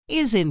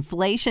Is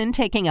inflation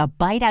taking a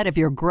bite out of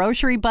your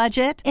grocery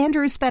budget?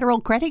 Andrews Federal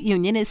Credit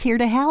Union is here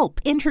to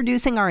help.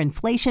 Introducing our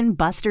Inflation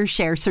Buster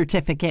Share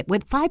Certificate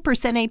with 5%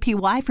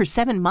 APY for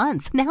 7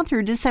 months, now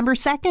through December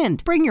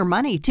 2nd. Bring your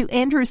money to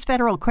Andrews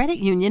Federal Credit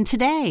Union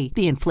today.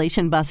 The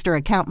Inflation Buster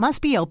account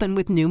must be open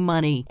with new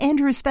money.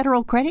 Andrews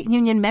Federal Credit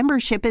Union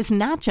membership is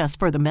not just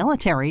for the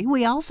military.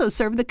 We also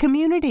serve the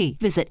community.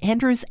 Visit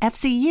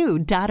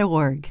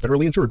andrewsfcu.org.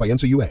 Federally insured by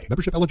NCUA.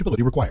 Membership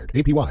eligibility required.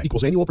 APY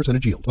equals annual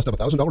percentage yield. Must have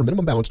 $1,000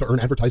 minimum balance to earn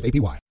advertised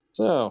APY.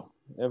 So,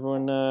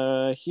 everyone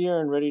here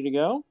and ready to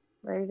go?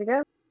 Ready to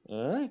go.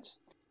 All right.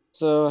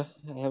 So,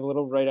 I have a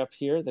little write-up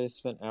here that I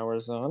spent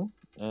hours on.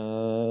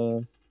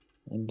 And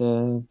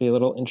be a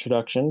little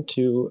introduction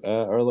to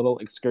our little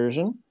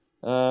excursion.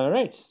 All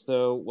right.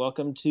 So,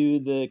 welcome to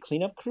the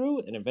Cleanup Crew,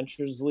 an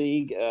Adventures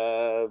League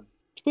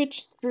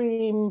Twitch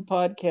stream,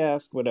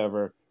 podcast,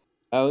 whatever.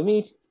 We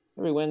meet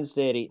every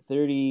Wednesday at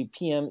 8:30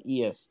 p.m.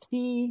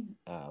 EST.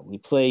 We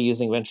play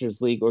using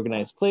Adventures League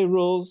organized play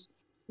rules,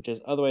 which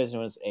is otherwise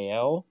known as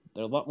AL.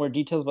 There are a lot more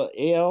details about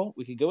AL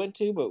we could go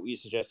into, but we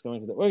suggest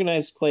going to the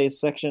organized play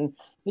section of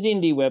the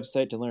D&D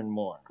website to learn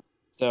more.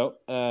 So,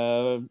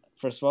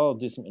 first of all, I'll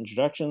do some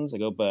introductions. I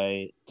go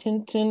by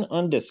Tintin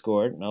on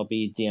Discord, and I'll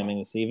be DMing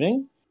this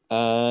evening.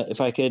 If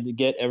I could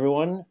get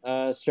everyone,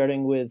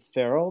 starting with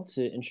Farrell,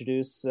 to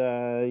introduce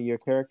your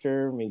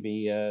character,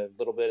 maybe a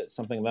little bit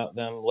something about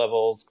them,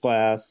 levels,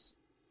 class,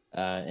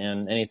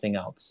 and anything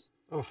else.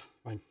 Oh,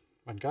 mein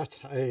Gott,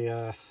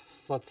 I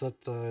thought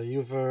that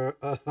you were,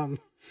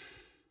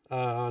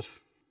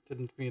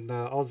 didn't mean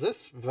all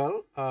this.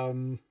 Well,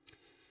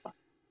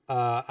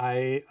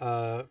 I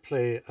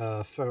play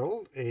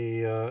Farrell,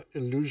 a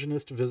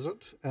illusionist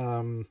wizard,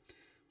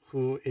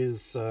 who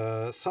is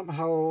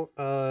somehow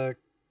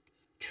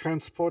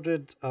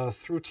transported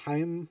through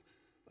time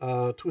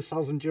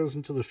 2,000 years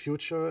into the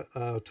future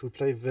to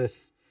play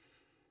with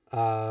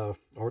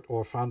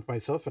or found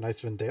myself in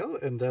Icewind Dale,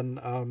 and then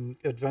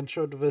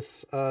adventured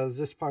with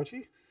this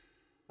party,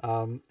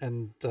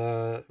 and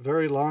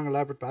very long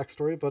elaborate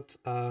backstory, but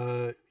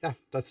yeah,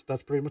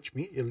 that's pretty much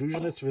me,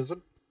 illusionist wizard.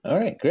 All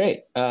right,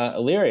 great.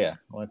 Illyria,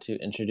 want to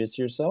introduce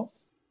yourself?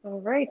 All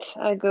right.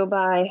 I go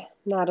by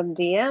Madam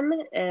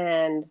DM,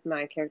 and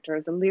my character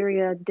is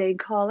Illyria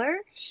Daycaller.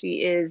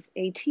 She is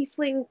a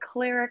tiefling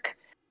cleric,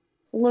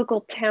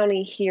 local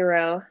townie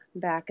hero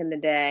back in the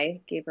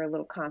day. Gave her a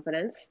little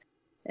confidence.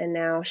 And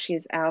now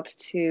she's out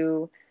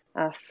to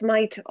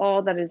smite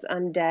all that is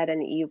undead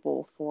and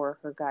evil for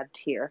her god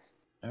Tyr.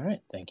 All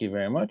right, thank you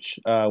very much.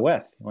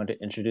 Weth, you want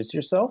to introduce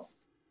yourself?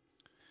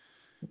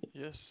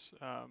 Yes,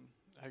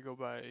 I go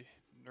by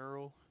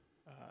Neural.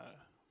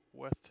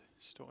 Weth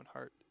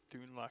Stoneheart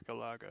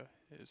Thunlakalaga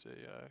is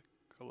a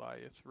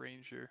Goliath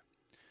Ranger,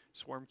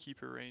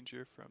 Swarmkeeper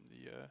Ranger from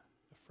the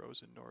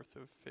frozen north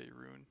of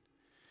Faerun.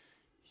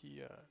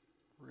 He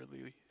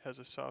really has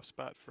a soft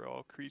spot for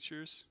all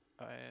creatures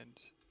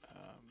and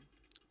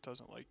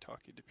doesn't like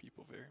talking to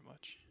people very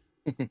much.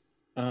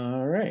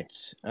 All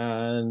right.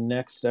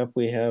 Next up,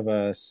 we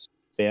have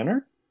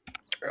Spanner.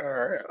 All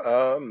right.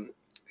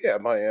 Yeah,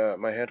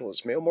 my handle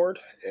is Mailmord,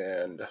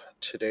 and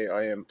today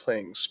I am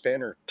playing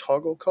Spanner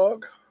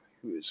Togglecog,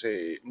 who is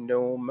a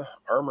gnome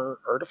armor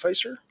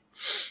artificer.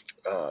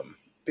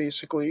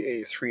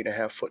 Basically a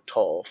 3.5 foot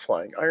tall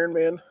flying Iron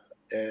Man,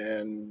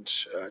 and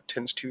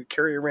tends to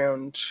carry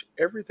around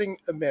everything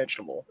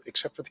imaginable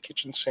except for the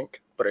kitchen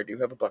sink, but I do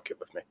have a bucket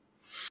with me.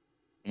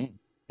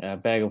 A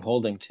bag of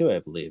holding too, I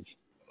believe.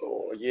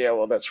 Oh, yeah,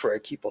 well, that's where I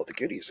keep all the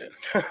goodies in.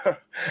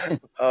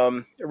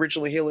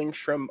 Originally hailing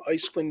from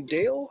Icewind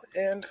Dale,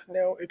 and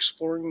now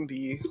exploring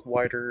the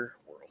wider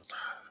world.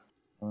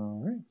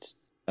 All right.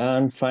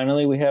 And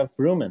finally, we have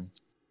Brewman.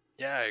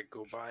 Yeah, I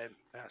go by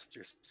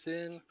Master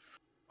Sin.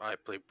 I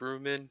play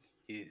Brewman.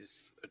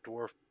 He's a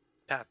dwarf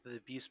Path of the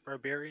Beast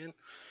barbarian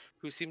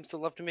who seems to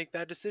love to make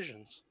bad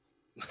decisions.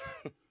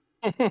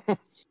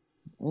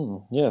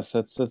 Yes,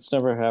 that's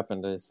never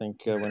happened. I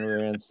think when we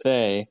were in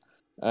Thay,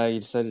 you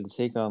decided to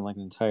take on like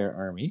an entire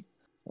army.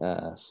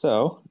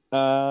 So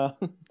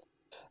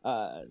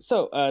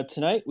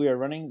tonight we are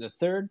running the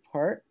third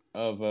part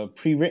of a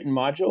pre-written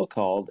module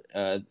called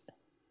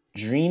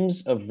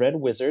Dreams of Red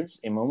Wizards,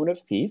 A Moment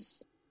of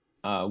Peace.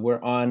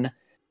 We're on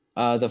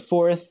the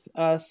fourth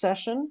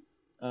session.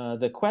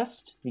 The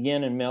quest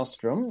began in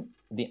Maelstrom,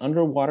 the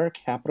underwater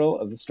capital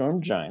of the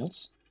Storm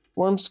Giants.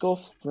 Wormskull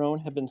Throne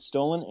had been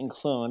stolen and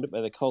cloned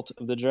by the Cult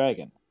of the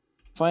Dragon.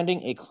 By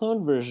finding a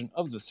cloned version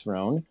of the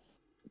throne,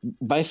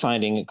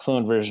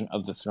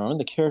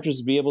 the characters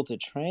would be able to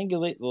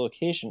triangulate the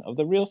location of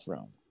the real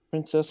throne.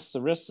 Princess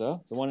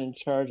Sarissa, the one in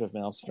charge of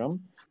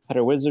Maelstrom, had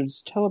her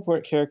wizards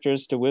teleport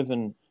characters to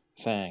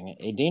Wyvenfang,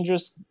 a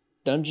dangerous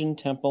dungeon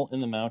temple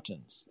in the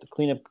mountains. The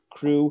cleanup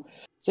crew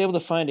was able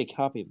to find a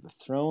copy of the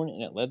throne,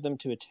 and it led them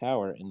to a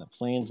tower in the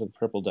plains of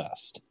purple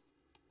dust.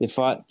 They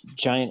fought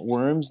giant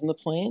worms in the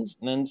plains,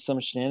 and then did some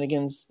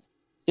shenanigans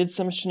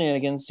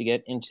to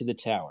get into the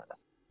tower.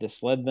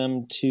 This led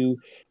them to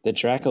the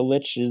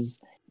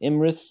Dracolich's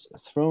Imrith's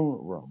throne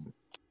room,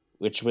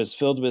 which was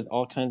filled with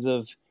all kinds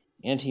of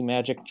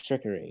anti-magic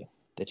trickery.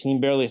 The team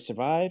barely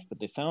survived, but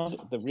they found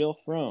the real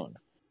throne.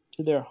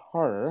 To their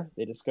horror,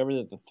 they discovered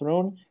that the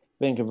throne had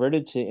been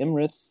converted to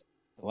Imrith's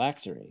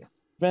phylactery. It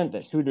meant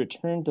that she would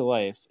return to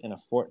life in a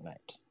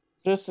fortnight.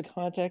 Trista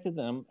contacted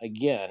them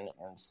again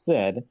and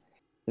said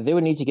that they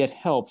would need to get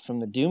help from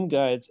the Doom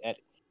Guides at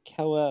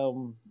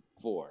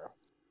Kelemvor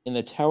in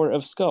the Tower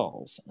of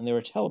Skulls, and they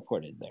were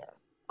teleported there.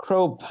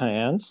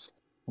 Crowpants,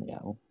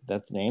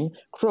 that's the name,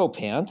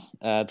 Crowpants,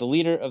 the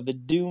leader of the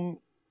Doom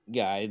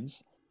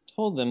Guides,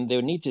 told them they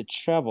would need to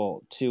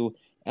travel to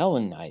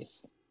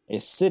Ellenknife, a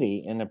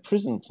city in a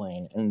prison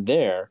plane, and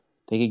there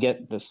they could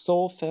get the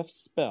soul theft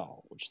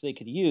spell, which they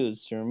could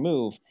use to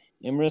remove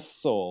Imrith's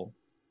soul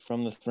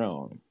from the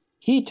throne.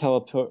 He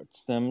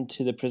teleports them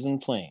to the prison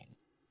plane.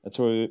 That's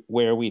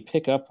where we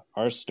pick up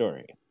our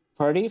story. The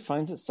party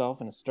finds itself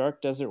in a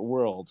stark desert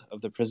world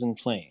of the prison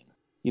plane.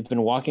 You've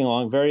been walking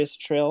along various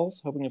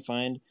trails, hoping to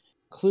find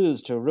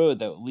clues to a road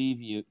that will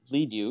lead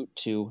you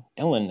to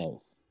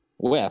Ellenknife.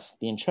 Weth,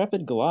 the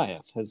intrepid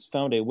Goliath, has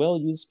found a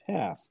well-used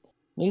path,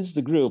 leads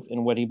the group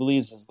in what he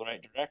believes is the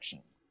right direction.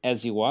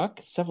 As you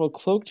walk, several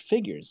cloaked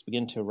figures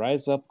begin to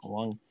rise up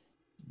along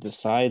the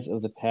sides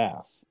of the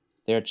path.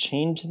 They are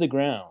chained to the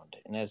ground,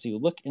 and as you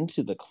look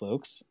into the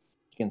cloaks,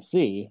 you can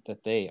see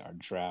that they are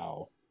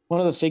drow. One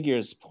of the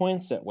figures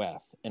points at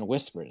Weth and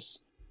whispers,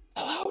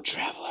 "Hello,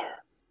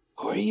 traveler.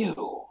 Who are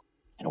you?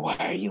 And why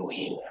are you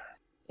here?"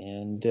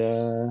 And,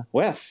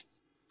 Weth,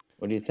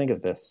 what do you think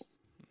of this?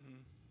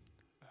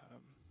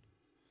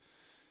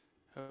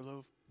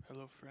 Hello,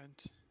 friend.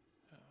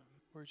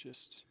 We're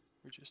just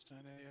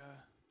on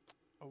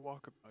a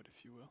walkabout,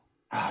 if you will.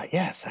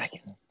 Yes,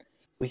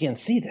 we can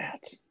see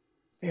that.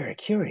 Very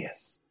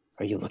curious.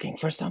 Are you looking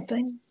for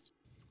something?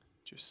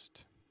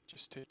 Just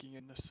taking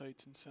in the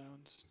sights and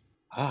sounds.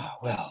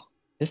 Well,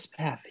 this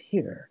path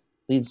here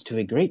leads to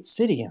a great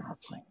city in our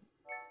plane.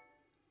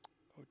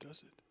 Oh,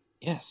 does it?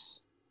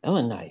 Yes,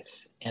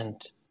 Ellenknife,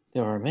 and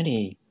there are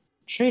many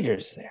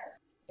traders there,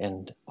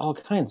 and all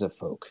kinds of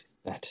folk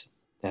that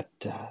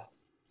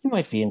you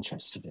might be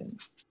interested in.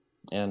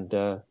 And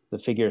the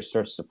figure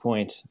starts to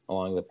point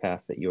along the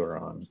path that you are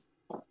on.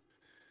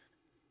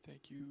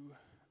 Thank you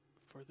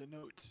for the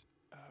note.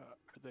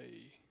 Are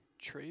they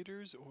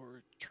traders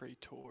or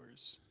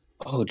traitors?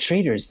 Oh,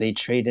 traders. They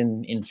trade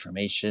in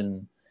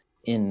information,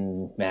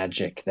 in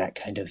magic, that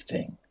kind of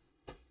thing.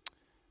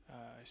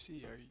 I see.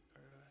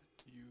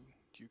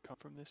 Do you come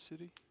from this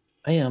city?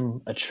 I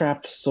am a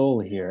trapped soul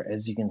here.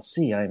 As you can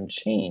see, I am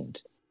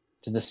chained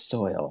to the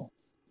soil,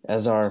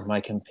 as are my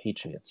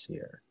compatriots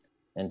here.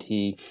 And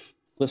he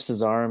lifts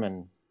his arm,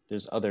 and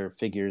there's other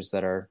figures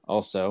that are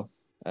also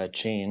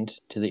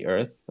chained to the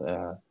earth.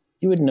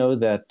 You would know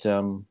that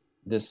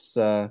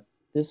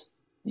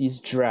these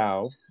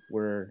drow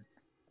were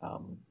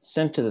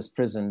sent to this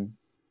prison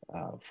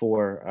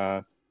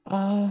for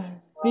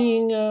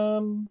being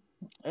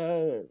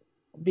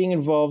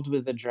involved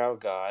with a drow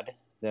god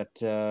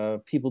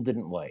that people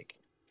didn't like.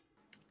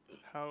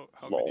 How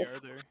many are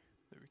there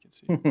that we can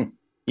see?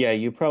 Yeah,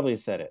 you probably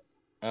said it.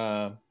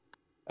 I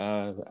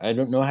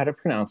don't know how to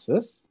pronounce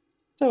this,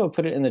 so I'll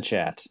put it in the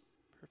chat.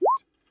 Perfect.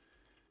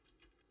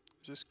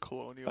 Is this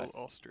colonial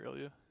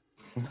Australia?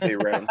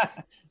 Veyroun.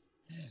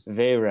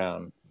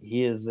 Veyroun.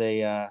 He is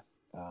the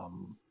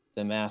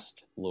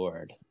masked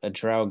lord, a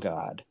drow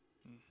god.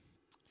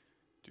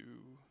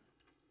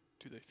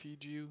 Do they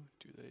feed you?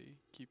 Do they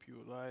keep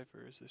you alive,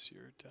 or is this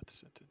your death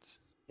sentence?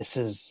 This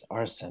is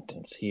our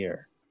sentence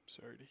here. I'm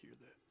sorry to hear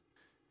that.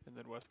 And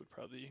then Weth would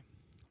probably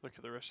look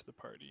at the rest of the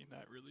party,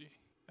 not really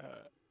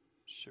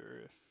sure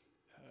if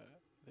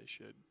they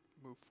should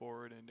move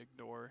forward and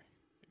ignore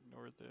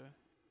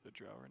the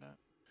drow or not.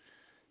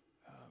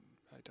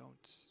 I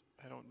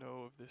don't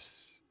know of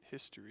this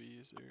history.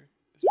 Is there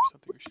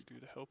something we should do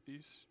to help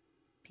these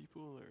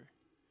people, or?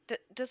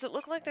 Does it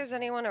look like there's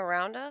anyone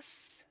around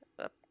us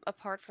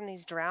apart from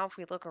these drow? If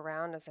we look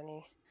around, does it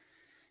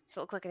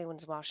look like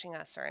anyone's watching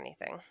us or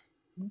anything?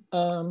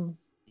 You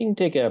can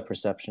take a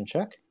perception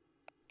check.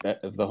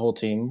 If the whole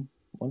team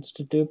wants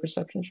to do a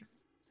perception check.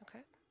 Okay.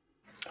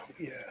 Oh,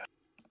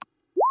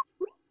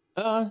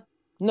 yeah.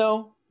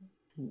 No.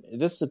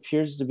 This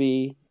appears to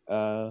be,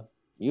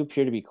 you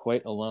appear to be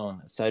quite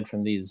alone, aside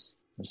from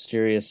these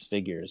mysterious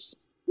figures.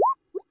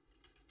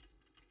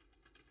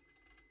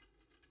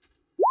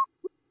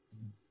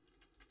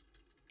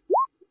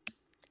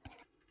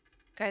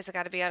 Guys, I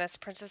gotta be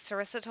honest, Princess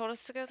Sarissa told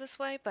us to go this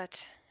way,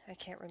 but I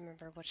can't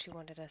remember what she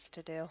wanted us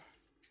to do.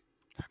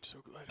 I'm so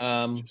glad it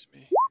wasn't just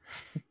me.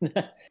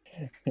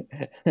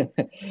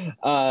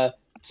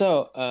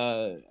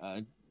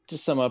 To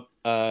sum up,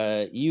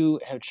 you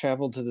have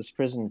traveled to this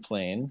prison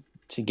plane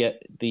to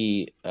get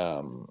the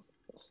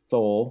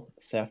soul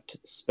theft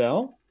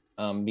spell,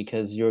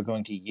 because you're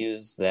going to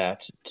use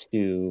that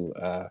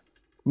to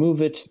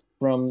move it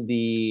from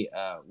the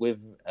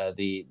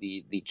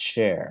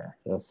chair,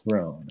 the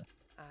throne,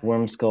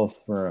 Wormskull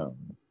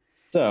throne.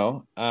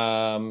 So,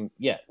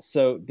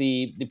 so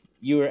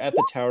you were at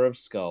the Tower of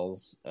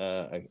Skulls,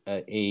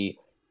 a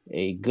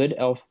a good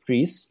elf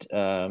priest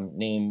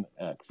named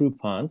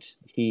Krupont.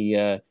 He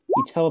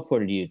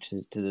teleported you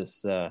to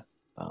this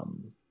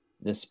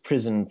this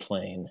prison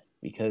plane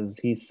because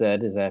he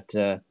said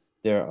that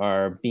there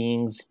are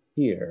beings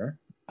here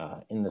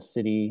in the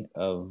city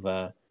of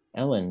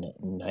Ellen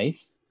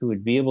Knife who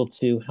would be able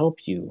to help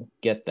you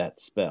get that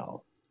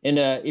spell. And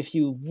if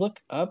you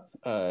look up,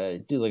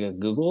 do like a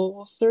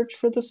Google search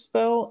for the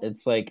spell,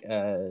 it's like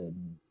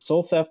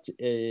Soul Theft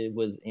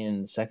was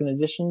in 2nd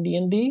edition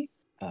D&D.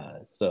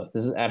 So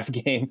this is out of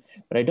game,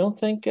 but I don't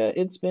think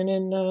it's been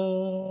in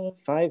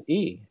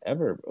 5e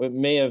ever. It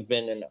may have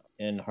been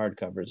in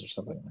hardcovers or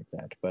something like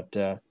that,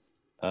 but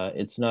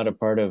it's not a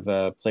part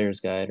of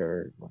Player's Guide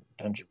or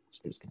Dungeon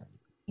Master's Guide,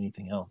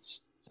 anything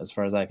else, as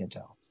far as I can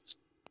tell.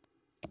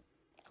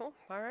 Cool.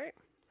 All right.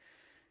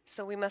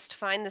 So we must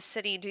find the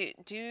city.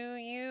 Do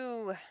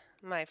you,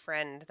 my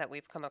friend that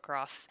we've come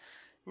across,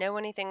 know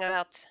anything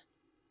about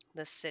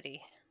the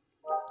city?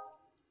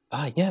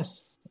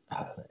 Yes.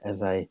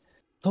 As I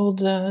told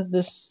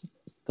this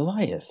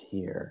Goliath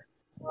here,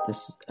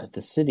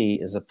 the city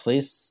is a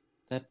place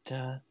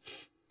that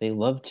they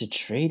love to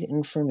trade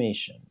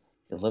information.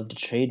 They love to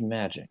trade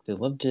magic. They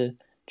love to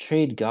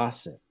trade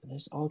gossip.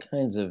 There's all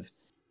kinds of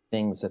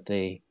things that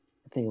they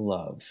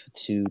love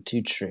to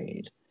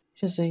trade.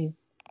 It is a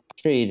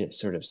trade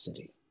sort of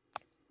city.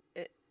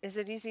 Is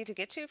it easy to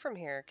get to from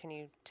here? Can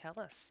you tell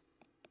us?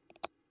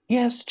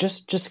 Yes,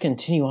 just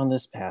continue on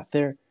this path.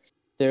 There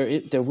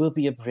will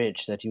be a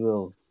bridge that you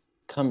will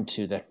come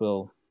to that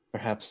will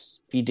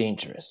perhaps be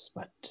dangerous,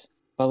 but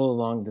follow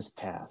along this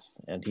path.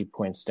 And he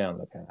points down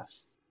the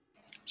path.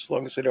 As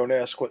long as they don't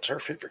ask what's our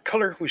favorite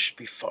color, we should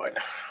be fine.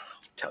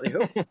 Tally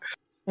ho.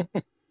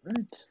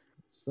 Right.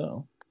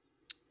 So.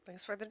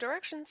 Thanks for the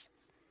directions.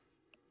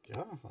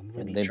 Yeah,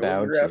 and they Enjoy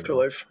bow your to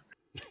afterlife.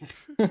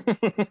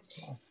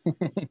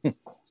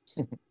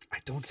 I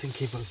don't think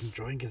he was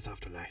enjoying his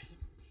afterlife.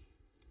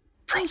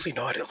 Probably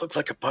not. It looked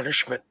like a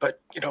punishment,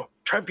 but,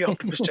 try and be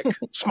optimistic.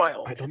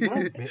 Smile. I don't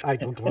know. I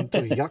don't want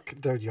to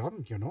yuck their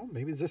yum,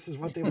 Maybe this is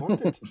what they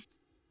wanted.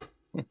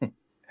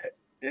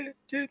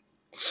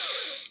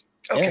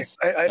 Okay, Yes.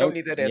 I don't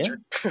need that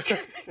answered.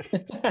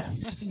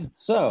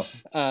 So,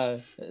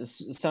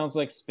 sounds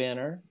like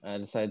Spanner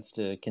decides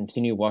to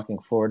continue walking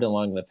forward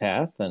along the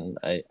path, and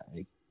I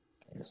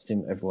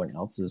assume everyone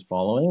else is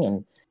following.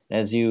 And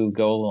as you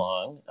go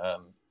along,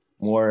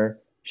 more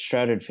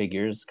shrouded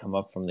figures come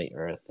up from the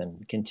earth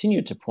and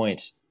continue to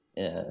point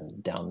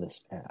down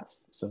this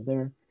path.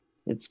 So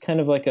it's kind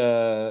of like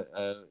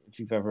if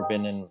you've ever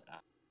been in,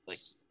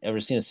 ever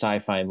seen a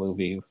sci-fi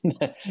movie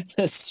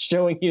that's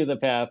showing you the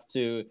path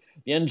to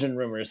the engine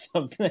room or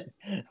something,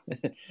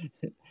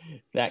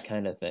 that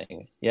kind of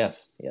thing.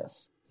 Yes,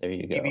 there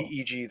you go.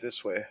 Maybe EG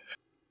this way.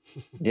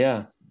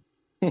 Yeah.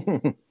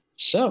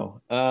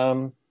 So,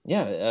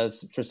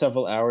 for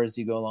several hours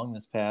you go along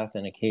this path,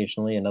 and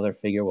occasionally another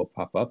figure will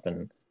pop up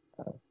and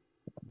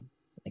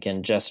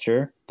again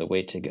gesture the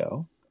way to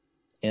go.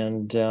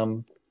 And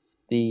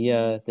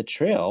the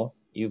trail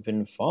you've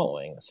been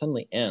following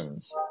suddenly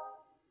ends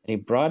at a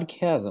broad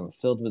chasm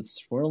filled with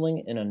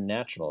swirling and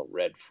unnatural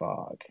red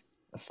fog.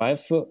 A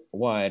 5-foot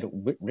wide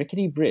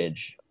rickety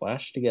bridge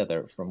lashed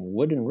together from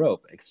wood and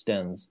rope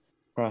extends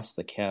across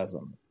the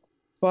chasm.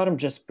 Its bottom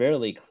just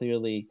barely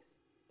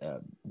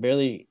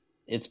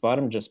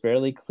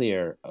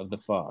clear of the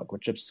fog,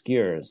 which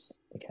obscures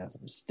the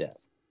chasm's depth.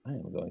 I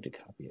am going to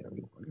copy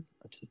everyone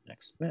to the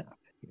next map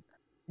here.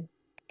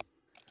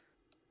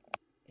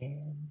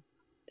 And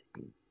here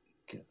we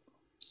go.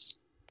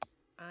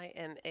 I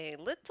am a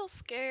little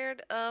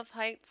scared of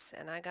heights,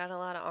 and I got a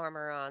lot of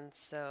armor on,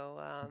 so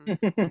I'm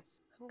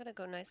going to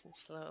go nice and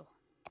slow.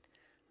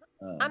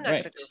 I'm not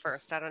going to go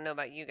first. I don't know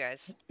about you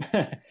guys.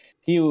 If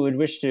you would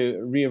wish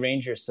to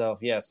rearrange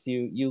yourself, yes,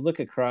 you look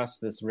across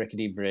this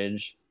rickety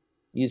bridge.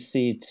 You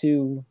see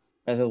two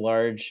rather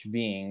large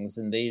beings,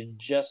 and they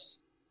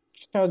just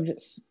chugged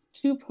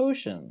 2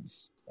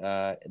 potions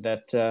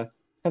that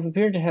have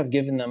appeared to have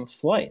given them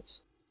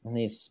flight. And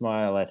they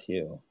smile at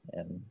you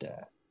and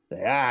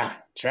say,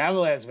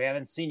 travelers, we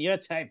haven't seen your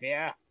type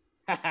here.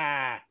 Ha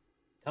ha!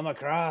 Come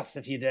across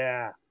if you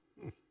dare.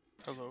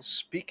 Hello.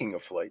 Speaking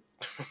of flight.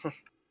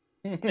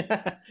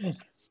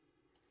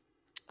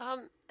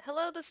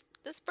 Hello,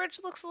 this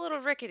bridge looks a little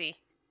rickety.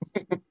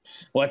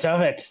 What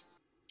of it?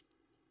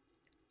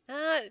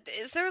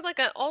 Is there like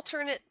an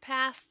alternate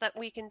path that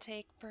we can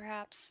take,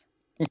 perhaps?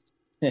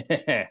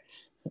 Where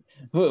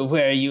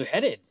are you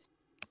headed?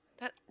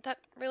 That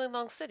really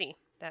long city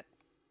that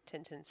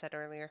Tintin said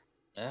earlier.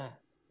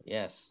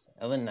 Yes,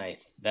 Ellen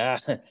Knife.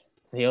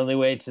 The only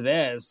way to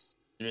there is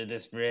through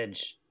this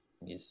bridge.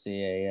 You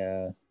see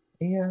a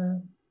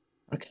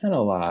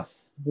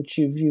Arcanoloth, which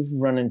you've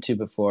run into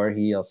before.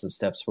 He also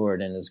steps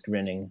forward and is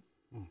grinning.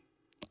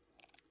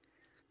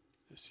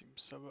 This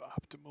seems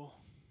suboptimal.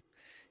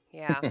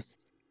 Yeah.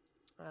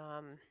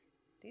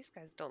 These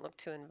guys don't look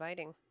too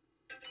inviting.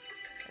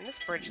 And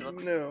this bridge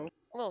looks a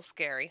little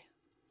scary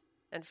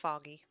and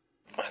foggy.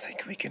 I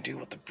think we can deal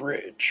with the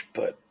bridge,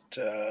 but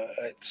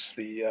It's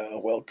the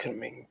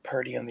welcoming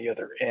party on the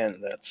other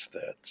end. That's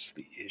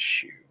the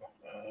issue.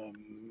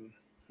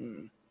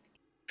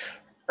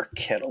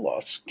 Arcana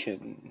loss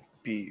can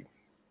be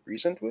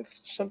reasoned with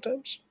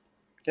sometimes.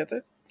 Get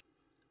that?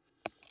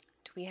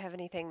 Do we have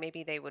anything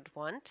maybe they would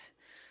want?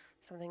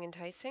 Something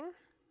enticing?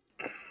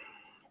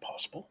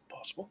 Possible.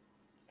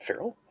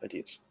 Feral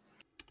ideas.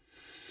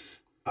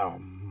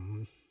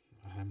 I'm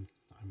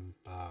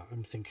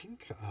thinking.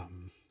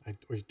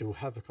 We do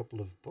have a couple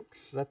of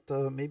books that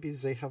maybe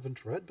they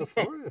haven't read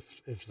before.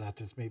 if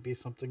that is maybe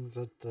something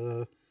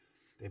that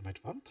they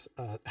might want.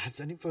 Has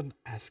anyone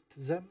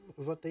asked them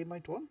what they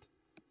might want?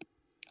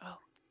 Oh,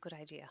 good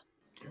idea.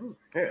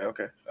 Yeah.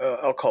 Okay.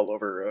 I'll call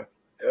over.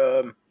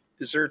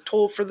 Is there a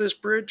toll for this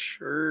bridge,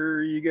 or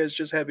are you guys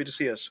just happy to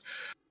see us?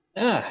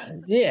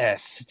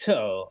 Yes,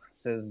 toll,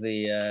 says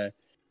the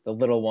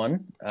little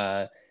one.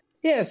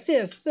 Yes,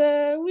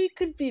 we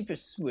could be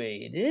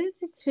persuaded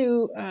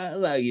to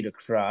allow you to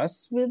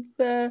cross with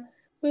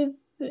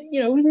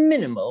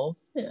minimal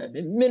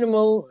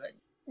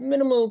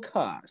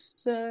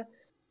costs.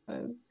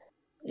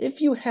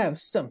 If you have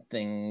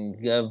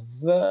something of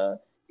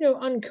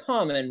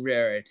uncommon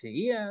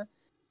rarity,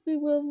 we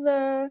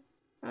will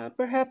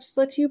perhaps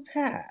let you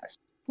pass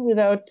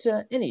without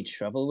any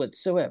trouble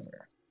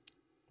whatsoever.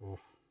 Oh.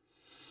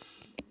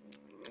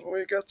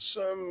 We got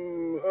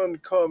some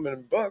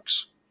uncommon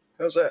bucks.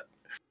 How's that?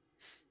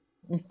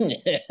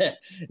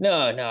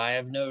 No, I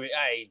have no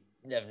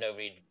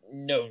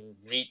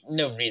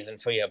reason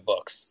for your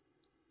books.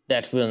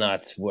 That will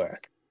not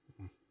work.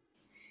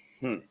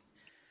 Well,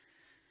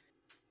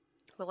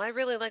 I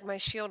really like my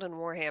shield and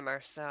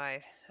warhammer, so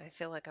I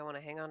feel like I want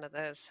to hang on to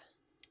those.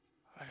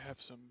 I have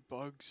some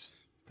bugs,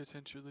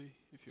 potentially,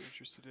 if you're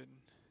interested in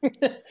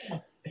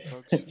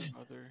bugs from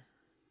other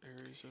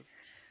areas of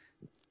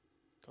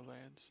the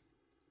lands.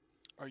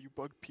 Are you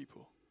bug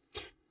people?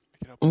 I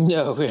can help you.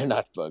 No, we're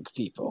not bug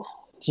people.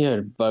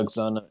 Your bugs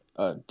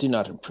do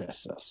not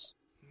impress us.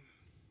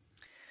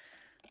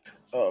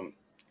 A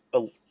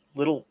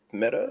little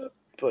meta,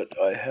 but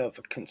I have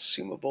a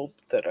consumable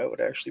that I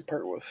would actually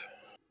part with.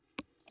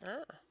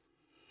 Ah.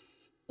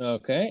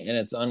 Okay, and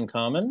it's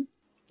uncommon?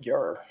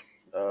 Yar.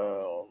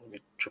 Let me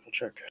triple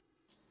check.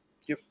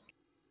 Yep.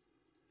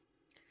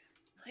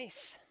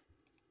 Nice.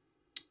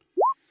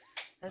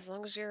 As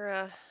long as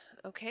you're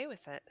okay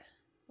with it.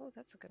 Oh,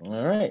 that's a good one.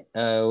 All right.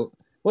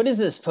 What is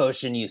this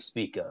potion you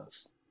speak of?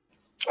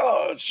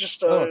 Oh, it's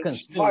just a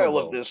vial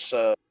of this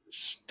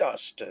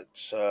dust.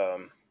 It's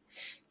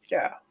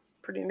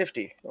pretty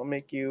nifty. It'll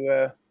make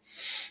you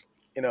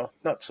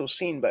not so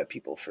seen by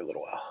people for a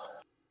little while.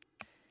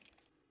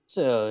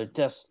 So,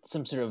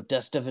 some sort of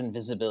dust of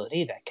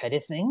invisibility, that kind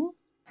of thing?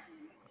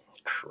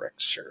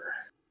 Correct, sir.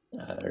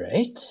 All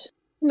right.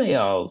 May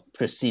all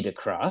proceed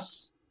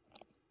across.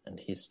 And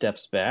he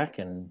steps back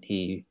and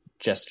he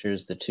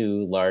gestures the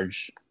two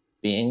large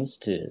beings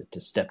to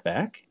step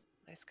back.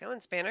 Nice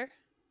going, Spanner.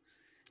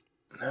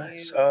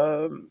 Nice.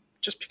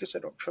 Just because I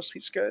don't trust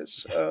these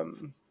guys,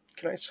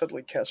 can I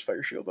subtly cast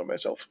Fire Shield on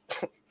myself?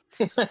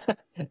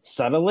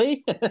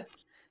 Subtly?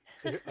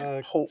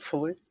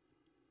 Hopefully.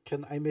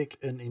 Can I make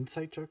an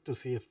insight check to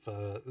see if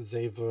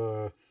they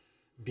were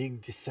being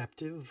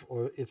deceptive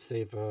or if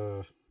they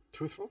were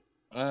truthful?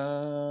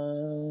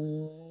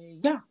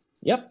 Yeah.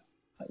 Yep.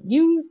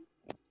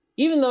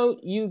 Even though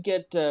you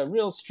get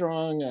real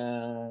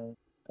strong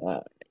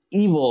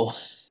evil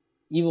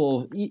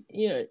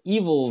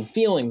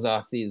feelings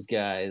off these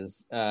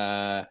guys,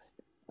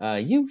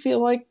 you feel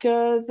like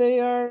they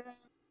are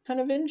kind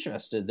of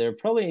interested. They're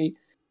probably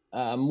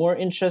more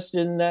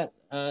interested in that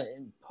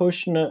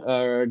potion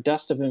or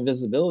dust of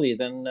invisibility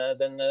than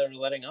they're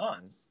letting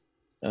on.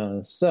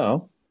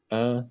 So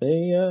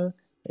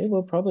they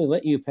will probably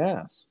let you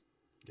pass.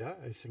 Yeah,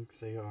 I think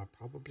they are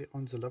probably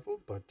on the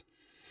level, but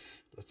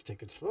let's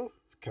take it slow,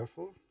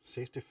 careful,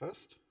 safety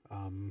first.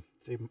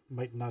 They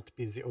might not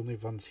be the only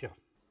ones here.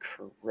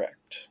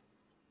 Correct.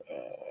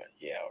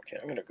 Okay,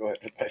 I'm gonna go ahead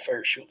with my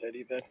Fire Shield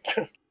Eddie then.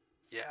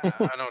 Yeah,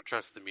 I don't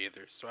trust them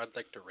either, so I'd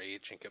like to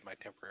rage and get my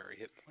temporary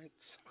hit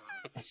points.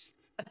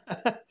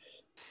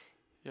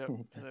 Yep,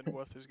 and then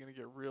Weth is going to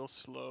get real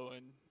slow,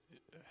 and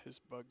his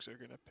bugs are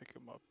going to pick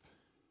him up,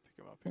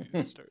 and he's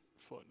going to start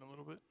floating a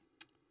little bit.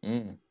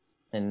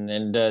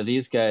 And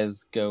these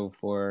guys go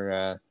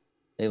for,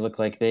 they look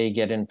like they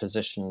get in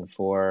position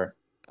for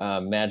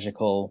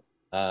magical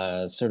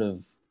sort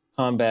of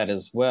combat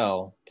as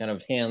well, kind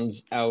of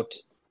hands out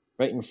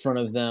right in front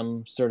of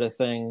them sort of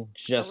thing,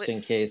 just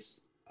in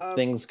case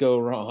things go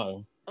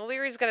wrong.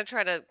 O'Leary's going to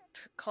try to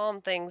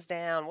calm things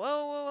down.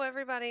 Whoa,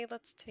 everybody,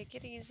 let's take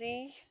it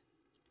easy.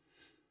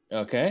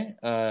 Okay.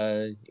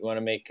 You want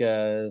to make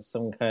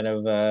some kind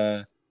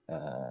of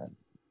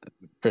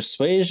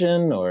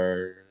persuasion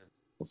or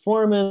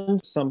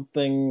performance,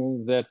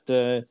 something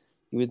that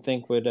you would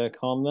think would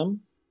calm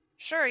them?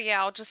 Sure,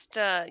 yeah, I'll just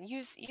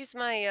use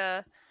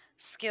my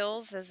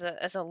skills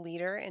as a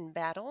leader in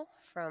battle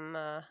from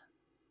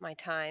my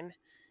time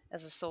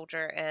as a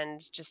soldier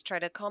and just try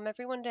to calm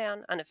everyone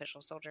down,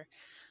 unofficial soldier,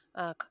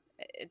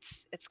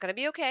 it's gonna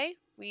be okay.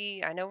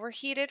 I know we're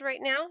heated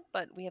right now,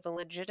 but we have a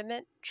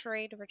legitimate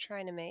trade we're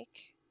trying to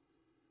make.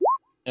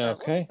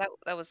 Okay. Whoops,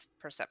 that was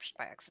perception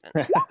by accident.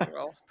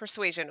 Roll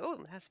persuasion.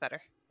 Oh, that's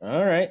better.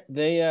 All right.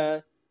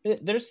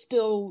 There's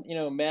still,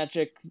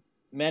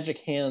 magic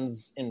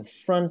hands in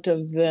front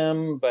of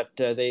them, but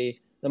the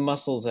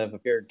muscles have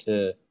appeared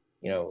to,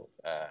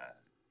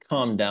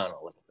 calm down a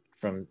little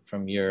bit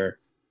from your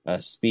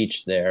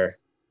speech there.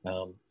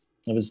 It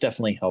was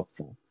definitely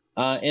helpful.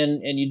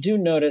 And you do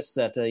notice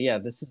that,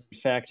 this is in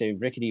fact a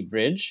rickety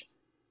bridge,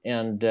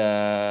 and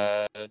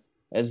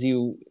as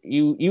you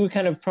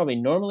kind of probably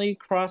normally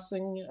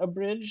crossing a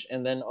bridge,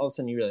 and then all of a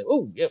sudden you realize,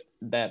 oh, yep,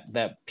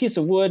 that piece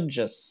of wood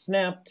just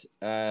snapped,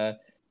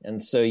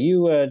 and so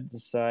you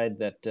decide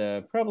that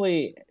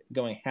probably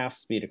going half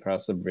speed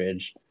across the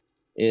bridge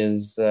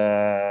is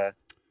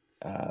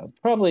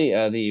probably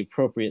the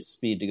appropriate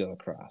speed to go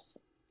across.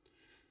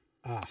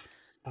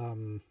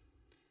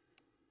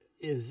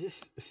 Is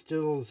this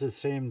still the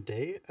same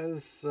day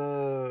as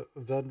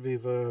when we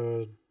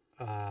were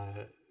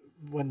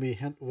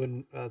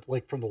when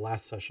like from the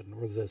last session?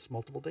 Was this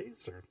multiple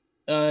days or?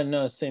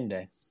 No, same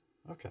day.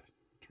 Okay,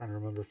 I'm trying to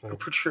remember if I'm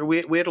pretty sure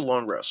we had a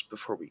long rest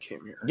before we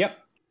came here. Yep.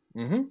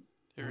 Mm-hmm.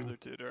 You either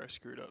did or I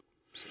screwed up.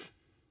 So.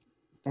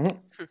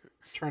 Mm-hmm.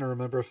 Trying to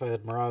remember if I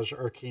had Mirage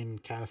Arcane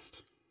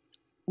cast.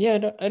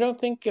 Yeah, I don't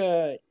think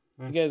you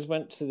guys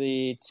went to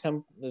the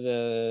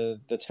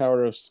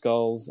Tower of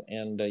Skulls,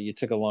 and you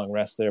took a long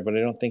rest there, but I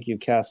don't think you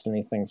cast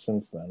anything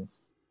since then.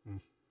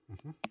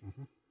 Mm-hmm.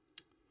 Mm-hmm.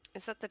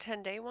 Is that the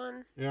 10-day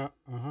one? Yeah.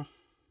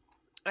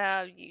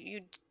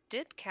 You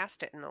did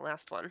cast it in the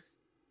last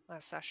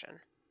session.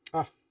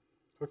 Ah,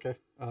 okay.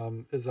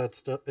 Is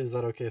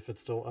that okay if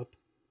it's still up?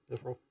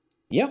 April?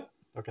 Yep.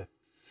 Okay.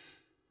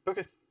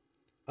 Okay.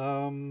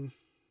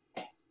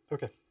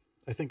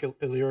 I think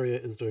Illyria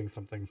is doing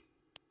something.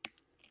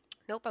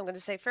 Nope, I'm going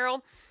to say,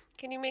 Farrell,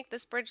 can you make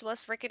this bridge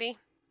less rickety?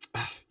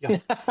 Yeah.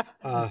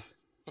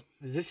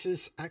 This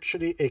is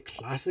actually a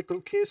classical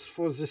case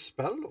for this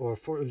spell, or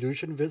for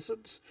illusion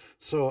wizards.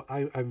 So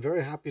I'm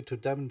very happy to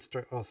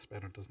demonstrate. Oh,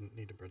 Spanner doesn't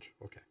need a bridge.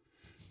 Okay.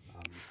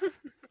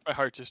 My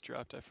heart just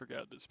dropped. I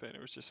forgot that Spanner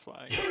was just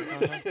flying.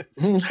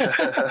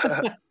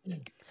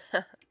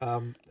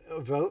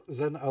 Well,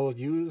 then I'll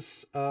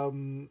use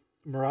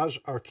Mirage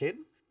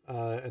Arcane,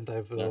 and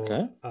I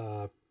will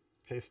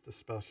paste the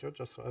spell here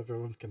just so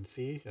everyone can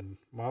see and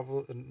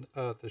marvel in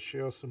the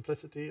sheer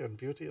simplicity and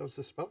beauty of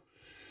this spell.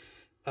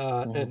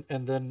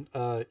 And then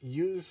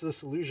use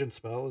this illusion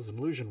spell as an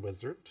illusion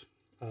wizard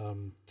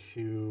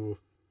to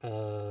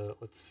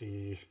let's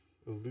see,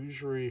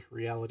 illusory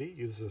reality.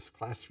 Use this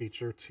class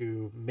feature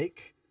to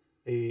make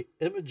a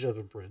image of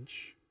a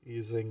bridge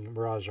using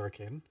Mirage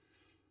Arcane,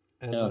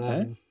 and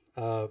then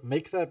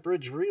make that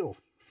bridge real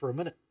for a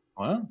minute.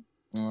 Wow!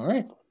 All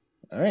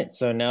right.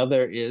 So now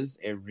there is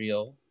a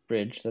real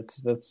bridge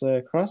that's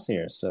across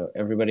here. So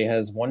everybody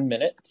has 1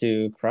 minute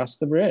to cross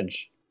the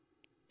bridge,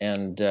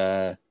 and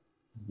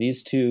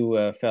these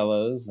two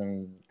fellows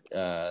and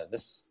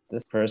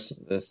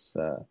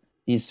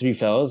these three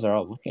fellows are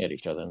all looking at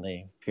each other, and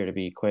they appear to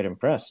be quite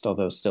impressed,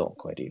 although still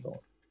quite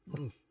evil.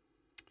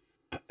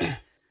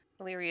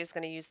 Illyria is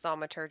going to use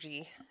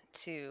thaumaturgy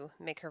to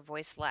make her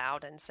voice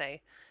loud and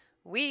say,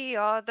 "We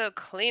are the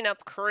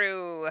cleanup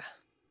crew."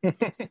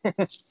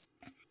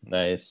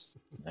 Nice.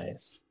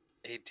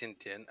 Hey,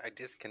 Tintin, I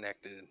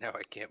disconnected and now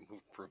I can't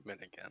move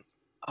Broomman again.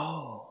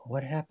 Oh,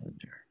 what happened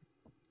there?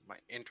 My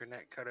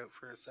internet cut out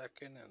for a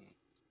second, and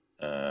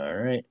all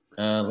right.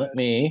 Let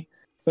me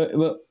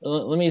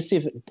see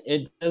if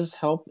it does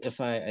help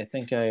if I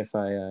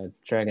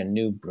drag a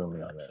new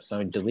Broomman on there. So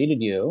I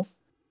deleted you.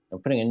 I'm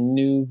putting a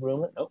new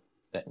Broomman. Oh,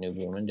 that new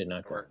Broomman did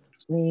not work.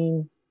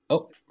 Screen.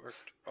 Oh, it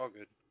worked. All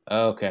good.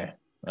 Okay.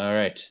 All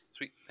right.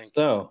 Sweet. Thank you.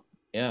 So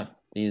yeah,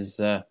 these.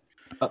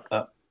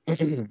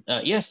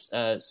 Yes.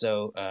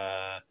 So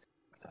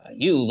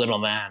you little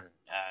man,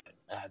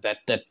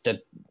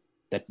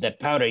 that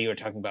powder you were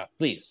talking about,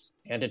 please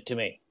hand it to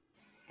me.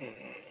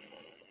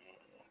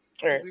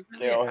 All right. We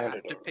really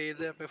have to pay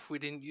them if we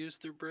didn't use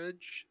their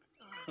bridge.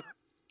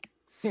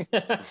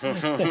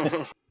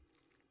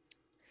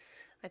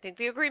 I think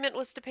the agreement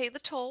was to pay the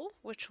toll,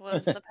 which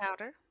was the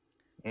powder.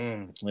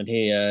 And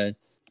he,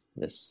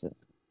 this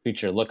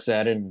creature looks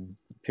at it and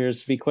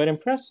appears to be quite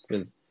impressed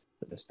with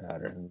this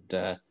powder,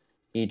 and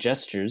he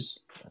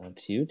gestures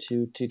to you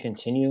to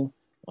continue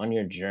on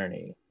your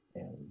journey,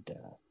 and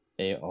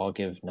they all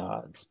give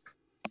nods,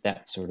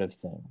 that sort of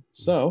thing.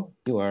 So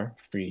you are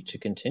free to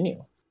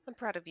continue. I'm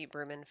proud of you,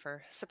 Broomman,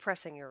 for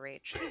suppressing your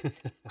rage.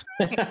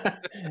 No,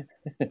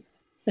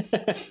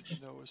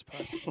 it was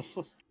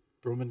possible.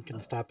 Broomman can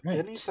stop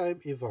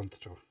anytime he wants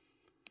to.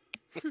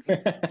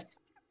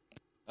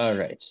 All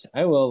right.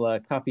 I will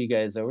copy you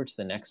guys over to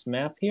the next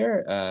map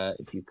here.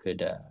 If you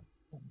could,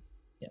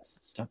 yes,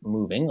 stop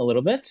moving a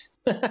little bit.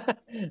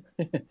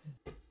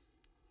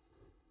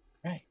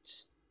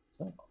 Right.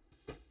 So.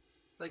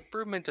 Like,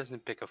 Broomman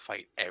doesn't pick a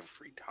fight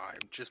every time,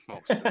 just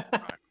most of the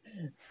time.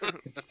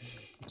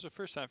 It's the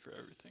first time for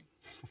everything.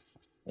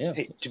 Yes.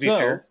 Hey, to be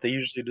fair, they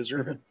usually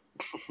deserve it.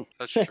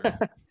 That's true.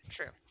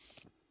 True.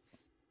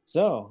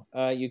 So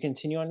you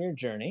continue on your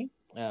journey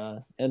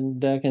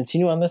and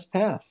continue on this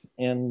path.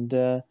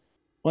 And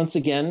once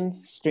again,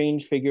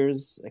 strange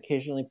figures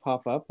occasionally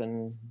pop up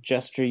and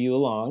gesture you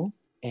along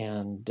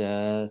and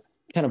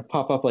kind of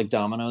pop up like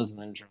dominoes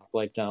and then drop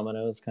like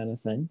dominoes kind of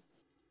thing.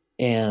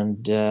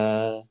 And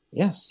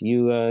yes,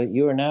 you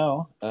are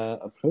now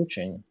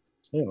approaching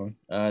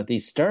the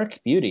stark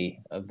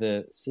beauty of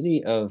the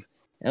city of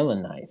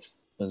Ellenknife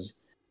was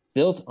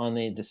built on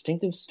the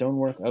distinctive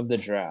stonework of the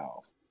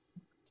Drow.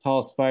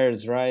 Tall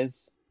spires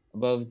rise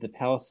above the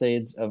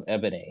palisades of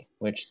ebony,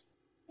 which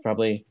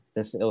probably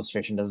this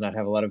illustration does not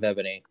have a lot of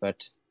ebony,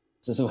 but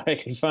this is what I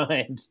could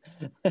find.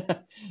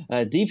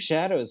 Deep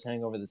shadows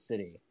hang over the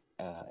city,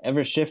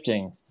 ever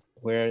shifting,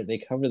 where they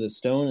cover the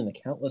stone and the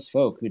countless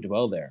folk who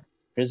dwell there,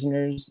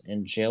 prisoners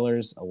and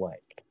jailers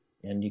alike.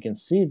 And you can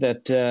see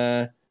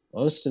that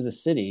most of the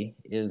city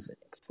is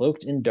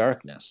cloaked in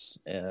darkness,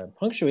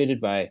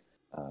 punctuated by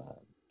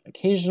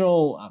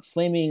occasional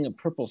flaming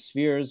purple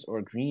spheres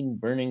or green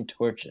burning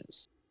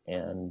torches.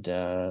 And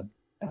the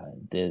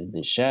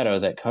shadow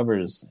that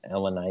covers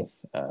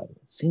Ellenknife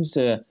seems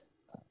to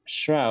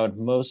shroud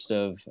most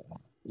of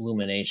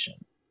illumination.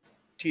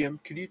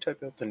 TM, could you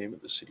type out the name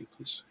of the city,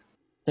 please?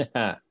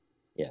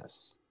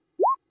 Yes.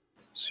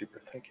 Super,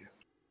 thank you.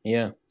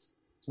 Yeah.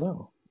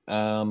 So,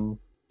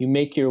 you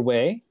make your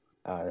way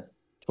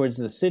towards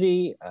the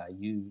city.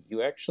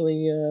 You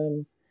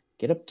actually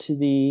get up to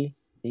the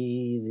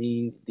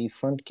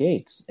front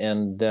gates,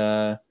 and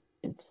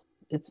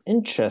it's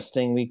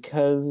interesting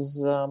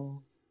because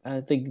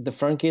the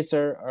front gates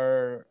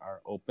are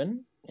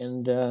open,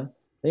 and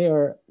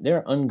they're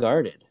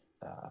unguarded,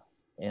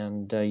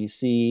 and you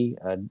see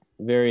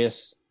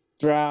various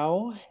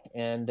Drow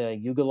and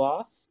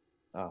Yugoloths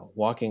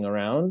walking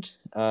around.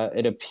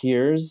 It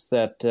appears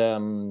that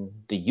the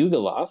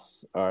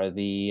Yugoloths are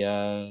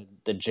the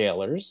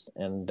jailers,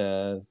 and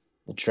the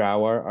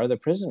Drow are the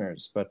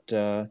prisoners, but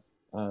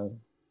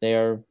they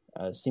are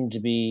seem to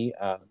be.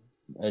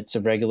 It's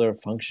a regular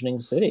functioning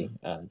city.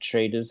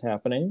 Trade is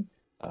happening.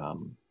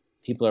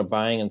 People are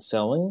buying and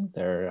selling.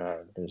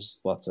 There's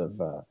lots of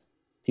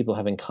people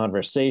having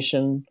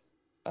conversation.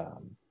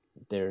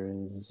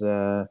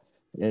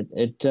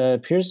 It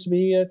appears to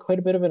be quite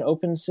a bit of an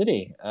open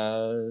city,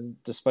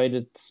 despite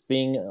its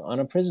being on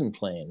a prison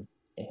plane.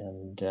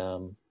 And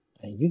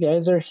you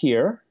guys are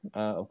here.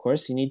 Of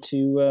course, you need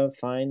to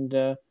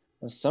find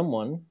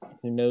someone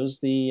who knows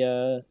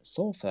the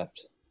soul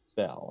theft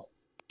spell.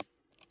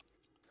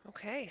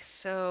 Okay,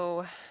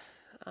 so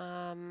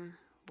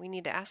we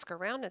need to ask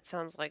around, it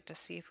sounds like, to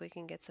see if we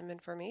can get some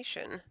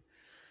information.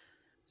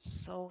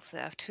 Soul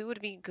theft. Who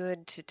would be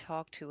good to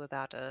talk to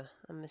about a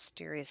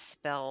mysterious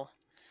spell?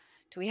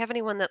 Do we have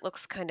anyone that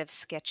looks kind of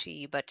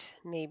sketchy, but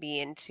maybe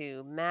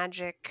into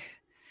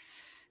magic,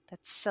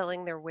 that's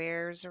selling their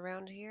wares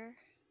around here?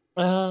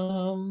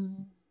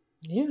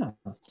 Yeah,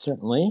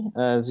 certainly.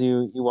 As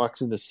you walk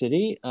through the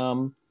city,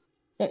 are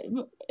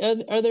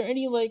there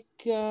any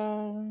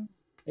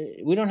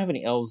we don't have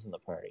any elves in the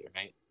party,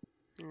 right?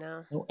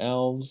 No. No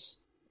elves.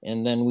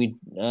 And then we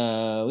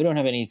don't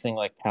have anything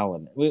like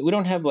paladin. We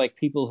don't have like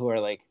people who are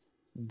like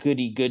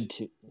goody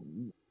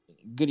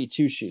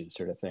two shoes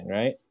sort of thing,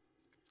 right?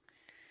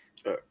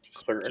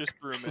 Cleric. Just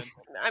Brewman.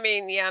 I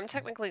mean, yeah, I'm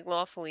technically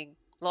lawful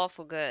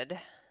good.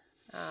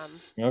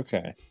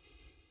 Okay.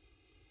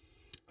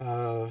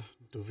 Do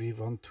we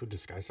want to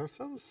disguise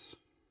ourselves?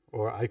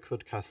 Or I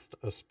could cast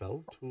a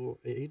spell to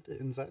aid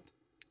in that?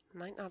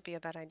 Might not be a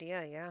bad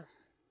idea, yeah.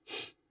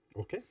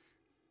 Okay.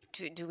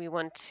 Do we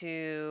want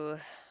to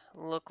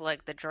look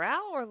like the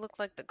Drow or look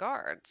like the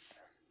guards?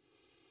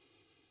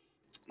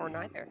 Or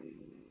neither?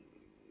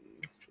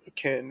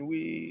 Can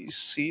we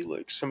see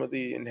like some of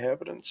the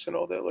inhabitants and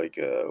all that? Like,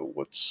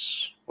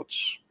 what's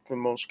the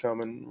most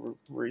common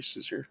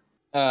races here?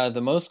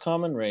 The most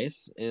common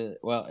race is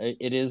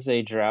it is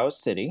a Drow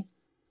city,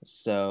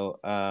 so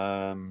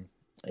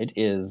it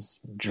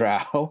is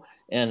Drow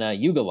and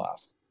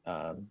Yugoloth.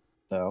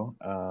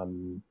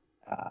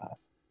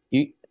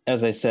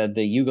 As I said,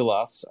 the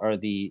Yugoloths are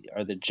the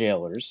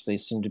jailers. They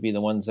seem to be the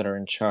ones that are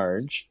in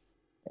charge,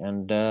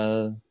 and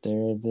the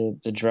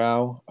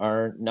Drow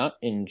are not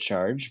in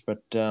charge.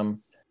 But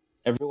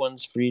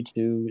everyone's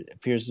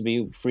appears to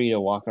be free to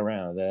walk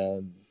around.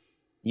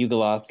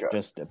 Yugoloths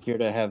just appear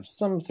to have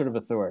some sort of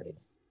authority.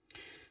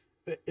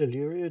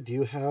 Illyria, do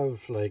you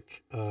have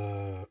like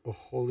a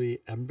holy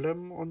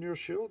emblem on your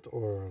shield,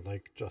 or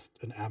like just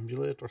an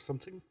amulet or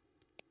something?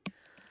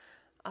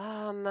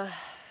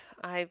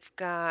 I've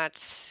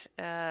got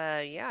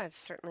I've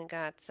certainly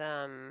got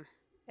an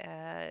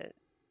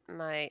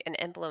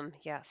emblem,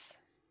 yes.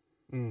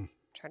 I'm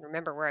trying to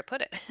remember where I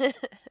put it.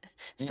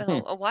 It's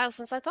been a while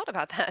since I thought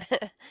about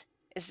that.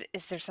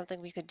 Is there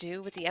something we could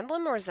do with the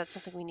emblem, or is that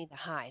something we need to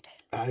hide?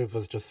 I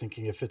was just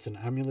thinking if it's an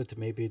amulet,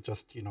 maybe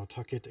just,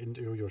 tuck it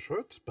into your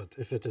shirt. But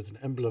if it is an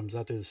emblem,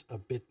 that is a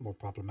bit more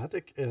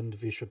problematic, and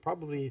we should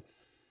probably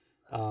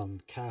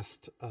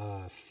cast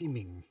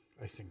Seeming,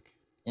 I think.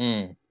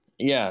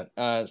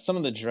 some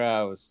of the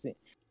drow.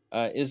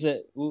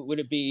 Would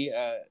it be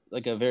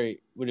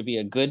would it be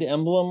a good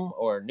emblem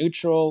or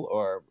neutral,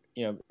 or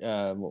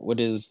what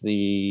is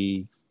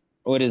the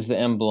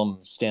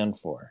emblem stand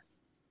for?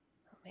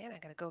 Oh man, I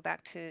gotta go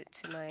back to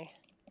my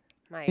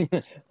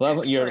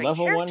Your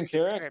level 1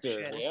 character.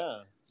 character.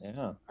 Yeah.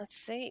 Let's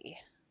see.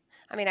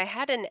 I mean, I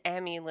had an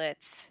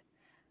amulet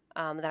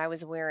that I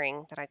was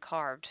wearing that I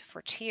carved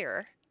for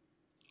Tyr.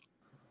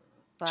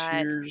 But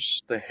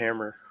Tyr's the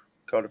hammer,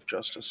 god of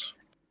justice.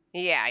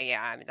 Yeah.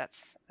 I mean,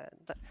 that's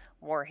the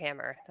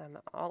Warhammer. I'm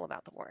all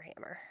about the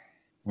Warhammer.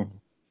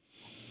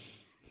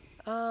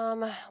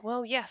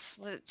 Well, yes.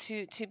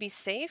 To be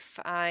safe,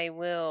 I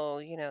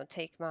will,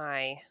 take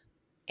my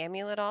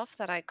amulet off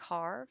that I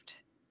carved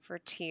for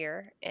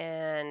Tyr,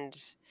 and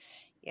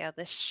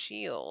the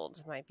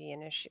shield might be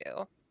an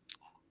issue.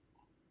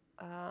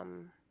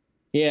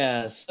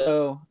 Yeah.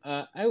 So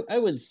I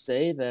would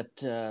say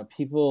that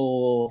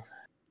people,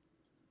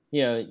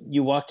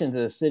 you walked into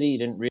the city, you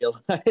didn't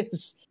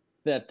realize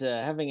that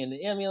having an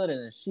amulet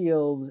and a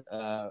shield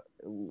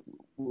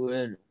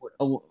would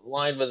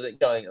align with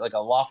like a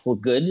lawful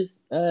good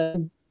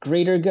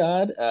greater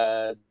god.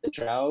 The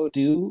drow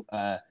do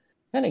kind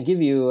of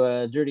give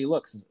you dirty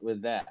looks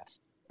with that.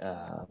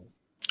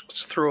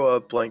 Let's throw a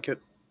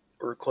blanket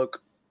or a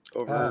cloak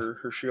over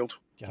her shield.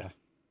 Yeah.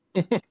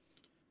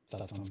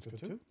 That sounds good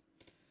too.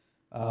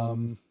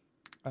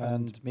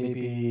 And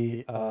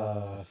maybe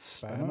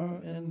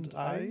Spanner and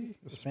I.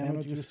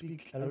 Spanner, do you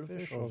speak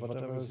Elvish or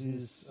whatever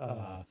these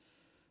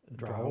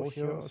drow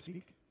here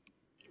speak?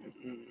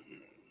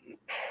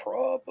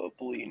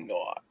 Probably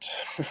not.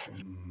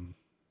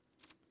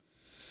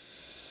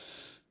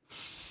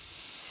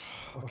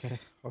 Okay.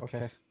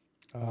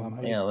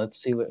 Let's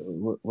see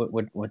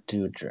what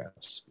do drow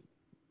speak.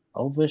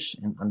 Elvish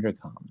and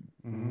Undercommon.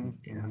 Mm-hmm.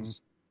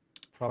 Yes.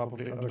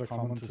 Probably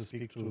Undercommon to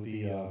speak to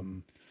the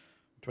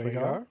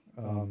Dwagar,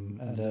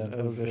 and then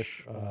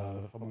Elvish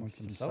amongst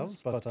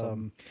themselves. But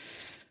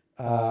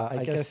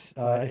I guess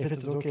if it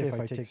is okay if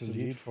I take the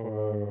lead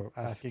for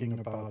asking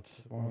about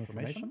more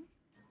information.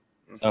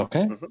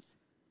 Okay.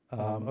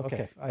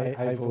 Okay.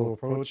 I will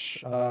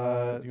approach,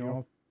 I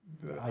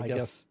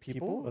guess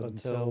people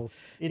until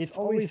it's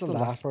always the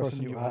last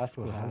person you ask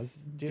who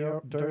has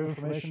their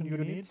information you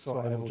need. So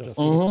I will just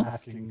keep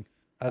asking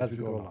as we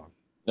go along.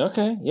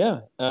 Okay.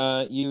 Yeah.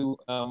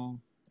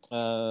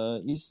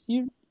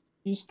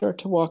 You start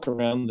to walk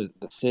around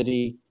the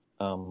city,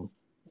 and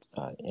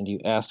you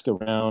ask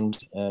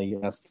around.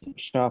 You ask the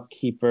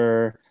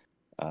shopkeeper.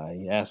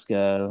 You ask.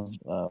 There's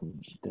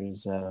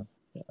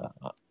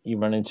you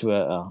run into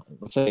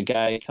looks like a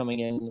guy coming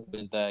in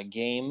with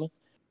game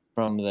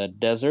from the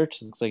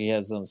desert. Looks like he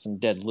has some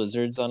dead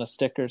lizards on a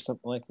stick or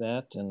something like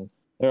that, and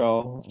they're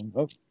all.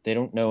 They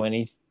don't know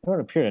any. They don't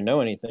appear to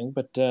know anything,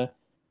 but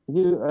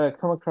you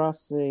come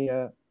across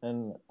an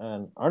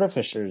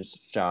artificer's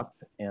shop,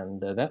 and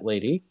that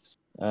lady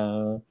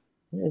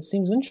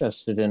seems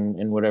interested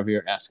in whatever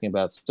you're asking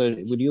about. So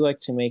would you like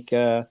to make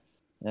an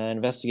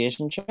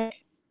investigation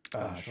check?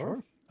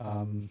 Sure.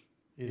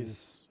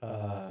 Is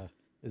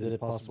it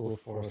possible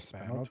for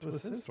Spanner to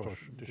assist, or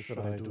should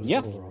I do a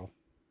solo roll?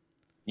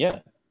 Yeah,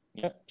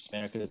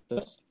 Spanner could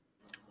assist.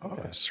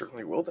 Okay. I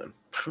certainly will then.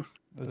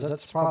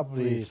 That's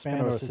probably,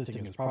 Spanner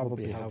assisting is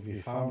probably how we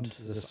found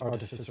this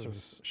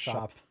artificer's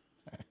shop.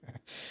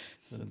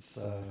 Since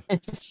that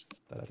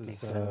is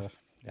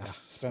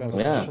Spanner's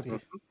specialty.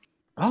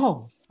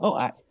 Oh,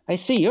 I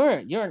see.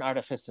 You're an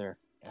artificer.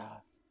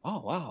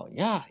 Oh wow,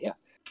 yeah.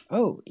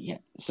 Oh yeah.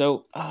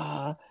 So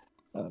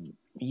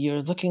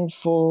you're looking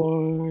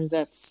for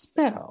that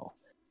spell.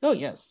 Oh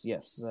yes.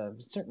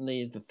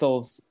 Certainly the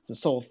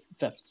soul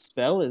theft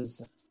spell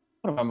is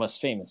one of our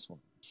most famous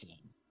ones.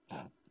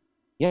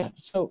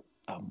 So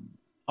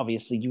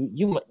obviously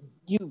you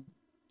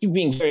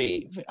being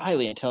very, very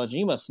highly intelligent,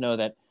 you must know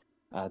that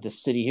this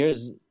city here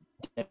is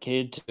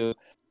dedicated to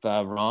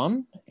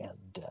Ron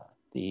and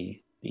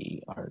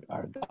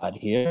our god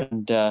here,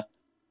 and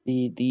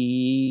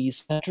the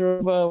center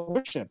of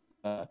worship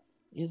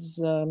is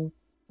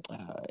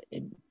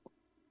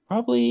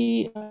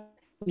probably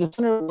the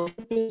center of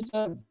worship is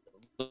at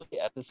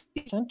the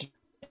city center.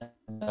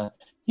 And,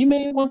 you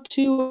may want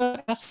to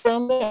ask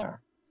around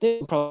there.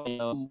 They probably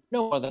know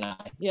more than I.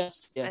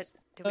 Yes.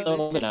 Did we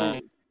lose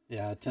Tintin?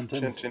 Yeah,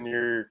 Tintin,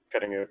 you're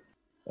cutting it.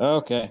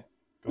 Okay.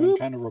 Going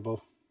kind of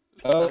robo.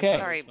 Okay.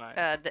 Sorry,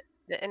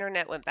 the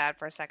internet went bad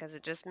for a second. Is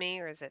it just me,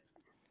 or is it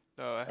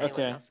anyone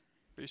else?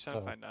 But you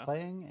sound fine now.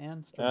 Playing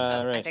and streaming.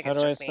 Right. I think How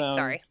it's do just I me. sound?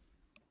 Sorry.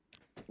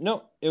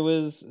 No,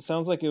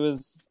 sounds like I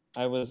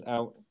was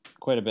out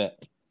quite a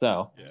bit.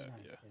 So Yeah.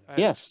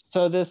 yes.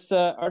 So this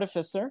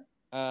artificer,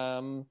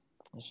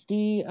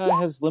 she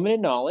has limited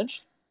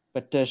knowledge,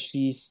 but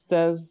she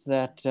says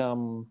that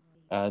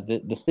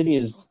the city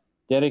is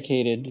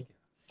dedicated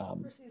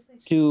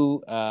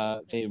to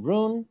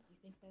Veyron,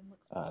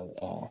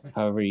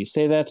 however you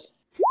say that,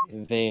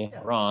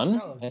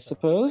 Veyron, I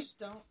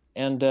suppose,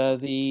 and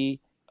she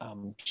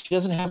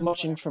doesn't have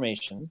much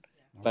information,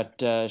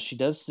 but she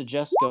does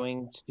suggest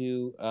going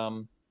to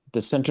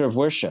the center of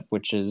worship,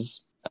 which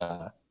is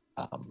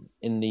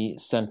in the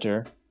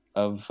center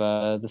of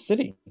the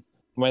city.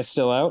 Am I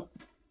still out?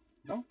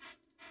 No.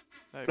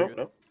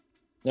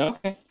 No.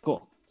 Okay,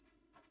 cool.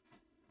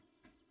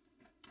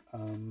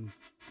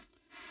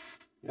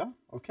 Yeah,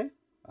 okay.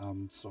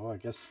 So I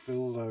guess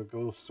we'll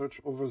go search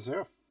over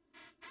there.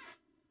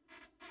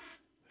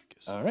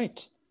 All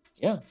right.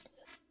 Yeah.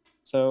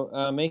 So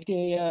make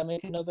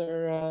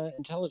another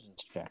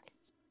intelligence check.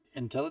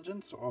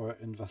 Intelligence or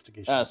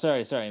investigation?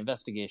 Sorry,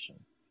 investigation.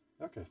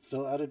 Okay,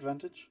 still at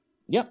advantage?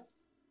 Yep.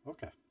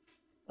 Okay.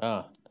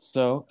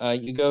 So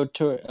you go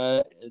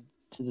to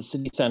the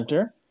city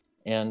center,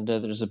 and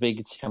there's a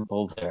big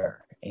temple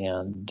there,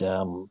 and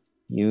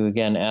you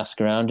again ask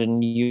around,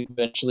 and you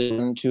eventually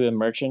run into a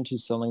merchant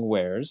who's selling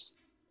wares,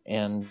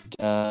 and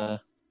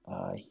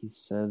he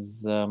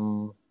says,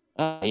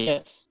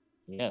 yes.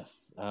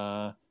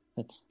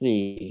 Let's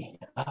see.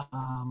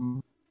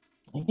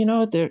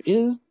 There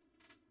is.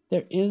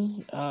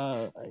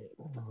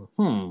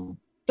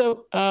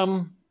 So,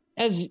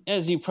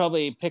 as you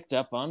probably picked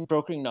up on,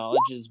 brokering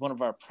knowledge is one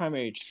of our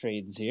primary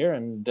trades here,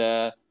 and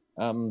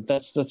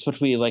that's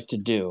what we like to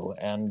do.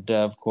 And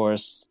of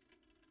course,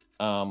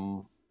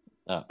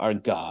 our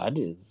god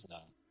is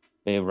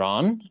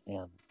Bayron,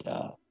 and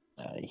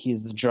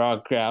he's the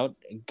draw-out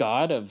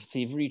god of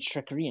thievery,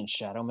 trickery, and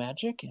shadow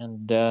magic,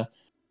 and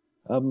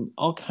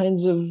all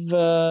kinds of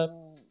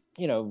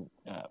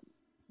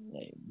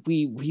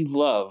we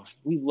love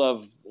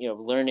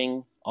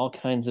learning all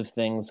kinds of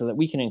things so that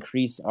we can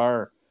increase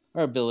our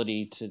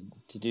ability to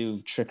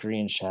do trickery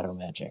and shadow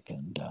magic.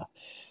 And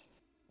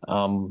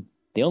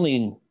the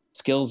only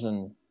skills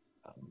and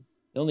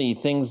the only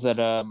things that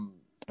are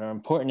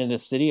important in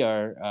this city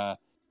are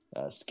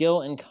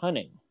skill and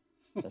cunning.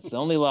 That's the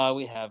only law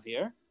we have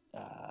here.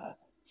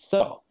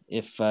 So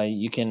if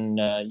you can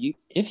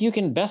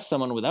best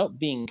someone without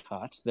being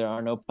caught, there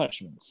are no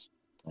punishments.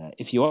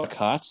 If you are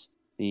caught,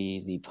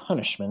 the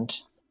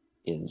punishment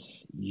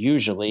is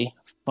usually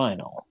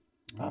final.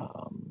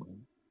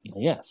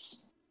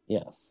 Yes.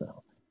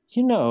 So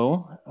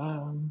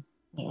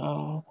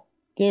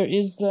there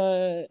is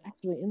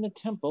actually in the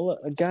temple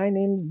a guy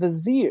named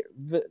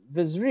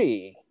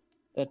Vizri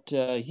that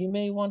you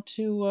may want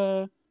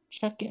to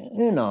check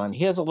in on.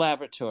 He has a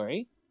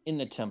laboratory in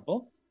the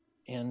temple,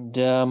 and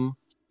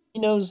he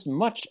knows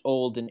much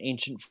old and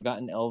ancient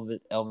forgotten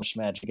elvish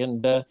magic,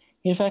 and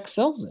he in fact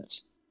sells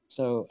it.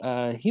 So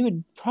he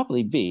would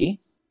probably be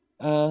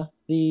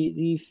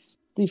the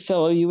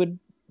fellow you would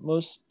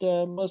most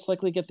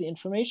likely get the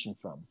information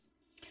from.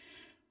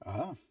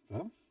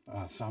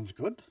 Sounds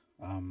good.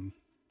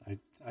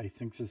 I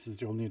think this is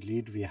the only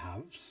lead we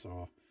have,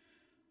 so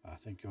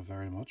thank you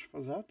very much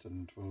for that,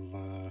 and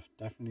we'll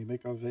definitely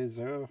make our way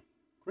there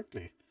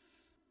quickly.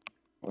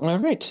 All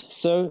right,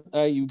 so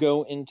you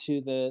go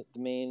into the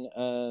main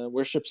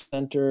worship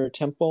center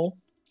temple,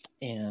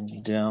 and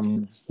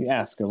you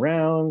ask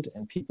around,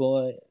 and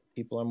people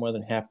are more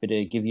than happy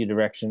to give you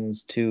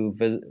directions to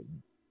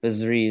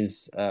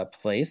Vizri's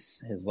place,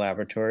 his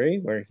laboratory,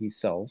 where he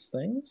sells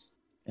things.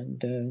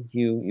 And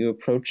you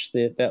approach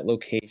that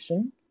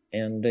location,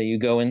 and you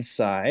go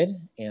inside,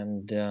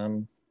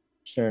 and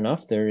sure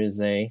enough, there's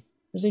a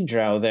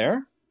drow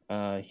there.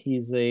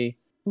 He's a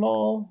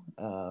small,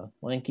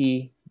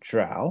 lanky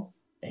drow,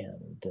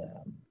 and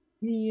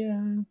he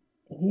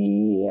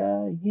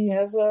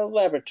has a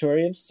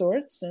laboratory of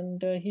sorts,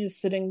 and he's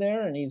sitting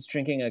there, and he's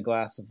drinking a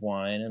glass of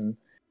wine, and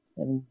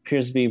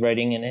appears to be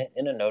writing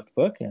in a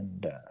notebook,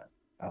 and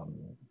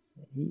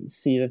you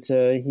see that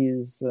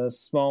he's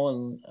small,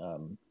 and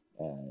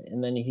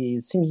then he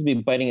seems to be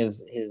biting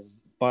his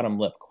bottom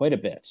lip quite a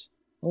bit.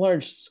 A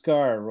large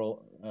scar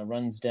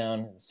runs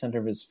down the center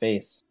of his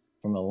face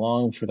from a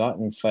long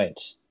forgotten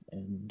fight,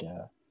 and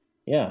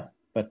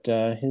but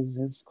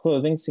his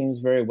clothing seems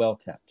very well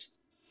kept.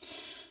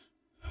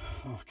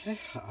 Okay.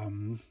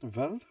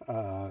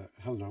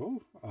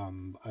 Hello.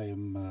 I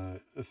am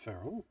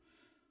Farrell.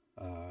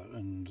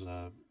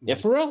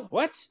 Farrell?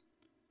 What?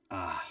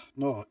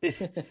 No.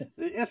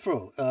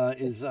 Farrell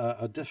is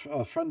a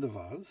friend of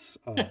ours,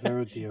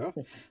 very dear.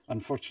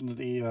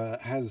 Unfortunately,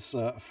 has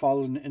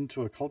fallen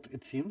into a cult,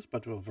 it seems,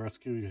 but we'll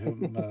rescue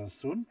him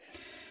soon.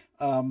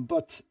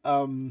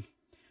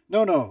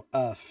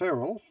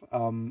 Farrell.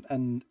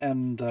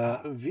 And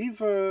we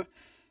were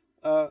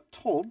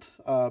told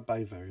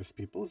by various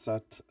people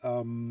that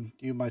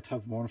you might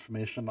have more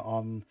information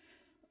on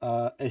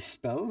a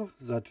spell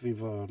that we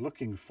were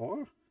looking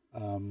for,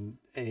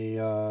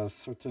 a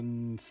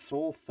certain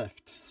soul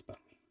theft spell.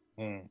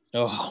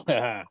 Oh,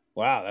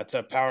 wow, that's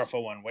a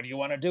powerful one. What do you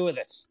want to do with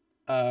it?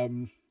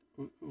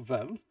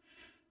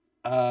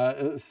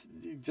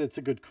 That's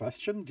a good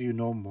question. Do you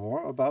know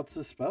more about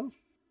the spell?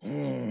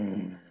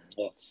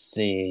 Let's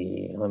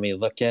see. Let me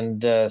look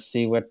and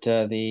see what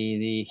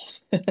the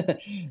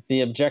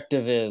the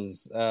objective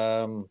is.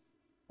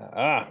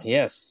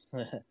 Yes,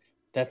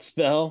 that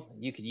spell.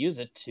 You could use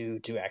it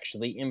to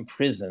actually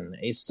imprison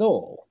a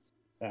soul.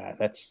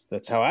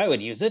 That's how I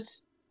would use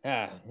it.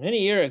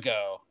 Many years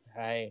ago,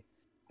 I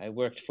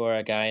worked for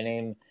a guy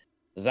named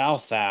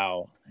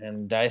Zalthau,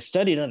 and I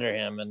studied under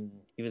him, and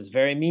he was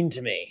very mean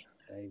to me.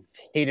 I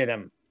hated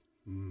him.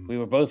 We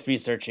were both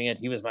researching it.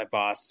 He was my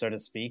boss, so to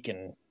speak,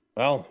 and,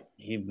 well,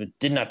 he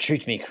did not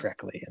treat me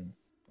correctly, and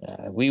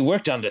we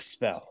worked on this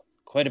spell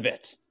quite a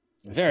bit.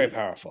 Very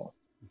powerful.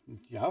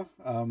 Yeah.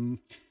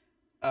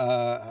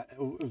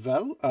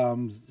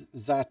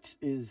 That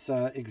is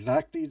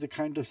exactly the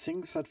kind of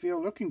things that we are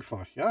looking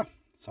for. Yeah,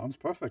 sounds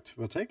perfect.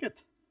 We'll take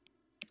it.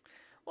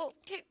 Well,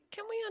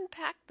 can we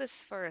unpack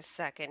this for a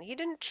second? He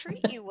didn't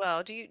treat you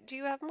well. Do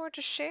you have more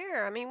to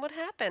share? I mean, what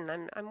happened?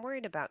 I'm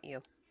worried about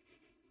you.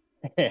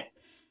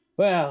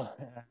 Well,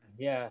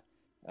 yeah,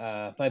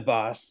 my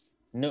boss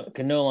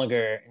can no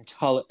longer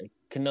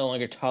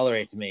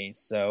tolerate me.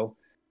 So,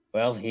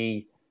 well,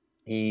 he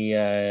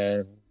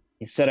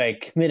said I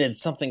committed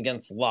something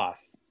against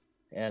Loth,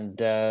 and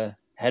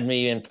had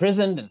me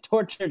imprisoned and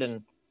tortured,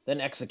 and then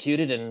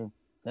executed, and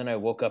then I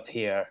woke up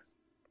here,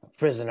 a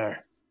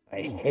prisoner.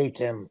 I hate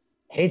him.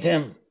 Hate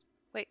him.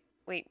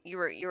 Wait, you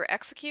were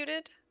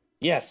executed?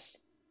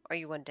 Yes. Are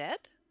you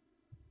undead?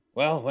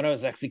 Well, when I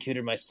was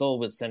executed, my soul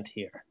was sent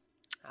here.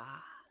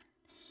 Ah.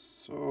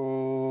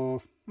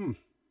 So,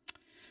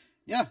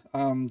 yeah,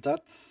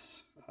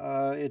 that's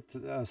it.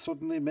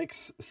 Certainly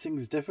makes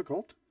things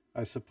difficult,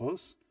 I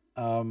suppose.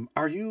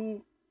 Are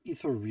you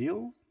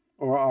ethereal,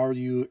 or are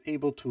you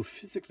able to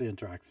physically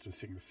interact with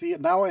things? See,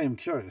 now I am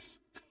curious.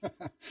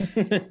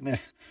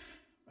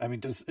 I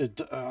mean,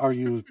 are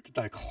you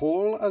like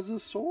whole as a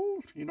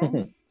soul? You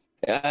know?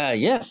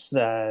 Yes.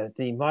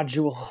 The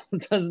module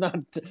does not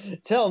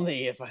tell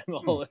me if I'm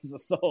whole as a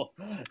soul,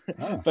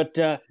 but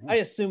I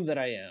assume that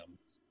I am.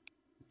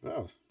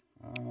 Well,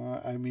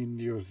 I mean,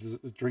 you're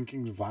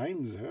drinking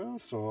wine there,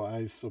 so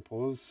I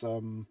suppose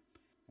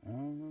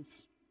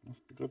that's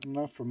must be good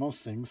enough for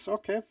most things.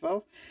 Okay,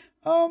 well,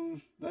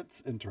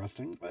 that's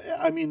interesting.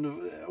 I mean,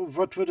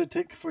 what would it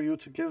take for you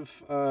to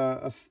give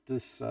us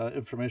this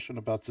information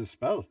about this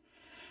spell?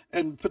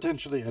 And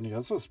potentially any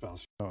other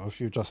spells. You know, if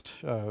you're just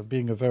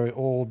being a very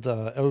old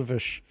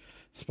elvish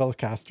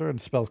spellcaster and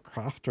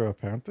spellcrafter,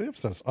 apparently,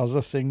 if there's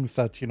other things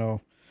that, you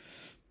know,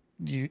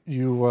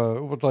 you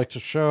would like to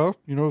share,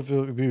 you know,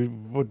 we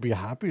would be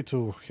happy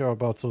to hear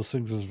about those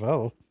things as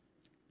well.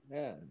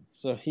 Yeah.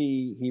 So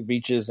he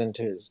reaches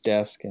into his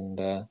desk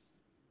and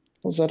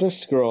pulls out a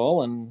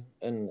scroll and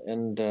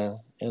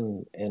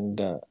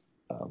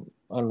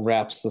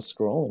unwraps the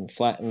scroll and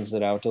flattens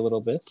it out a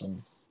little bit.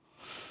 And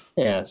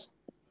yes,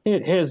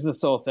 here's the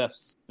soul theft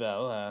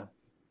spell.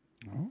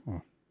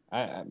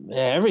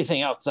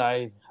 Everything else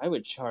I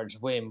would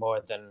charge way more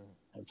than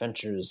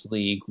Adventurers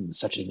League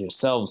such as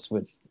yourselves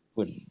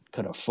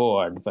could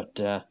afford,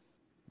 but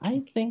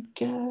I think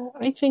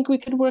we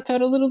could work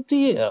out a little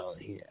deal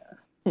here.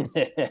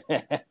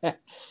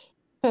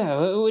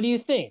 What do you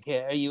think?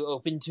 Are you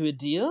open to a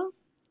deal?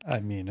 I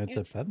mean, it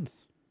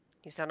depends.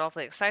 You sound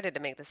awfully excited to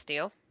make this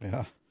deal.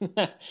 Yeah.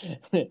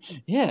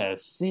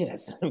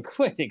 Yes, I'm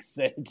quite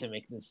excited to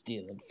make this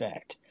deal, in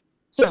fact.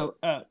 So,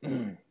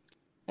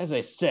 as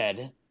I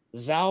said,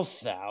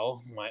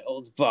 Zalthau, my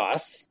old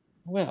boss,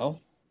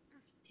 well,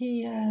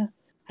 he,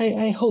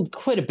 I hold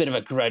quite a bit of a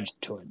grudge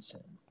towards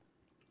him.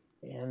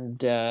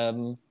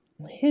 And,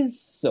 his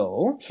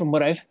soul, from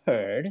what I've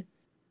heard,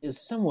 is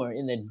somewhere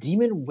in the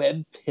demon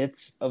web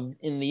pits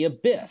in the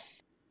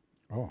abyss.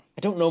 Oh.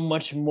 I don't know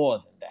much more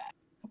than that.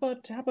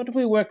 How about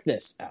we work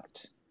this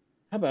out?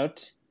 How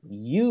about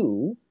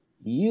you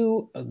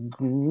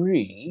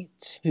agree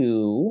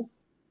to,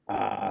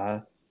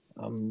 all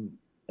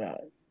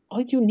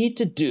you need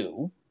to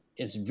do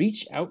is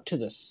reach out to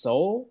the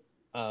soul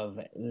of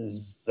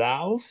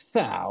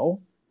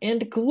Zalthau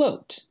and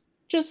gloat.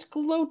 Just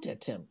gloat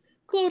at him.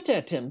 Gloat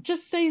at him.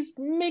 Just say,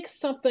 make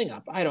something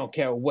up. I don't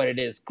care what it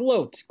is.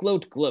 Gloat.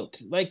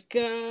 Like,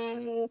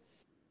 I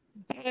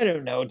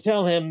don't know.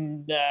 Tell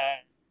him,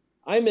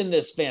 I'm in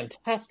this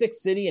fantastic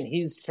city and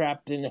he's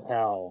trapped in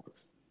hell.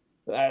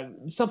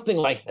 Something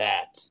like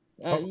that.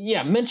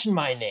 Yeah, mention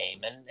my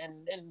name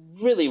and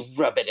really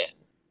rub it in.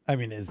 I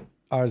mean,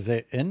 are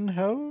they in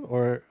hell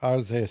or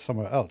are they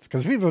somewhere else?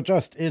 Because we were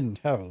just in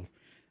hell,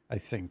 I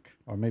think.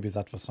 Or maybe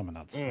that was someone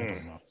else. I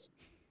don't know.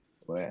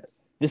 Well,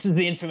 this is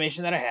the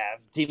information that I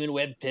have. Demon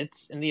web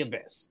pits in the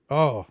abyss.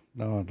 Oh,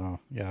 no.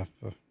 Yeah,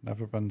 I've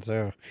never been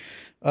there.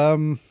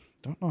 Don't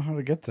know how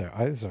to get there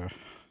either.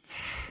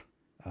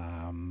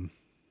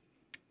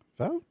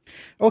 Well,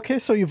 okay,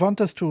 so you want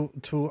us to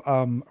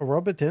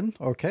rub it in,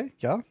 okay?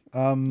 Yeah.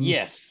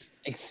 Yes,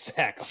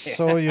 exactly.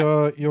 So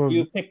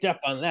you picked up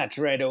on that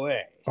right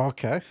away.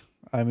 Okay.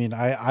 I mean,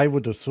 I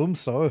would assume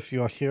so if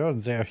you're here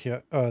and they're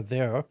here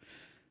there.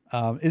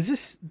 Is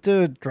this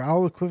the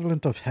drow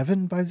equivalent of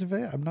heaven, by the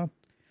way? I'm not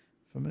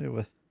familiar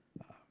with.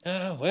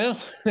 Well,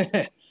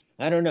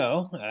 I don't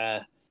know.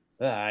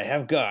 I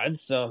have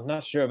gods, so I'm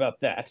not sure about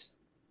that.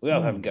 We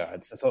all have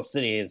gods. This whole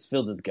city is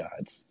filled with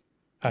gods.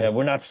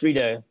 We're not free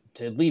to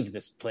leave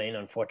this plane,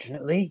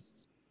 unfortunately.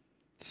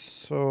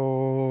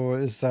 So,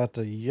 is that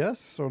a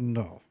yes or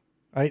no?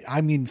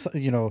 I mean,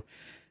 you know,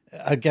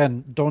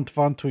 again, don't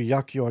want to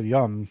yuck your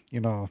yum.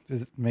 You know,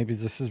 maybe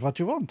this is what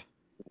you want.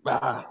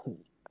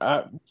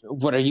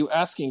 What are you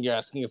asking? You're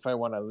asking if I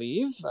want to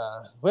leave?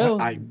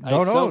 Well, I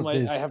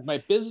have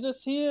my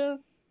business here.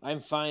 I'm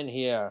fine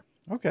here.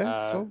 Okay,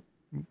 so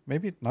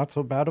maybe not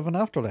so bad of an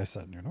afterlife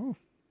then, you know?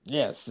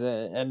 Yes,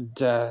 and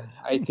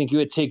I think you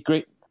would take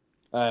great...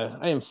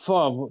 I am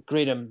far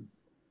greater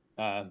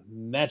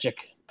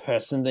magic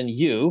person than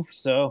you,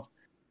 so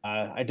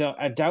I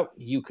doubt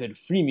you could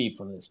free me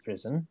from this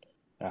prison.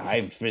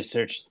 I've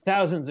researched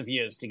thousands of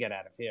years to get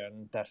out of here,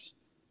 and that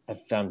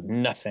I've found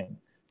nothing.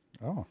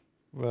 Oh,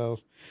 well,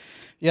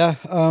 yeah,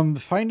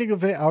 finding a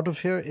way out of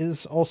here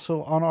is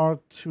also on our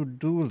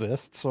to-do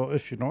list, so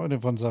if you know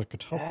anyone that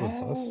could help with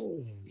us.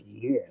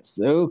 Yes,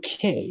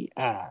 okay.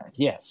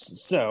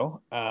 Yes,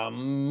 so,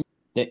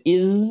 there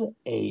is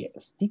a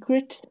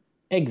secret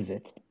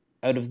exit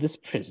out of this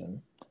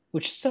prison,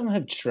 which some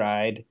have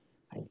tried,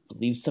 I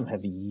believe some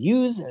have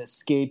used and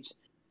escaped,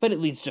 but it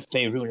leads to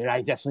Faerun, and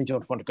I definitely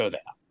don't want to go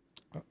there.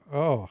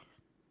 Oh.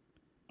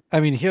 I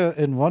mean, here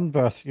in one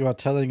breath, you are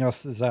telling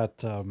us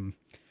that,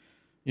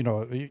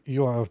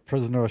 you are a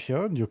prisoner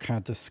here and you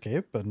can't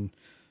escape, and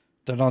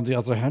then on the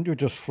other hand, you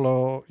just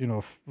throw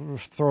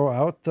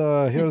out,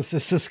 here's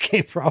this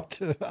escape route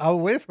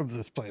away from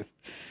this place.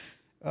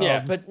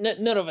 Yeah, but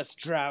none of us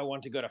drow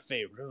want to go to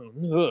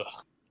Faerun. Ugh.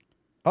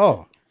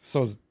 Oh,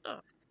 so...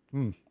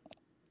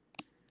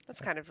 That's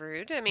kind of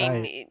rude. I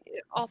mean,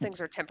 all things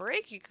are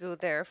temporary. You could go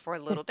there for a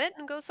little bit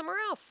and go somewhere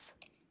else.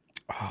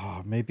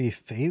 Oh, maybe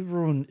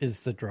Faerun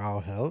is the drow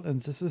hell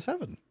and this is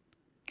heaven.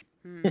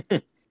 and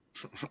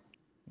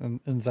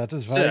that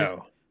is why...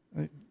 So...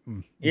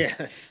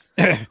 Yes.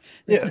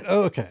 Yeah.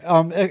 Okay.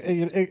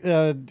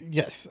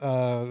 Yes.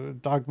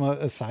 Dogma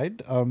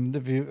aside.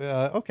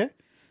 Okay.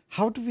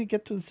 How do we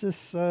get to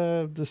this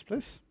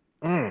place?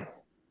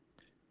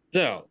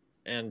 So,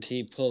 and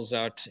he pulls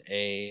out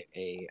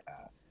a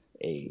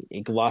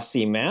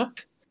glossy map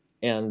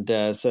and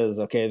says,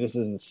 "Okay, this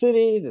is the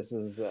city. This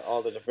is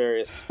all the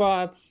various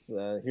spots.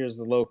 Here's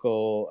the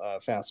local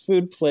fast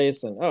food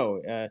place."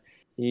 And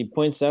he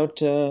points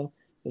out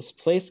this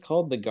place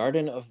called the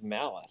Garden of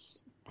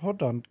Malice.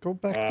 Hold on, go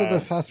back to the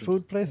fast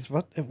food place.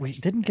 What? We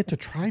didn't get to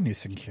try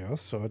anything here,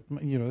 so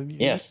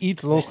yes.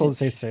 Eat local,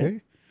 they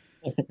say.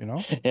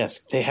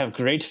 Yes, they have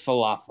great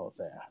falafel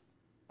there.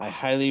 I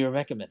highly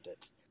recommend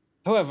it.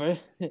 However,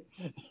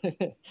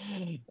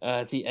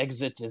 the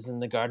exit is in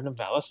the Garden of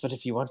Malice, but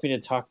if you want me to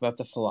talk about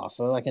the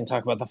falafel, I can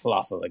talk about the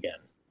falafel again.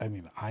 I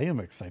mean, I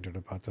am excited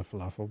about the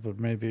falafel, but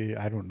maybe,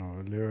 I don't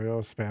know,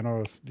 Illyrio,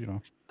 Spanos,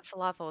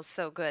 Falafel is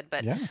so good,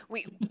 but yeah.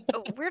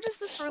 Where does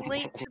this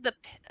relate to the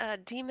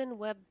demon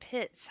web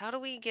pits? How do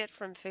we get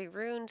from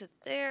Faerun to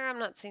there? I'm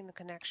not seeing the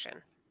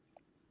connection.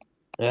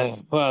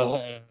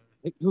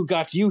 Who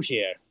got you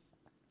here?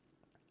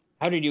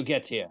 How did you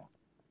get here?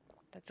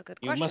 That's a good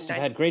question. You must have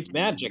had great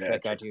magic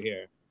that got you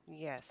here.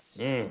 Yes.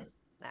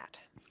 That.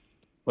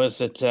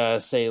 Was it,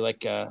 say,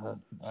 like,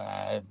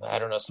 I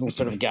don't know, some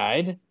sort of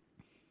guide?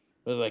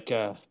 Or like,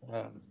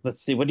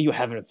 let's see, what do you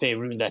have in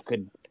Faerun that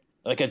could,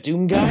 like a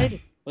doom guide?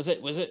 Was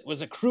it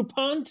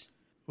Croupont?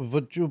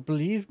 Would you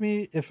believe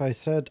me if I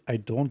said I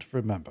don't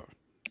remember?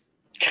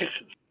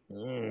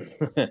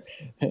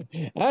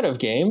 Out of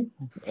game.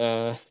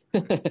 You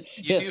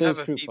yes, do have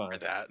a feat for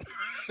that.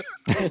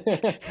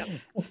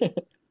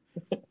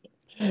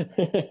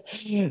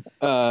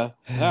 Yeah.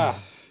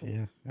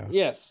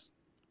 Yes.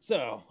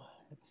 So,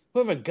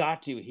 whoever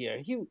got you here,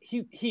 he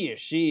or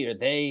she or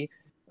they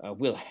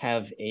will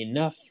have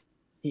enough.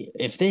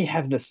 If they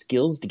have the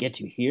skills to get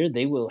you here,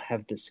 they will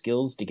have the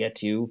skills to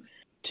get you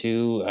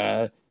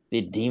to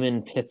the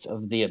demon pits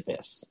of the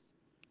abyss.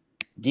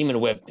 Demon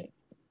web pit.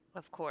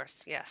 Of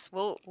course, yes.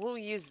 We'll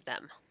use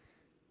them.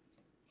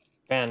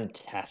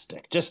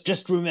 Fantastic.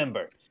 Just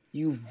remember,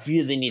 you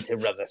really need to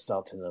rub the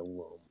salt in the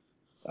womb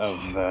of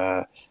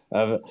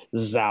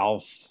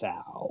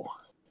Zalfao.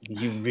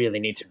 You really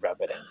need to rub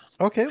it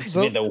in. Okay, this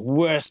will be the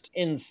worst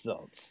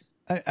insult.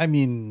 I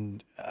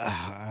mean,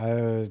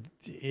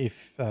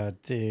 if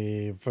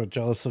they were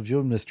jealous of you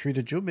and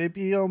mistreated you,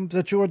 maybe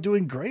that you are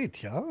doing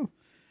great, yeah?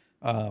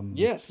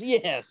 Yes.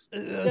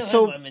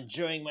 So I'm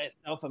enjoying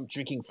myself. I'm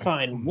drinking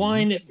fine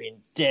wine every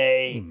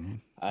day.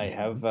 I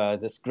have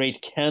this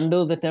great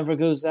candle that never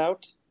goes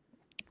out.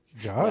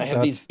 Yeah, I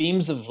have these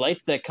beams of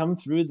light that come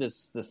through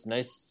this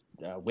nice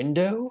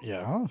window.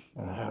 Yeah,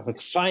 I have a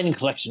fine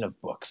collection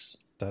of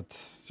books.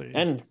 That's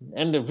and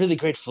a really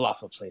great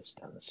falafel place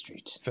down the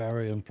street.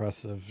 Very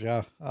impressive.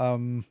 Yeah.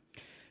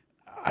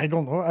 I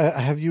don't know.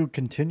 Have you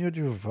continued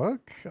your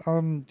work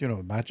on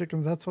magic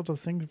and that sort of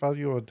thing while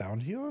you were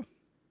down here?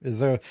 Is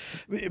there?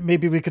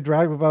 Maybe we could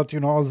brag about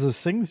all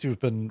these things you've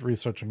been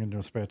researching in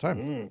your spare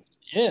time.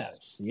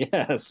 Yes,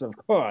 of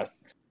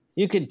course.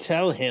 You could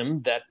tell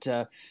him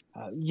that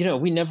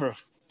we never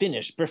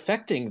finished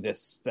perfecting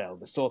this spell,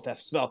 the soul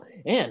theft spell,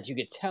 and you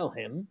could tell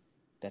him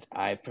that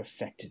I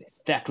perfected it.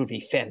 That would be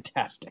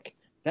fantastic.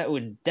 That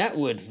would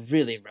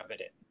really rub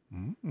it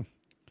in.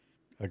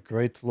 A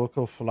great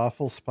local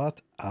falafel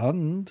spot,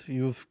 and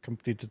you've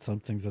completed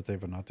some things that they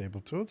were not able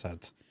to.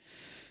 That's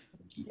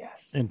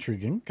yes,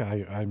 intriguing.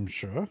 I'm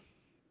sure.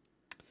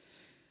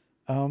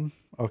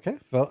 Okay.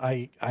 Well,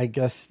 I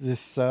guess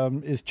this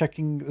is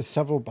checking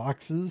several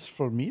boxes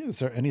for me. Is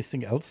there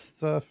anything else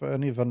for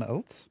anyone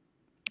else?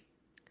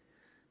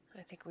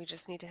 I think we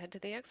just need to head to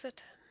the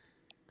exit.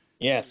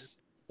 Yes,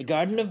 the Do we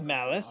Garden count of the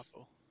Malice.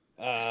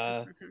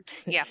 falafel?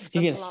 Yeah,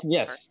 You can, falafel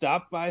yes, first.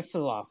 stop by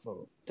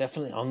falafel.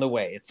 Definitely on the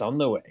way. It's on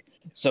the way.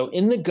 So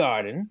in the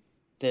garden,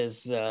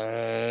 there's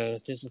a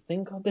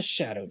thing called the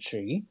Shadow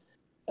Tree.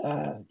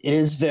 It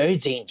is very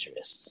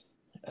dangerous.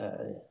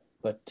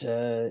 But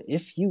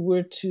if you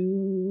were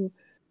to,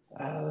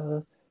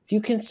 if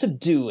you can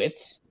subdue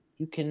it,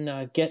 you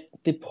can get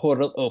the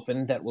portal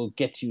open that will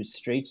get you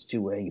straight to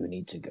where you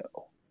need to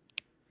go.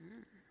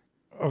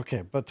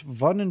 Okay, but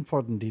one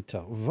important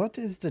detail. What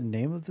is the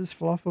name of this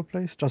falafel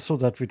place? Just so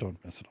that we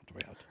don't mess it on the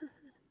way out.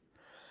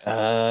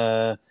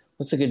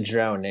 What's a good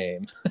drow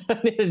name? I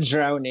need a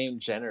drow name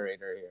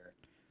generator here.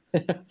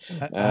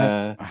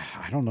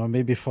 I don't know,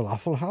 maybe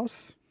Falafel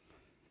House?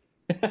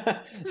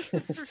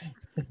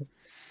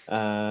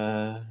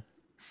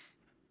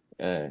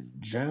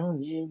 Drow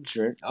name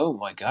generator. Oh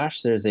my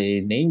gosh, there's a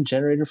name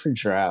generator for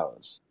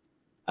drows.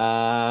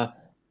 Welba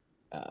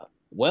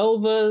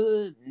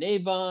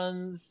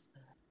Nabon's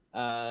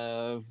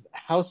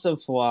House of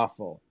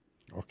Falafel.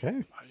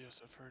 Okay. Ah,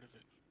 yes, I've heard of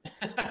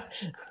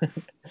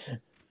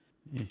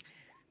it.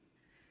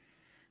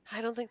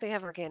 I don't think they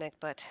have organic,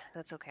 but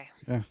that's okay.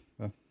 Yeah.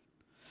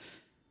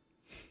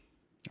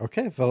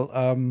 Okay, well,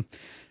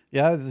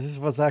 yeah, this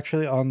was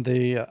actually on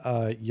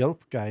the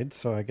Yelp guide,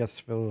 so I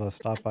guess we'll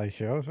stop by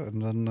here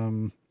and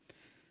then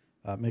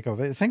make our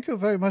way. Thank you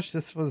very much.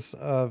 This was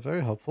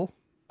very helpful.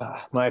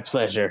 My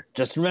pleasure.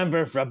 Just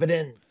remember, rub it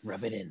in.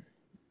 Rub it in.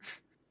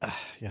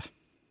 Yeah.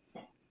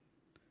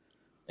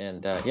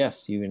 And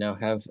yes, you now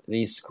have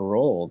the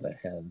scroll that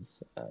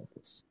has the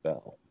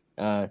spell.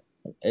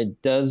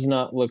 It does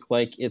not look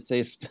like it's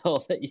a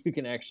spell that you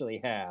can actually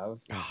have.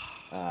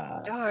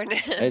 Darn.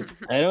 I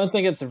don't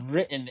think it's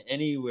written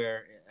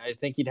anywhere. I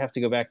think you'd have to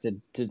go back to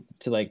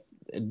like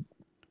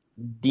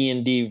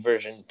D&D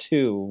version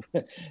 2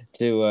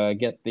 to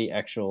get the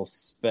actual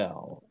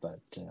spell. But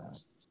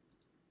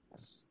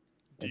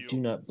I do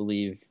not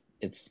believe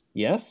it's...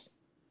 Yes?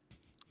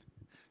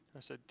 I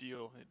said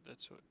deal.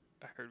 That's what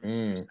I heard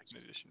was second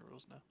edition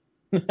rules now.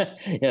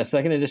 Yeah,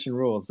 second edition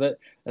rules.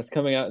 That's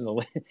coming out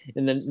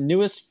in the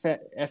newest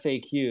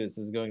FAQs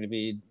is going to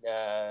be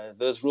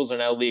those rules are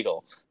now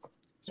legal. So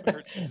I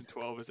heard season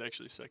 12 is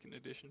actually second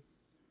edition.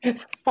 Yeah,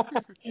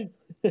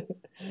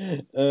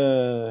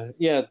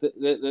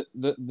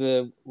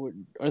 the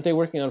aren't they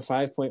working on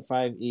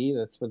 5.5e?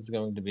 That's what it's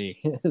going to be.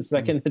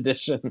 Second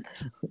edition,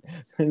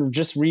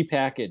 just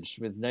repackaged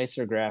with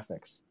nicer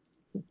graphics.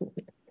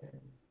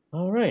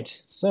 All right,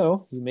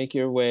 so you make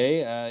your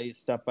way. You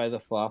stop by the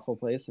falafel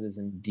place. It is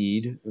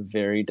indeed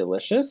very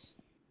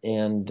delicious,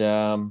 and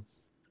you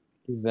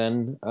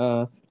then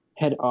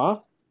head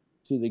off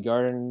to the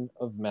Garden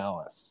of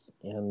Malice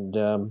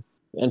and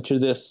enter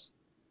this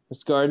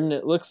garden.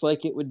 It looks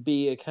like it would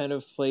be a kind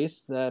of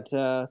place that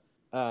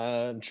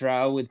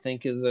Drow would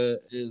think is a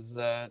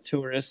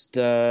tourist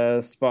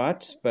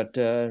spot, but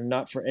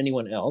not for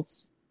anyone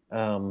else.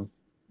 You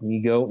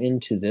go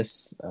into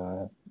this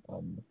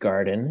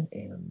garden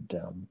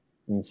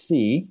and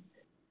see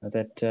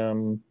that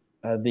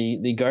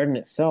the garden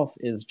itself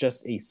is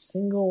just a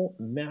single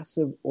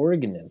massive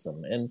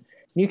organism, and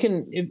you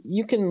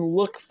can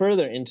look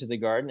further into the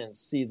garden and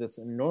see this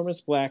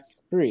enormous black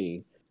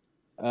tree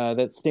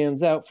that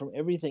stands out from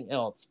everything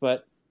else.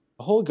 But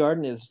the whole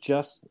garden is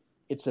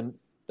the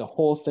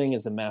whole thing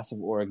is a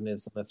massive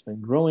organism that's been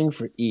growing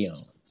for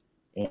eons.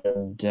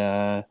 And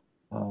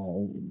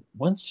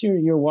once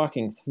you're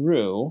walking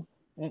through,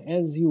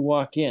 as you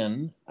walk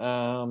in,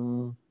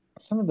 some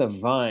of the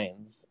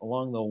vines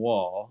along the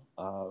wall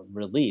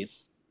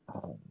release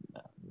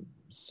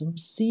some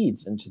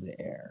seeds into the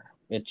air,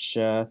 which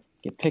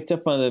get picked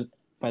up by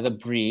the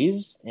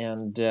breeze,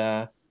 and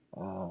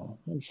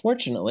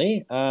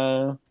unfortunately,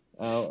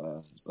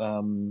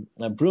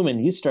 Broomin,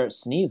 you start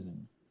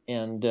sneezing,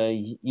 and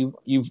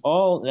you've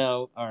all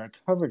now are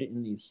covered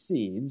in these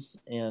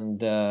seeds,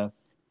 and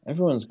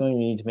everyone's going to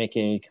need to make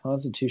a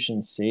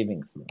Constitution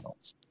saving throw.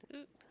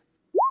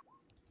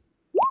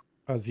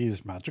 Are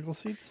these magical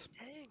seeds?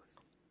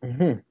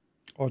 Mm-hmm.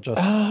 Or just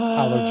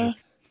allergic?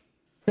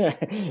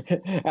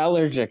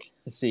 Allergic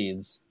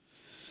seeds.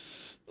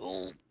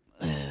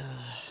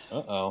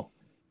 Uh-oh.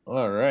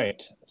 All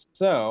right.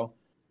 So,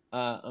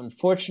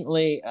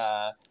 unfortunately,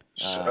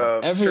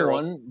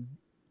 everyone...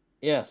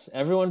 Yes,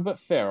 everyone but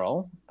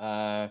Farrell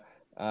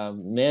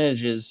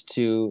manages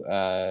to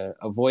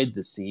avoid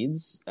the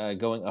seeds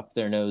going up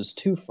their nose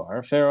too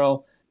far.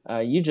 Farrell,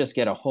 you just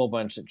get a whole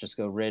bunch that just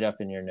go right up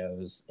in your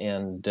nose.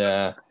 And,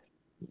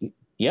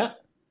 yeah.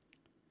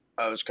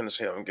 I was going to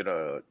say I'm going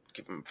to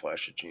give him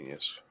Flash of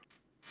Genius.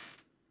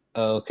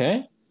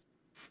 Okay.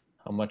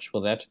 How much will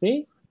that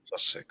be?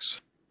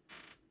 +6.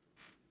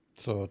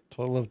 So a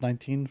total of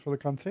 19 for the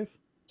con save?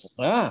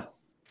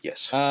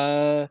 Yes.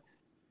 How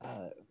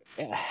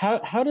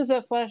does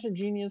that Flash of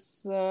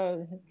Genius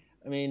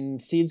I mean,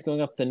 seeds going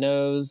up the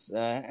nose.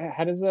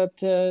 How does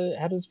that?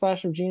 How does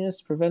Flash of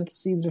Genius prevent the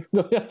seeds from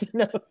going up the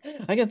nose?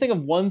 I can think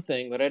of one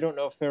thing, but I don't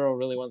know if Pharaoh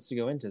really wants to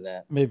go into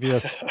that. Maybe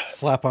a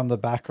slap on the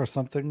back or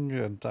something,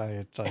 and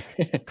I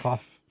like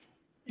cough.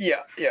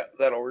 Yeah,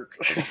 that'll work.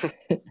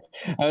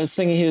 I was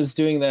thinking he was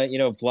doing that,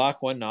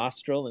 block one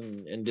nostril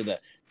and do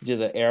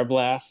the air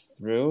blast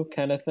through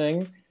kind of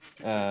thing.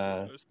 Exactly what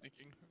I was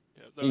thinking.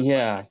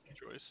 Yeah, that was my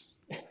choice.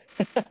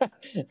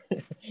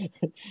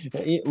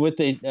 What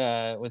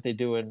they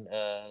do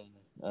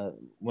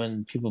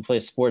when people play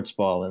sports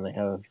ball and they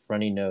have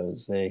runny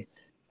nose, they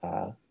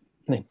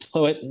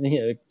blow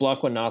it,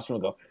 block one nostril,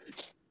 go,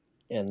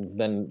 and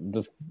then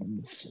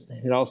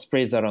it all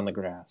sprays out on the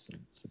grass.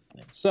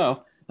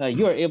 So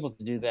you are able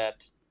to do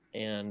that,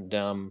 and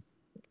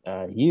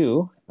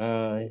you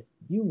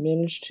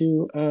managed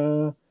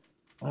to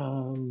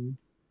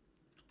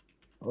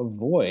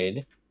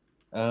avoid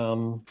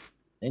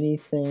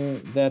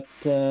anything that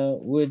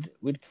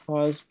would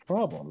cause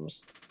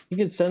problems. You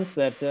could sense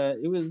that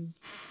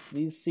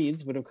these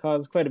seeds would have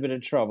caused quite a bit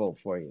of trouble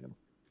for you.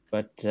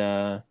 But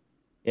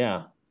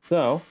yeah,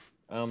 so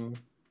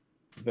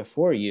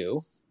before you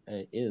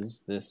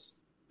is this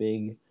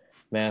big,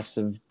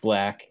 massive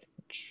black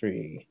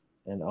tree,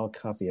 and I'll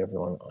copy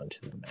everyone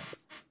onto the map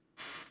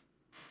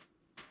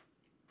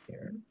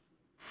here.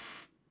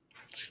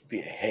 It's gonna be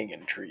a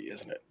hanging tree,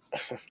 isn't it?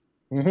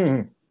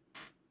 Mm-hmm.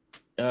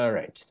 All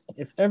right.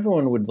 If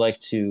everyone would like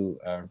to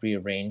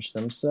rearrange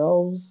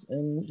themselves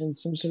in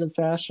some sort of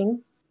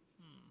fashion.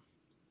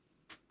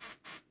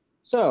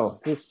 So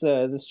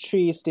this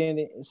tree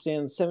stands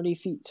 70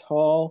 feet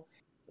tall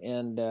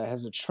and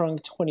has a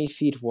trunk 20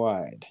 feet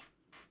wide.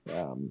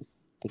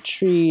 The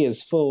tree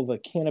is full of a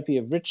canopy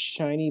of rich,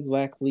 shiny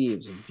black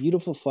leaves and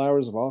beautiful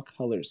flowers of all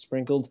colors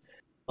sprinkled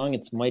along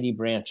its mighty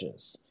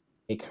branches.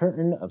 A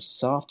curtain of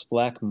soft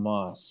black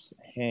moss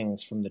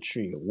hangs from the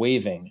tree,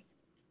 waving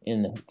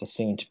in the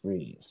faint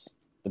breeze.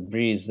 The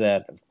breeze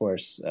that, of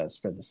course,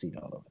 spread the seed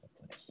all over the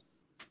place.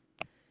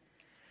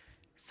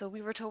 So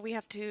we were told we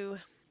have to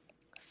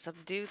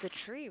subdue the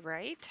tree,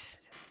 right?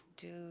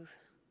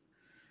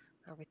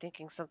 Are we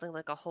thinking something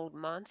like a hold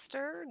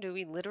monster? Do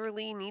we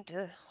literally need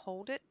to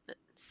hold it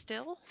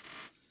still?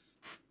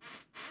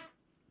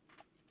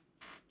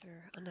 Is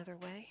there another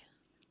way?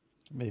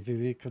 Maybe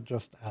we could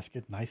just ask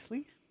it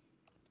nicely?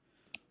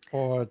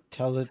 Or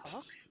tell it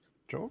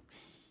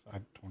jokes? I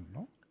don't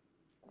know.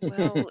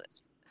 Well,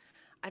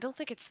 I don't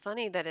think it's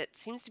funny that it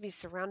seems to be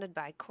surrounded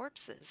by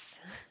corpses.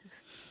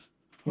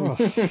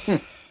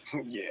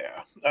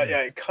 Yeah,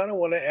 I kind of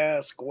want to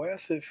ask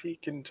Weth if he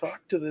can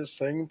talk to this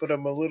thing, but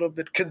I'm a little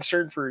bit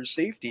concerned for his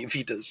safety if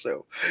he does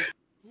so.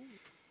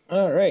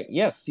 All right.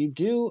 Yes, you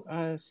do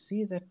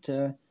see that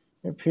there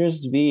appears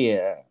to be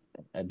a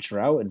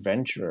drow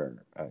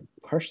adventurer,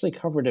 partially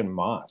covered in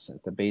moss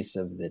at the base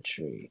of the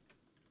tree.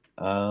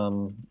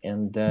 And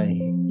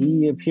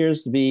he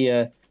appears to be,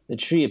 the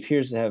tree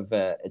appears to have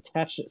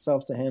attached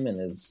itself to him and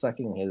is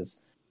sucking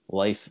his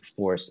life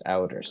force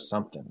out or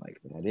something like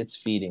that. It's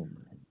feeding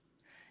him.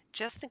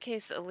 Just in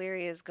case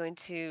Illyria is going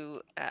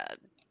to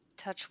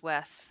touch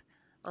Weth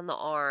on the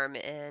arm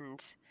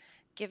and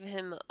give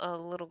him a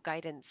little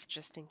guidance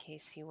just in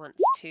case he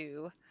wants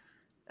to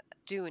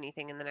do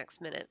anything in the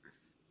next minute.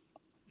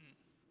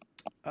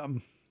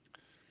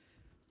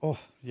 Oh,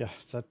 yeah,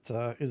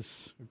 that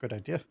is a good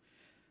idea.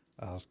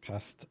 I'll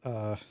cast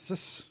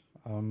this.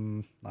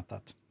 Not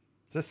that.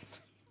 This.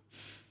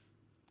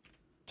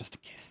 Just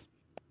in case.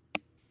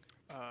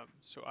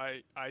 So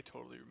I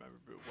totally remember,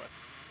 but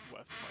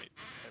Weth might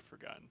have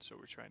forgotten, so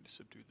we're trying to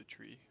subdue the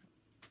tree.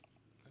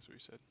 That's what he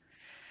said.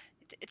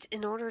 It's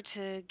in order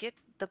to get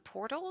the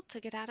portal to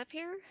get out of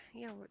here?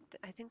 Yeah,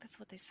 I think that's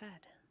what they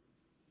said.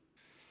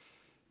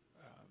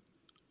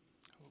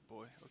 Oh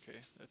boy, okay,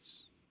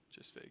 that's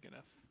just vague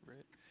enough,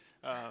 right?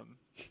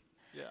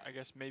 Yeah, I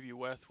guess maybe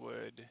Weth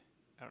would,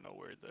 I don't know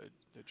where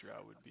the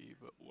drow would be,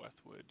 but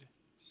Weth would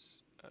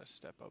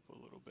step up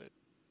a little bit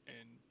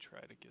and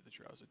try to get the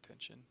drow's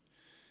attention.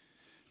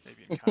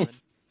 Maybe in common.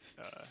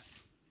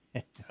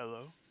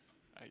 Hello?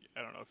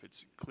 I don't know if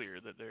it's clear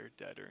that they're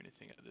dead or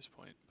anything at this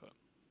point, but...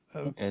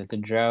 Okay, the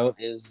drow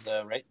is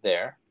right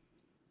there.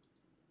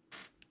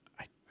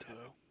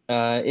 Hello?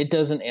 It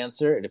doesn't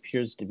answer. It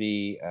appears to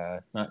be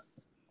not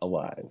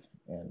alive.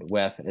 And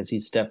Weth, as you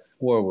step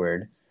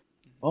forward,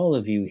 all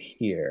of you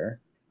hear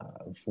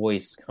a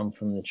voice come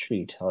from the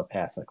tree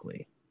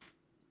telepathically.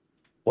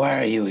 Why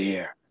are you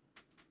here?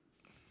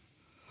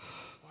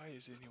 Why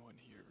is anyone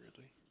here,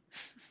 really?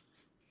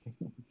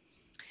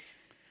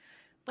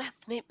 Weth,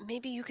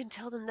 maybe you can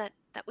tell them that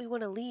we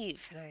want to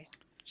leave. And I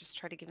just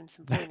try to give him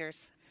some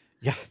pointers.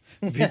 Yeah,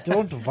 we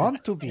don't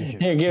want to be here.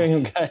 You're giving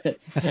him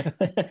guidance.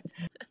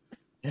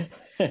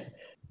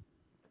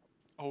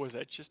 Oh, was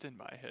that just in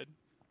my head?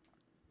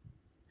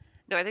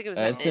 No, I think it was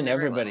it's in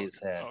everybody's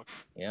head. head. Okay.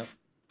 Yep.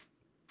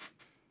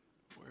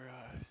 We're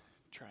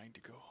trying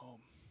to go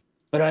home.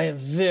 But I am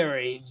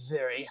very,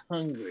 very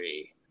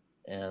hungry.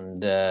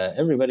 And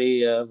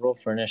everybody roll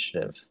for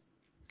initiative.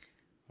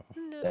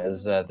 No.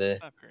 as Not very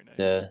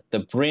nice. the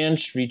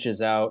branch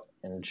reaches out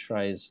and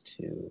tries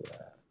to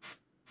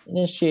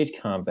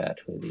initiate combat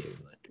with you.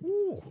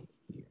 Let's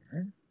see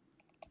here.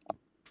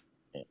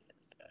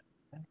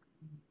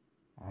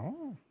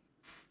 Oh.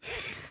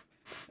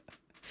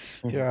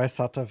 Here I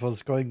thought I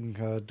was doing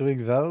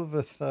well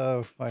with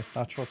my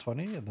natural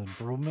 20, and then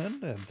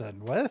Broomin, and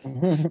then Weth.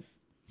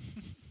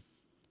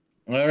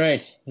 All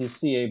right, you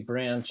see a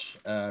branch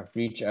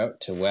reach out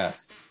to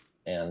Weth,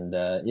 and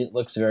it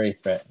looks very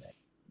threatening.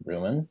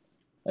 Broomin,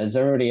 is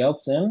everybody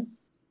else in?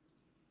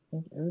 I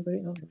think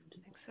everybody else. I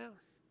think so.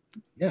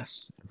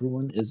 Yes,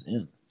 everyone is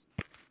in.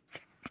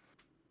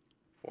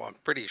 Well, I'm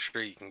pretty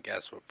sure you can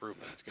guess what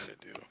Broomin's gonna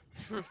do.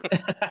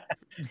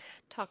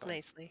 Talk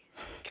nicely.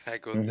 Can I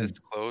go this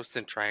close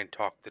and try and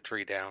talk the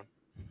tree down?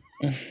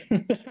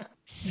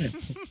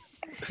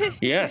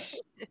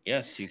 Yes,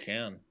 you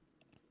can.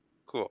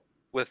 Cool.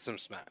 With some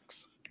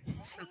smacks.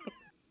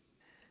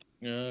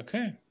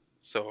 Okay.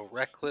 So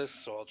reckless,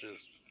 so I'll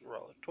just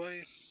roll it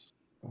twice.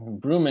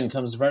 Broomin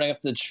comes running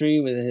up the tree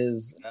with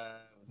his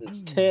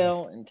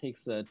tail and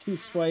takes 2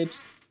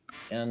 swipes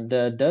and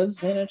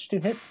does manage to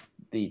hit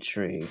the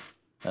tree.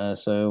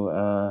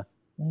 So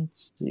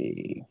let's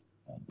see.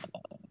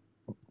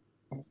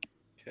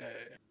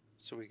 Okay,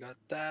 so we got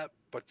that,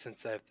 but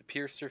since I have the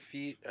piercer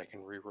feat, I can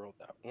reroll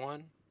that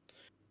 1.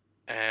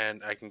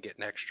 And I can get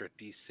an extra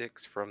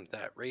d6 from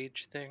that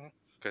rage thing,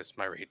 because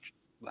my rage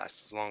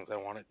lasts as long as I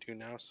want it to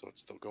now, so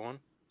it's still going.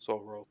 So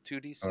I'll roll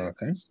 2d6.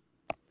 Okay.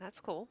 That's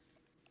cool.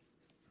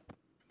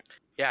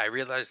 Yeah, I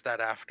realized that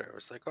after. I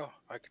was like, oh,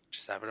 I could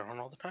just have it on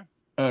all the time.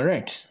 All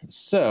right.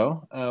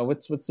 So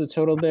what's the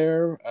total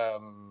there?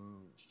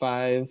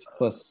 5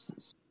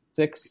 plus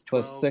 6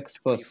 plus 6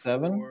 plus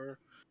 7?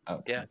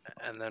 Okay. Yeah,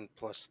 and then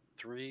plus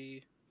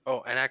 3.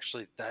 Oh, and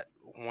actually that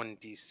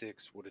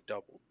 1d6 would have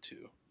doubled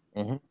too.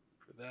 Mm-hmm.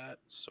 For that,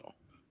 so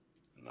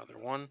another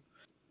 1.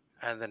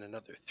 And then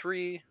another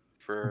 3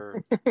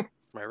 for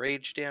my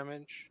rage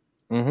damage.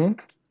 Mm-hmm.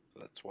 So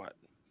that's what?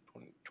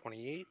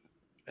 28,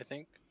 I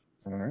think.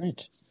 All right.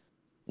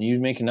 You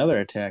make another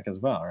attack as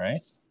well,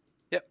 right?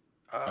 Yep.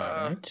 All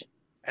right.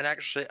 And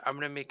actually, I'm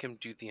going to make him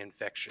do the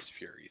Infectious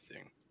Fury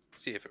thing.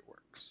 See if it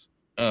works.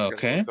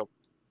 Okay.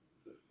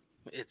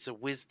 It's a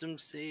wisdom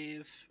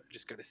save. I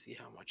just got to see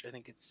how much. I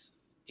think it's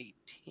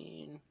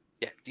 18.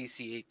 Yeah,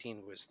 DC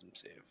 18 wisdom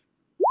save.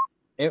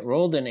 It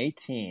rolled an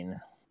 18.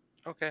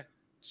 Okay,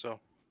 so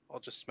I'll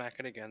just smack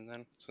it again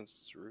then, since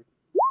it's rude.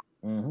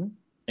 Mm-hmm.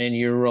 And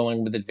you're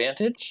rolling with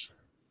advantage?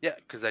 Yeah,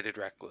 because I did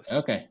reckless.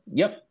 Okay.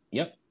 Yep.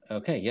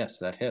 Okay, yes,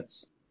 that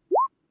hits.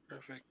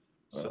 Perfect.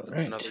 So All that's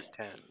right. another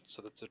 10.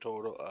 So that's a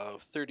total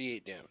of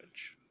 38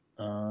 damage.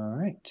 All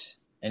right.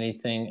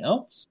 Anything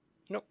else?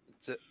 Nope,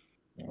 that's it.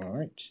 All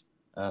right.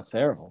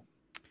 Farrell.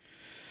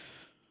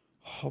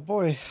 Oh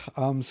boy.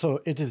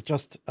 So it is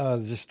just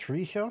this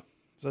tree here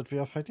that we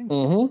are fighting?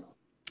 Mm-hmm.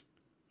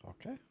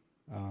 Okay.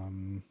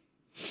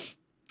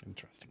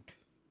 Interesting.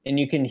 And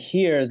you can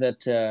hear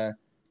that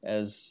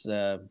as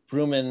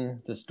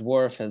Broomin, this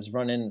dwarf, has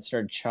run in and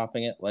started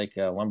chopping it like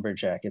a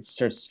lumberjack, it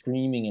starts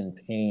screaming in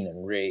pain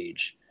and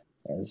rage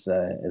as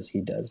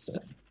he does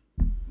that.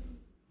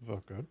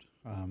 Very good.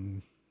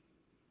 I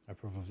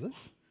approve of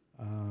this.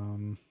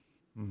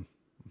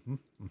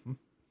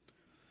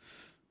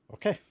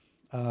 Okay.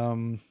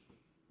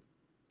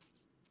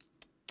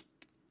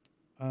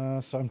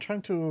 So I'm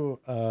trying to.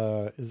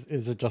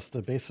 Is it just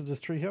the base of this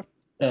tree here?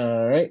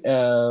 All right.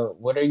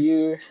 What are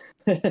you?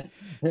 If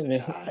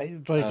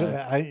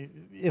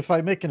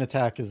I make an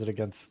attack, is it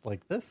against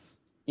like this?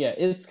 Yeah,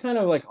 it's kind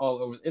of like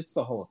all over. It's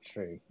the whole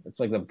tree.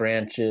 It's like the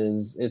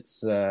branches.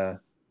 It's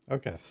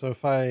Okay, so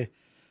if I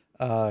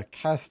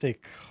cast a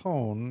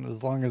cone,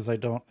 as long as I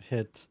don't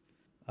hit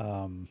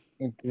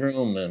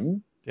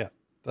Broomin. Yeah,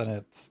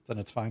 then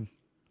it's fine.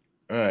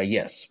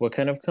 Yes. What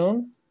kind of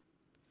cone?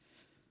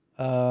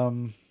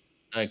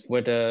 Like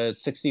what?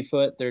 60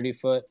 foot, 30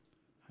 foot.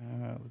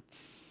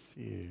 Let's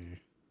see,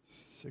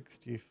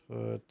 60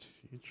 foot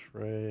each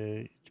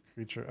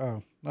creature.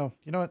 Oh no,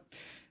 you know what?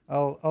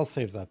 I'll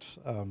save that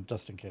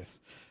just in case.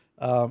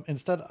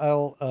 Instead,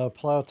 I'll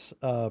pull out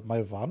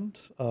my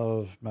wand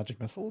of magic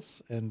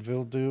missiles, and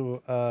we'll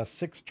do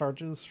 6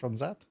 charges from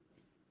that.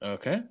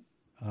 Okay.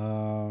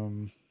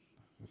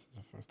 This is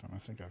the first time I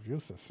think I've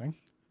used this thing.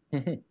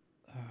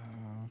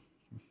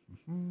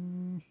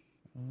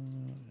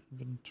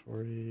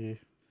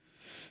 Inventory.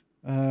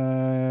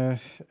 An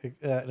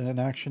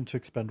action to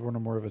expend 1 or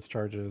more of its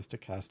charges to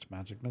cast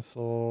magic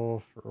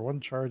missile. For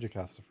 1 charge, you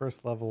cast the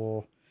first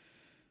level.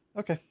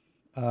 Okay.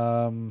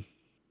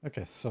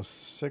 Okay, so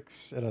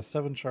 6. It has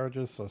 7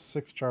 charges, so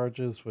 6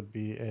 charges would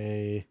be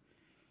a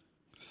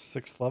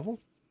 6th level,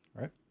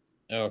 right?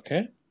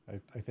 Okay.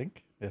 I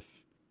think, if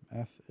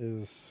math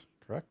is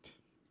correct.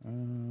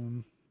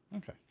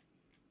 Okay.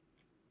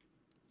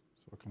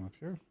 So we'll come up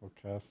here. We'll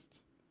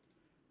cast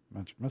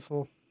magic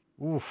missile.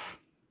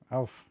 Oof.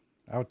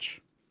 Ouch.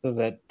 So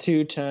that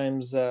 2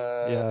 times.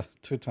 Yeah,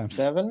 2 times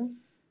 7.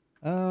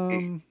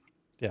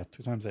 Yeah,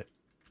 2 times 8.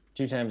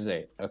 2 times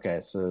 8. Okay,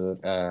 so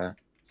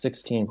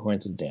 16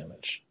 points of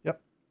damage.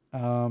 Yep.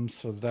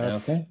 So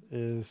that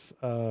is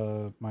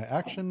my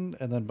action,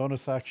 and then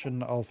bonus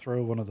action, I'll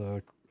throw one of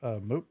the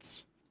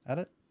motes at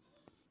it.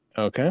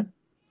 Okay.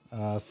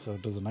 So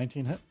does a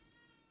 19 hit?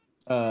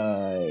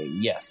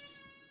 Yes.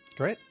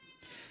 Great.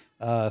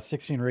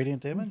 16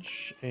 radiant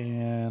damage,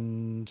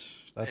 and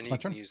that's my turn. And you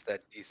can use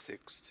that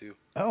D6 too.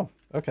 Oh,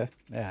 okay.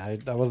 Yeah,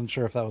 I wasn't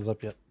sure if that was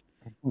up yet.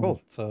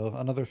 Cool. So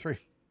another 3.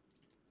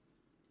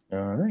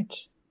 All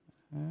right.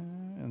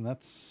 And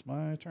that's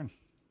my turn.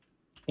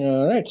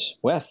 All right.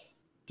 Weth.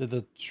 Did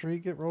the tree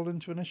get rolled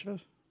into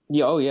initiative?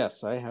 Yeah, oh,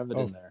 yes. I have it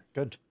in there.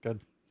 Good.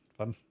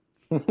 Fun.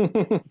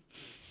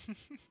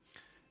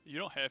 You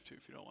don't have to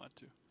if you don't want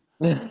to.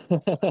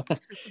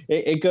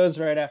 It goes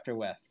right after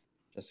Weth,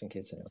 just in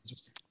case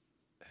anyone's...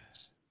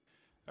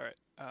 All right.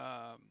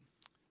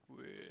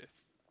 With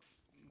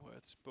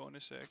Weth's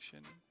bonus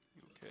action,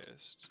 you'll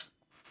cast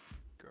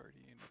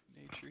Guardian of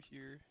Nature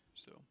here.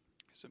 So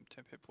some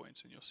temp hit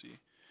points, and you'll see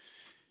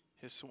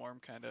his swarm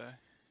kind of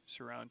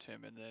surround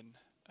him and then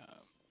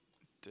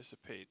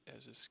dissipate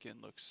as his skin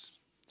looks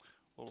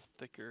a little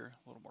thicker,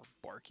 a little more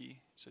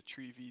barky. It's a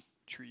tree v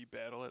tree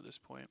battle at this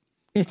point.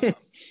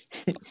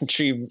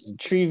 Tree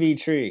v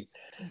tree.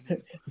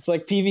 It's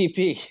like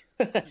PvP.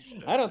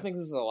 I don't think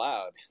this is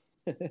allowed.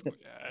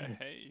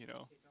 Hey,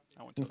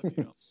 I want to let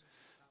you know.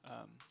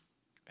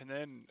 And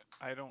then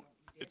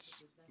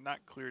it's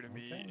not clear to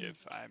me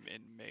if I'm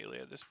in melee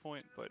at this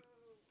point, but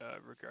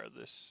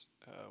regardless,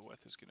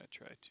 Weth is going to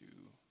try to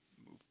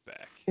move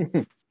back.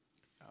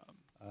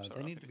 So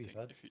they need to be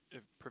fed. If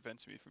it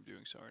prevents me from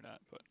doing so or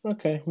not. But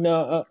okay.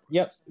 No.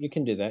 Yep. You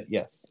can do that.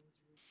 Yes.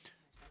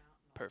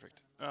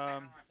 Perfect.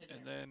 And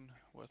then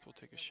Weth will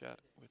take a shot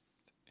with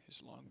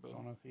his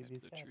longbow at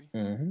the tree.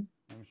 Mm-hmm.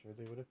 I'm sure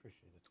they would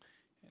appreciate it.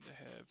 And I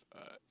have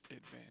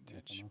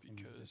advantage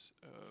because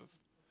of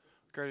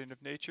Guardian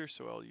of Nature,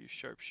 so I'll use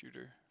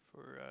Sharpshooter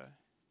for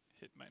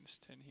hit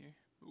 -10 here.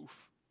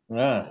 Oof.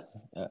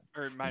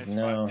 Or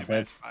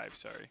 -5,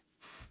 sorry.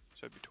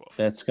 So it'd be 12.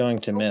 That's going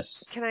to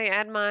miss. Can I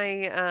add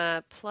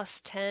my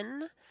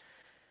 +10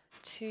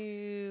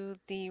 to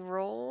the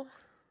roll?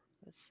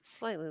 I was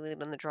slightly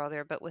late on the draw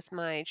there, but with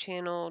my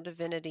Channel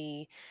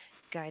Divinity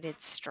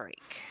Guided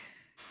Strike.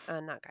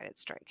 Not Guided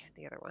Strike,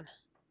 the other one.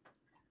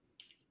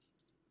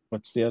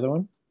 What's the other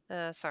one?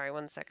 Sorry,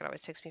 1 second. It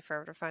always takes me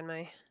forever to find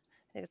I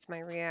think it's my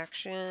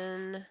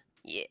reaction.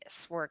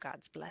 Yes, War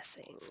God's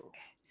Blessing.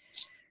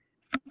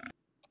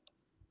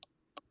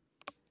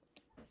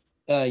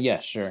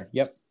 Yeah, sure.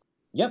 Yep.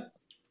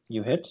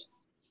 You hit.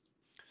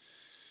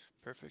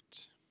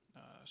 Perfect.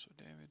 So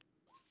damage.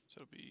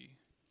 So it'll be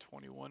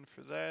 21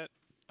 for that.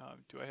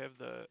 Do I have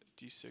the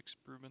D6,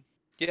 Brewman?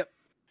 Yep.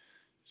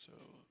 So,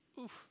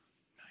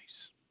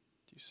 nice.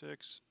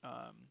 D6.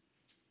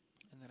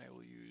 And then I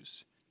will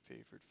use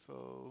Favored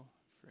Foe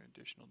for an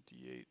additional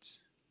D8,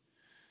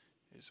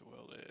 as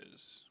well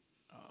as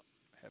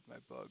have my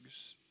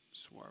bugs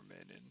swarm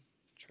in and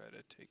try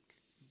to take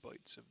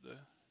bites of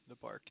the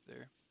bark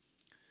there.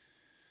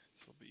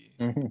 So it'll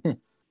be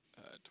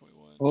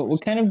 21.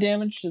 What kind of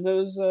damage do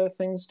those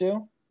things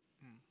do?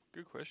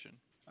 Good question.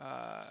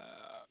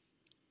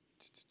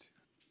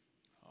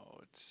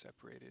 It's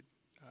separated.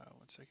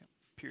 1 second.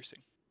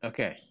 Piercing.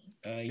 Okay.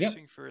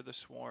 Piercing for the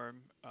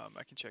swarm.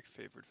 I can check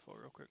Favored Foe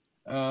real quick.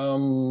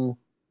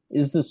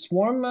 Is the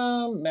swarm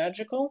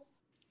magical?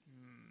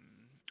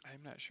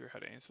 I'm not sure how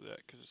to answer that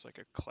because it's like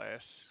a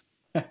class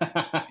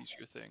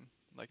feature thing.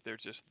 Like they're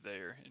just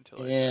there until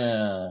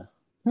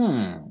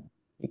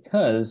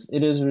Because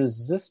it is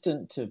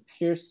resistant to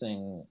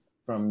piercing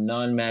from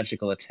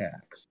non-magical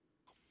attacks.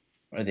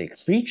 Are they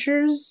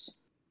creatures?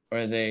 Or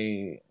are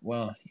they...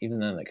 Well, even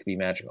then, they could be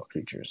magical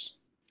creatures.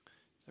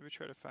 Let me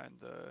try to find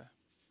the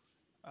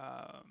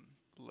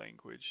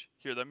language.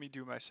 Here, let me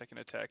do my second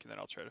attack, and then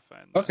I'll try to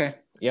find... Okay,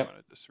 yep. I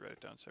want to just write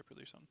it down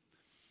separately or something.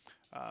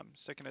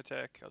 Second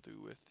attack, I'll do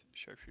with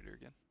Sharpshooter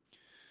again.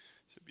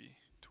 So it'd be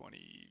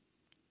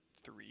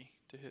 23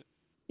 to hit.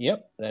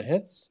 Yep, that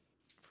hits.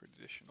 For an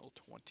additional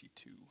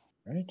 22.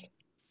 Right.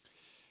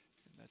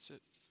 And that's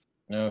it.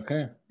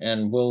 Okay,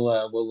 and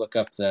we'll look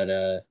up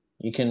that...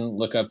 you can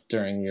look up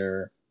during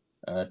your...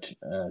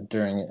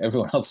 during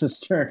everyone else's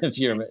turn if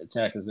your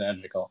attack is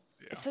magical.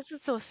 It says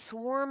it's a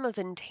swarm of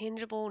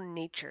intangible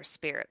nature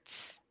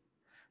spirits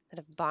that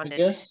have bonded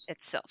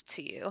itself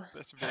to you.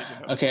 That's vague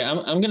enough. Okay,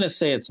 I'm gonna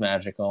say it's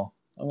magical.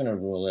 I'm gonna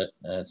rule it.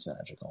 It's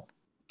magical.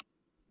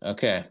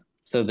 Okay,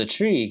 so the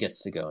tree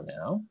gets to go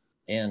now,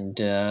 and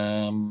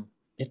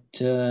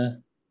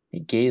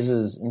it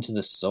gazes into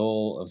the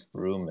soul of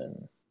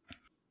Brewman,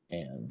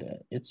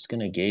 and it's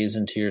gonna gaze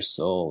into your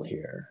soul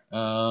here.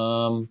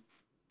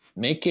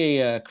 Make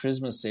a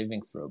charisma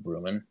saving throw,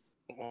 Brewman.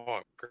 Oh,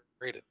 I'm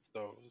great at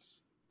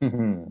those.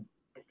 Mm-hmm.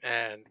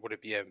 And would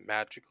it be a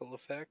magical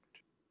effect,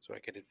 so I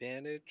get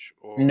advantage,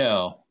 or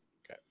no?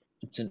 Okay.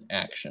 It's an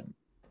action.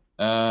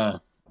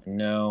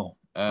 No.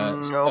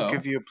 I'll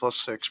give you a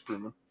 +6,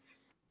 Brewman.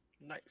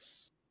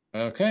 Nice.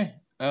 Okay.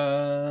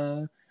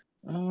 All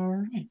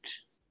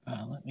right.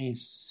 Let me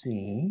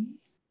see.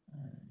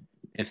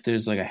 if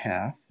there's like a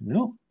half,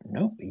 nope,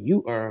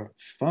 you are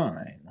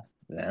fine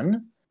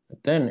then.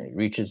 But then it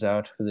reaches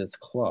out with its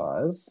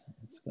claws.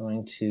 It's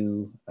going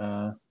to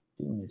do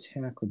an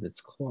attack with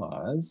its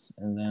claws,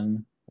 and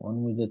then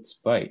one with its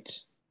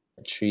bite.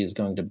 The tree is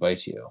going to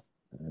bite you.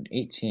 And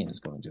 18 is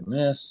going to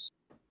miss.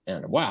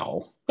 And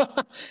wow,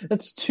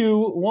 that's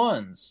 2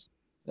 1s.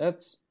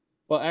 That's,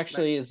 well,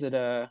 actually, is it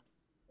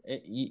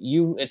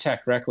you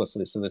attacked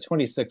recklessly, so the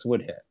 26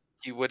 would hit.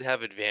 You would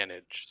have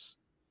advantage.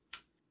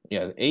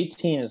 Yeah, the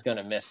 18 is going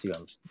to miss you,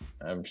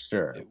 I'm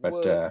sure.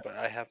 But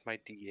I have my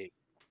D8.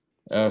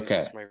 So okay. I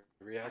use my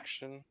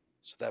reaction,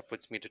 so that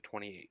puts me to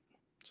 28.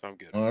 So I'm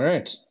good. All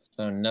right.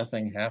 So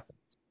nothing happens.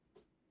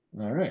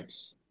 All right.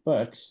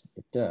 But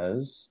it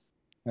does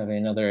have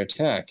another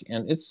attack,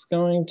 and it's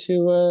going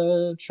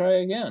to try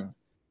again.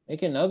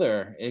 Make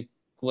another. It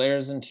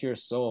glares into your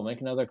soul.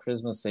 Make another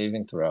charisma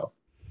saving throw.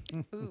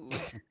 Ooh.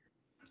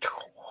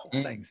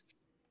 Nice.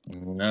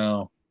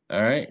 No.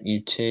 All right. You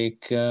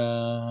take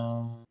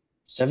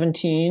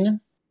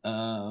 17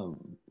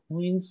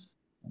 points.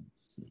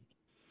 Let's see.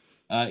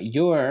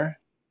 You're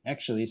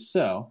actually,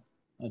 so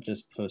I'll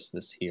just post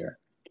this here.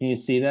 Can you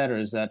see that, or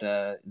is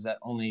that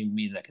only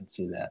me that can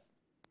see that?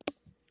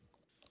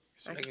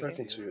 I can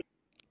see it.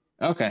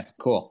 Okay,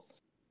 cool.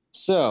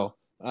 So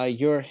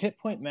your hit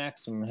point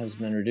maximum has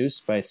been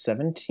reduced by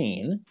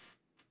 17,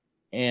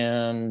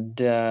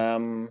 and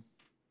and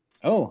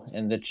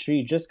the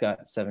tree just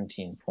got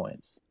 17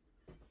 points.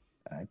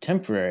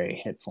 Temporary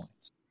hit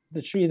points.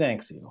 The tree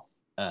thanks you.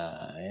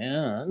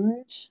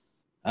 Right.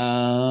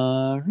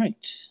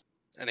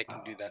 And it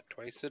can do that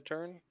twice a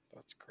turn?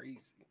 That's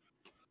crazy.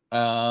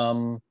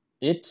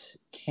 It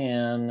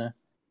can.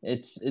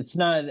 It's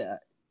not.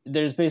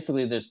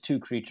 There's 2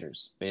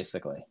 creatures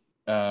basically.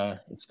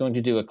 It's going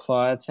to do a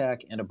claw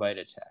attack and a bite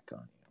attack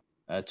on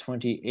you.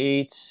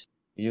 28.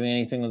 You doing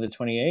anything with the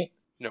 28?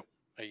 No,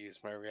 I use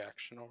my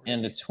reaction already.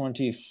 And a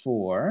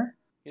 24.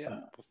 Yeah,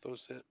 both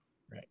those hit.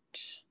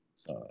 Right.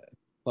 So it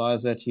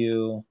claws at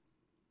you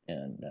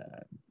and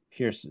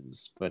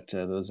pierces, but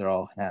those are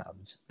all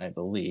halved, I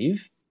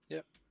believe.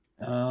 Yep.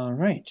 All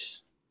right.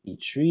 The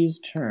tree's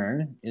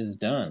turn is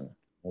done.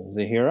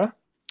 Zahira?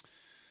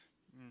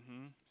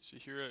 Mm-hmm.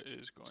 Zahira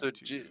is going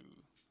to...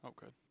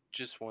 Okay.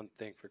 Just one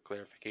thing for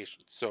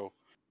clarification. So,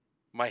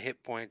 my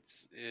hit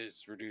points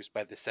is reduced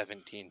by the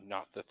 17,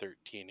 not the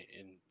 13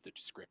 in the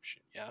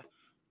description, yeah?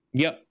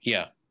 Yep,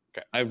 yeah.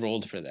 Okay. I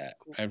rolled for that.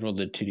 Cool. I rolled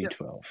the 2d12.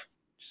 Yep.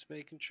 Just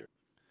making sure.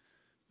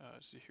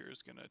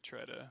 Zahira's going to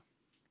try to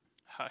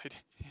hide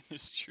in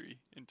this tree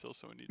until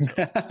someone needs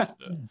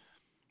help and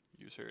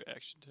use her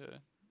action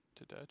to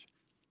dodge.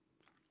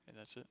 And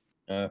that's it.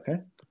 Okay.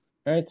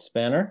 All right,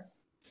 Spanner.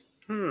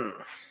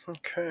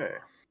 Okay.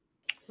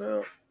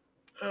 Well,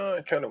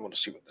 I kind of want to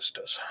see what this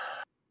does.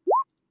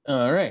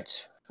 All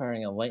right.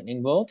 Firing a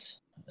lightning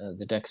bolt.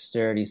 The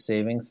dexterity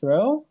saving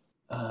throw.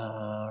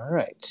 All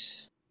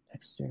right.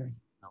 Dexterity,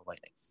 no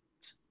lightning.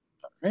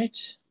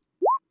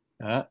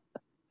 All right.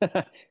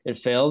 It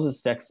fails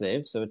its dex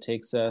save, so it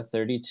takes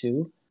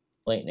 32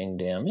 lightning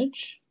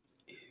damage.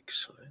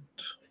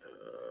 Excellent.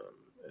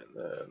 And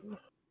then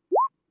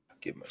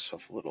give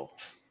myself a little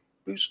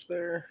boost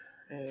there,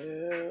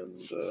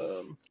 and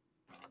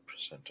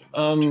present.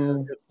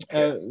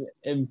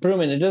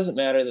 Brewman, it doesn't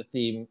matter that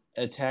the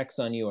attacks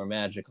on you are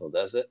magical,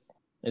 does it?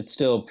 It's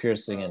still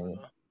piercing and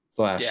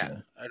slashing.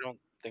 Yeah, I don't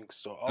think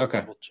so. I'll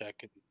double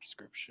check in the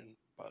description,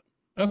 but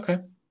okay.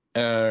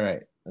 All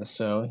right.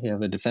 So you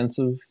have a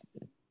defensive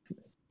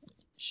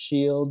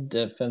shield,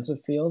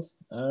 defensive field.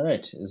 All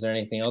right. Is there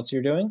anything else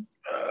you're doing?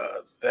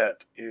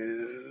 That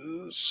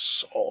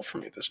is all for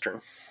me this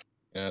turn.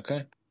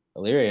 Okay.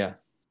 Illyria.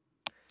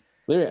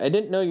 Illyria, I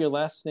didn't know your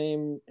last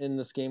name in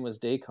this game was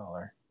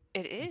Daycaller.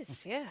 It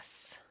is,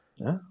 yes.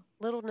 Yeah.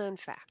 Little known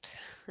fact.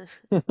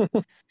 All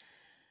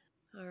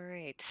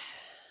right.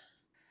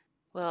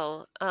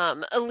 Well,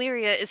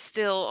 Illyria is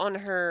still on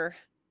her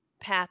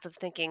path of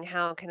thinking,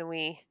 how can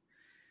we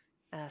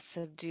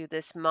subdue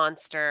this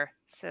monster?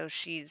 So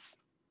she's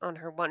on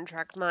her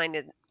one-track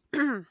mind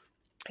and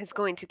is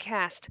going to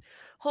cast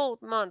Hold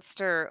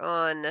Monster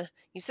on...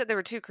 You said there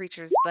were 2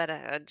 creatures,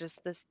 but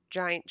just this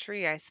giant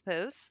tree, I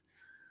suppose.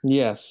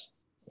 Yes.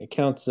 It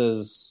counts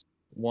as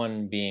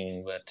one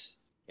being, but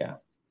yeah.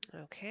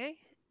 Okay.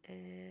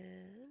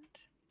 And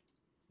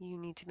you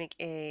need to make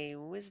a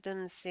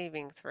wisdom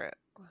saving throw.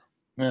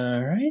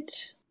 All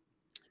right.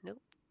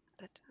 Nope,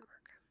 that didn't work.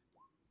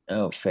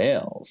 Oh,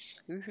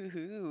 fails.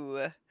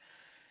 Ooh.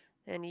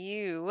 And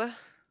you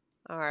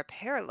are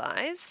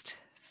paralyzed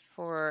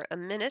for a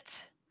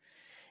minute.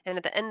 And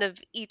at the end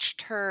of each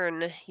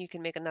turn, you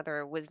can make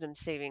another wisdom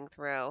saving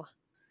throw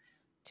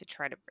to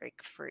try to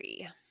break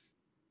free.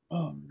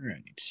 All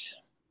right.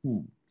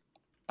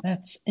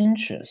 That's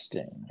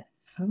interesting.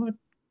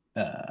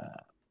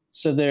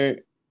 So there...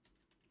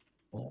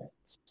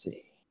 Let's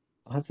see.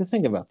 I'll have to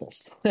think about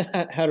this.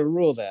 How to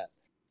rule that.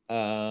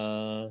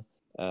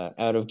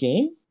 Out of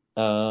game?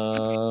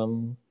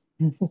 Out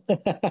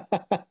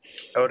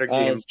of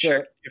game,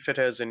 check if it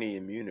has any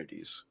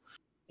immunities.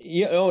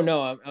 Yeah. Oh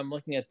no, I'm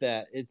looking at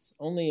that. It's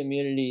only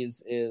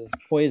immunities is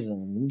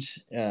poisoned,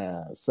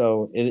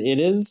 so it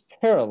is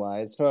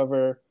paralyzed.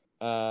 However,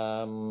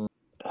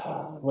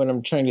 what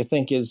I'm trying to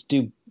think is,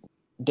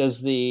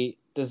 does the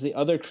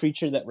other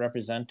creature that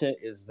represent it,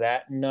 is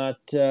that not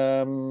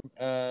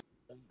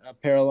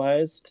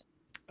paralyzed?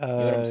 You know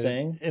what I'm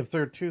saying? If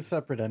they're two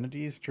separate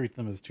entities, treat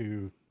them as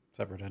two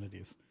separate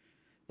entities.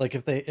 Like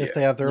if they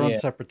have their own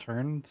separate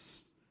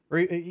turns, or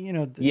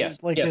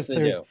Yes, like yes, if they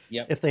they're do.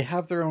 Yep. if they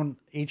have their own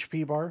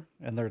HP bar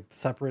and they're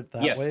separate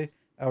that Yes. way,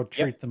 I would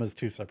treat Yep. them as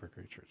two separate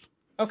creatures.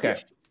 Okay.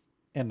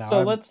 And now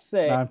So let's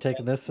say I'm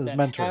taking this as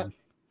mentoring.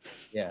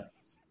 Yeah.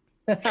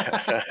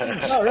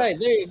 All right,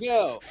 there you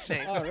go.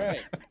 Nice. All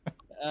right.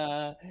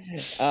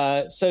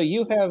 So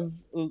you have.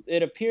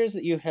 It appears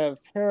that you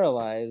have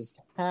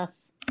paralyzed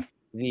half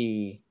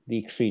the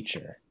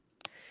creature.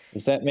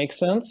 Does that make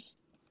sense?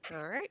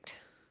 All right.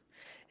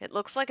 It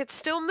looks like it's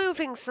still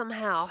moving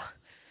somehow.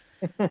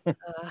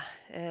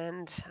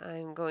 And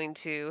I'm going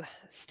to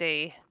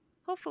stay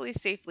hopefully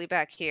safely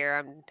back here.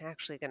 I'm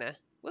actually going to...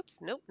 Whoops,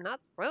 nope,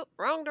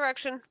 wrong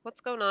direction. What's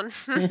going on?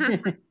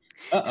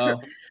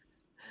 Uh-oh.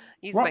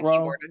 Use my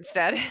keyboard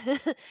instead.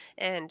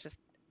 And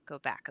just go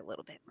back a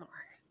little bit more.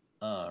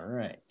 All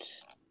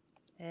right.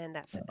 And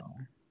that's it.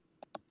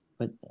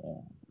 Put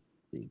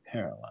the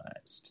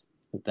paralyzed.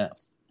 Put that.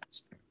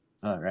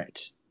 All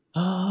right.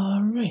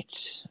 All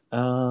right.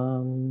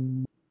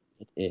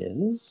 It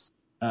is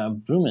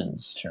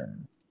Bruman's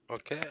turn.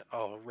 Okay,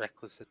 I'll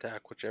reckless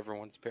attack whichever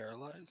one's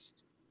paralyzed.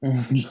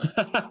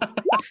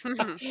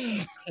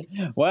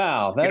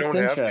 Wow, that's you don't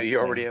interesting. have to. You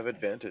already have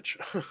advantage.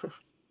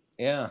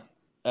 Yeah.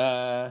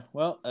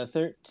 Well, a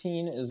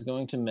 13 is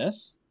going to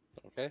miss.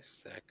 Okay,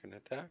 second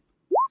attack.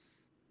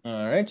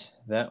 All right,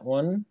 that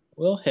one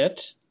will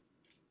hit.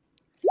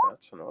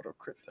 That's an auto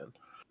crit then.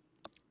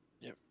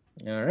 Yep.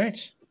 All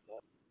right.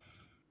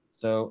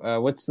 So,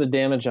 what's the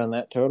damage on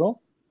that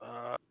total?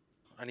 I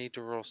need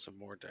to roll some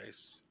more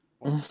dice.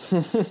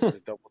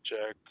 To double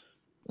check.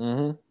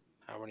 Mm-hmm.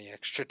 How many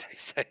extra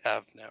dice I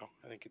have now?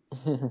 I think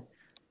it's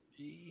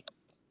 3.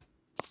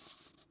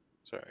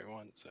 Sorry,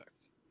 one sec.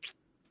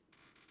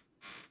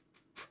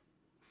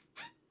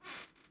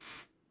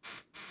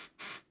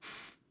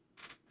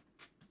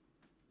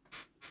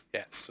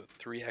 Yeah, so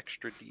 3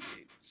 extra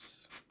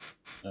d8s.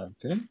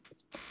 Okay.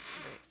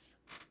 Nice.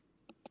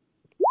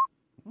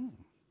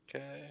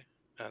 Okay,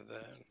 and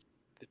then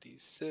the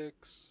d6.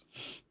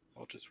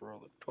 I'll just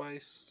roll it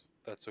twice.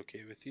 That's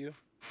okay with you?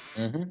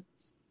 Mm-hmm.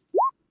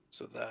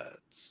 So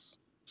that's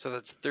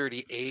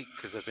 38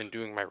 because I've been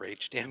doing my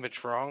rage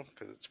damage wrong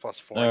because it's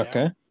 +4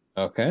 Okay.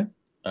 now. Okay.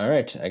 All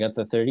right. I got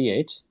the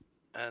 38.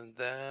 And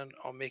then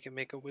I'll make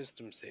a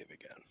wisdom save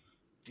again.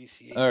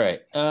 DC 18. All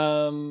right.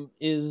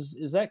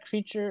 Is that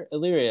creature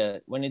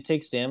Illyria, when it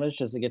takes damage,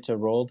 does it get to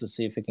roll to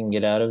see if it can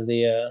get out of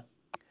the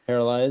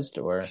paralyzed,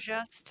 or?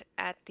 Just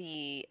at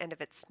the end of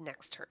its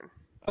next turn.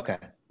 Okay.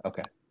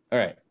 Okay. All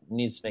right.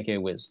 Needs to make a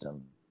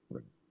wisdom.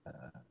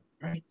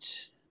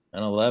 Right.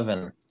 An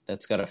 11.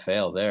 That's got to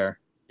fail there.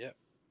 Yep.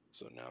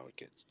 So now it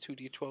gets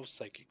 2d12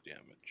 psychic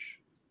damage.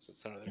 So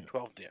it's another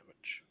 12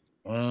 damage.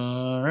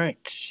 All right.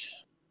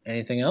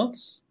 Anything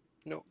else?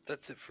 No,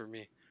 that's it for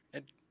me.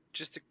 And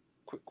just a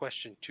quick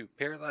question too.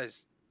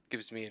 Paralyzed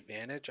gives me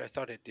advantage. I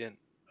thought it didn't.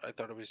 I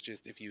thought it was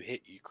just if you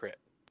hit, you crit.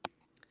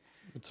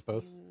 It's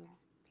both.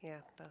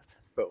 Yeah, both.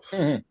 Both.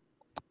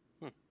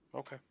 Mm-hmm.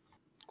 Okay.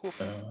 Cool.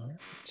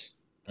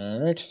 All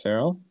right,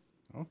 Farrell.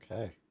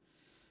 Okay.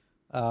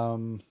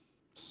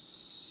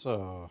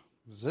 So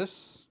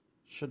this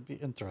should be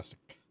interesting.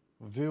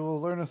 We will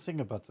learn a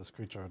thing about this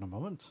creature in a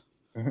moment.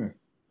 Mm-hmm.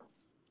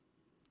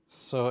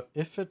 So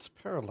if it's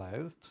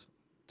paralyzed,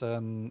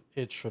 then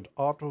it should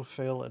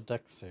auto-fail a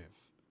dex save.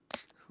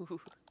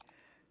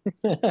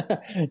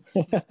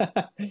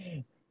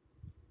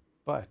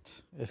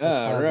 But if it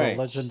has a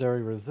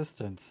legendary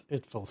resistance,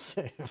 it will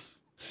save.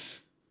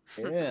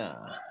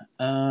 Yeah.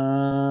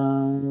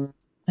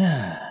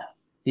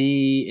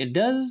 It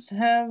does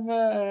have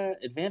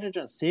advantage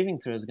on saving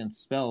throws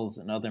against spells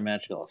and other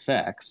magical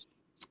effects.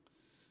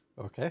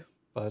 Okay,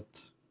 but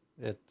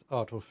it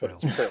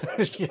auto-fails.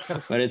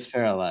 Yeah. But it's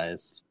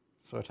paralyzed.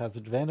 So it has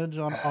advantage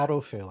on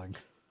auto-failing.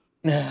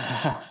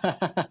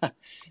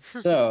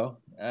 So,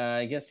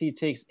 I guess he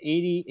takes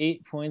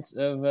 88 points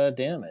of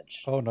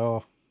damage. Oh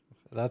no.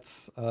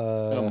 That's...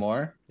 no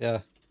more? Yeah.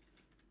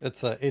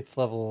 It's a 8th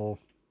level,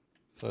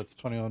 so it's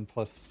 21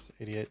 plus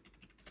 88.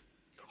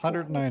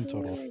 109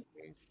 total.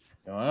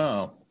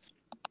 Wow.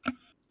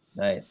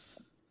 Nice.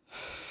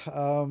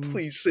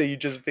 Please say you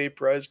just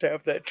vaporized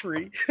half that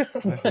tree.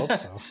 I hope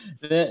so.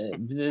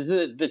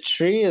 The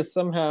tree is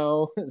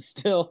somehow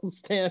still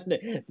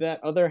standing.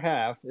 That other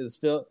half is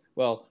still,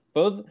 well,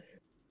 both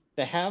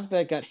the half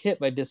that got hit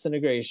by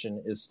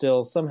disintegration is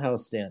still somehow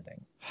standing.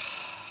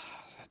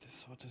 That is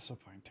so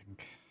disappointing.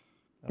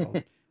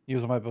 I'll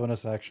use my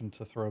bonus action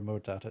to throw a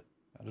mote at it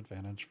at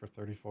advantage for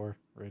 34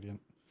 radiant.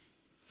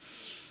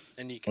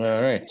 And you can All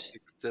add right. D6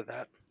 to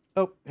that.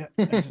 Oh, yeah.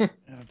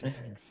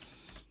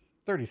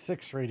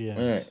 36 radiant.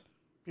 All right.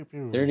 Pew,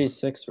 pew.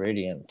 36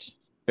 radiant.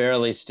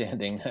 Barely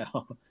standing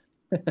now.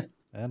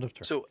 End of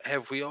turn. So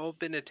have we all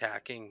been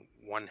attacking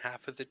one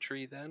half of the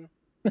tree then?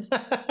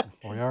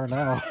 We are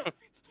now.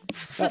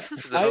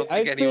 'Cause I don't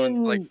think anyone's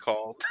like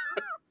called.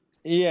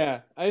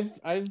 Yeah,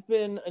 I've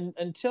been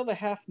until the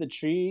half of the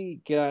tree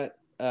got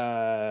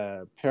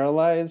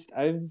paralyzed.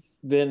 I've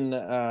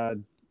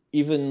been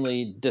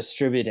evenly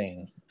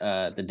distributing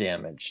the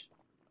damage,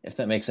 if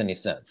that makes any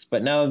sense.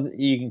 But now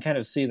you can kind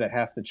of see that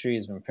half the tree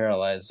has been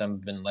paralyzed.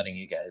 I've been letting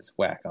you guys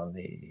whack on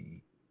the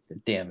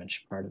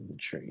damage part of the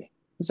tree.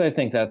 So I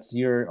think that's,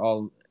 you're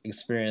all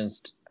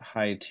experienced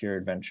high tier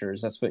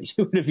adventurers. That's what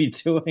you would be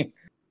doing.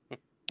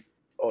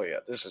 Oh yeah,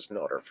 this is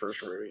not our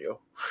first rodeo.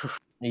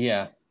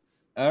 Yeah.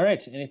 All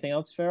right. Anything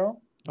else,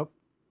 Farrell? Nope.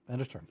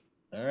 End of turn.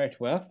 All right.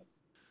 Well,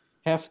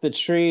 half the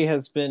tree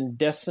has been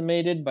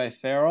decimated by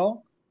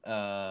Farrell.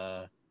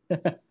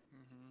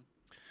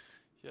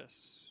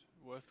 Yes,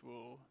 Weth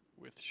will,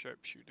 with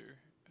sharpshooter,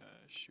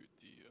 shoot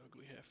the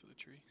ugly half of the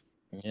tree.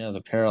 Yeah,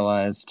 the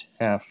paralyzed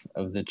half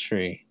of the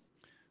tree.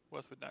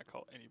 Weth would not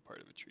call any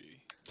part of a tree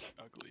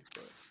ugly,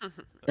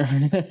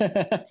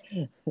 but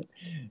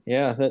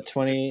Yeah, that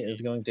 20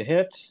 is going to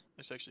hit.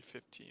 it's actually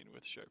 15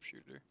 with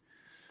sharpshooter.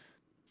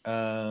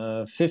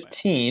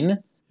 15. Yep.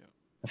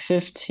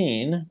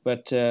 15,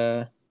 but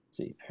let's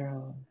see,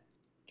 paralyzed.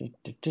 You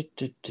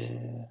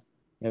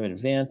have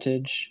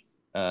advantage.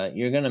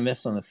 You're gonna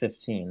miss on the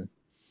 15.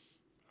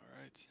 All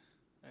right,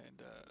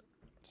 and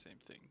same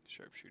thing,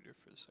 sharpshooter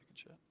for the second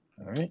shot.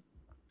 All right.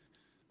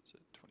 It's a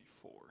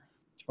 24.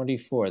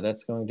 24.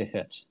 That's going to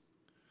hit.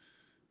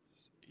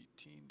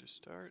 18 to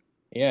start.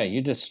 Yeah,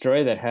 you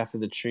destroy that half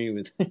of the tree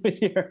with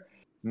with your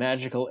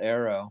magical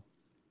arrow.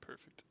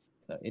 Perfect.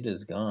 So it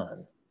is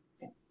gone.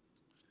 Don't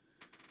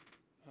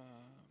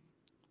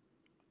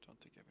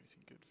think I have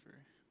anything good for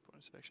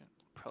bonus action.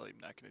 Probably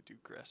not going to do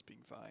grasping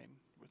vine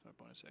with my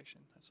bonus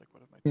action. That's like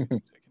one of my two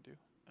things I can do.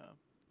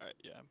 All right,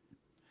 yeah,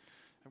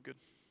 I'm good.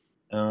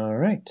 All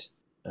right.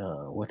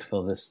 What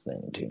will this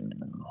thing do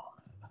now?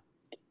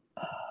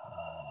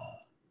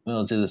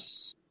 We'll do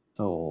this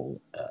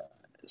soul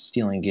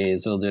stealing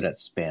gaze. It'll do it at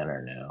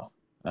Spanner now.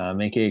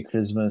 Make a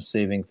charisma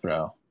saving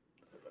throw.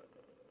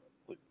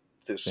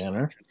 This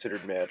Banner? is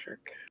considered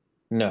magic.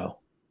 No.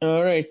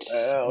 All right.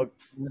 I'm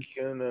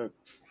gonna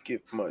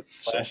give my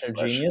Flash of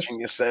Flash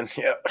Genius? then.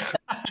 Yeah.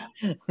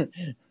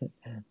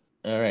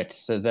 All right.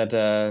 So that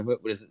what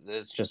is it?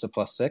 It's just a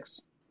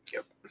 +6.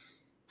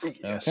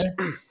 Yes. Okay.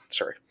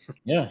 Sorry.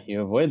 Yeah,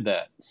 you avoid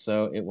that.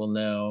 So it will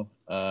now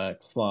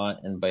claw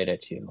and bite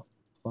at you.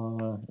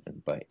 Claw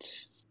and bite.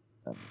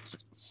 Let's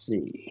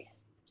see.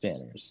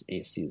 Banner's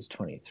AC is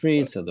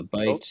 23, so the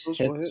bite those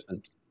will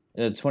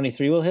hits.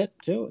 23 will hit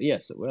too?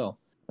 Yes, it will.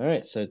 All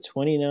right, so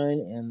 29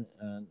 and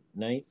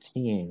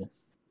 19.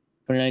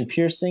 29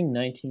 piercing,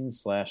 19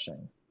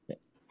 slashing.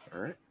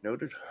 All right.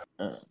 Noted.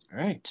 All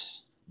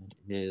right.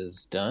 It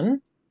is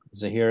done.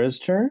 Zahira's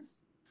turn.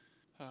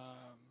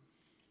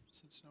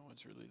 Since no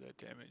one's really that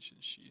damaged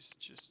and she's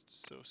just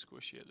so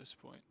squishy at this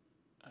point,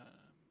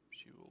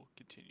 she will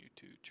continue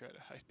to try to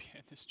hide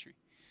behind this tree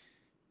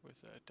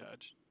with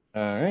dodge.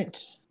 All right.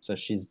 So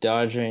she's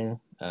dodging.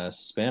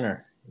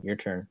 Spanner, your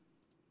turn.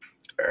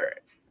 All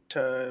right.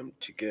 Time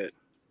to get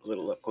a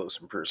little up close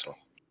and personal.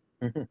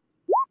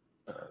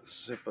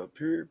 Zip up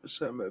here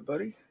beside my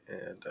buddy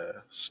and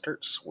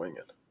start swinging.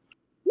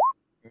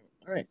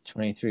 All right.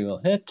 23 will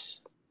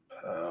hit.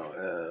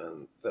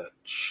 And that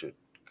should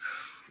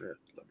crit.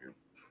 Let me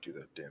do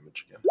that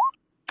damage again.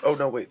 Oh,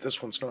 no, wait.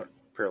 This one's not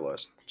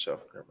paralyzed, so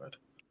never mind.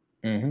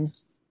 Mm-hmm.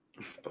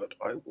 But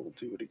I will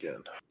do it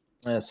again.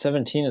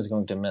 17 is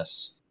going to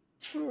miss.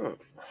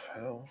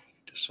 How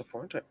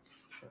disappointing.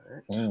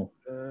 All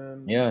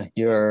right. Yeah,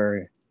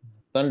 your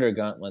Thunder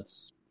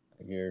Gauntlets,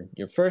 your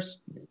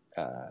first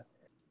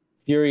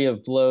Fury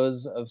of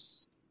Blows of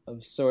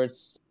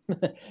sorts.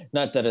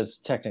 Not that it's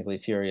technically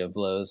Fury of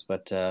Blows,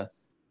 but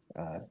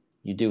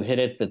you do hit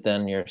it, but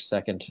then your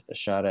second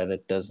shot at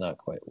it does not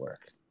quite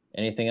work.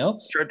 Anything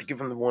else? Tried to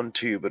give him the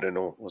 1-2, but I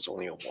know it was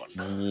only a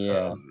 1.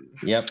 Yeah.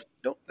 Yep.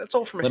 Nope, that's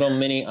all for me. Little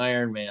mini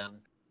Iron Man.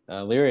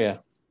 Lyria.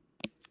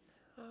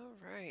 All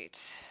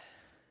right.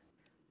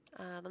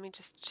 Let me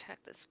just check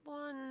this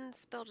one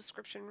spell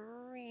description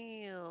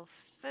real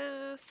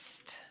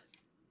fast.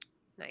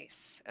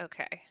 Nice.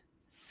 Okay.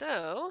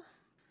 So,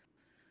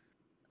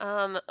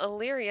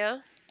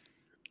 Illyria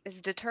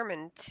is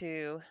determined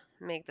to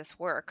make this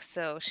work.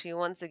 So she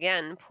once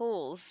again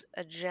pulls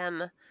a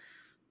gem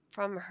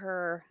from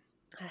her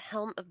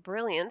Helm of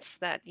Brilliance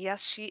that,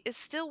 yes, she is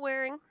still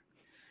wearing,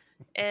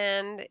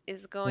 and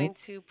is going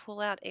to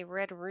pull out a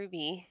red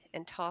ruby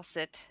and toss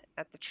it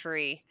at the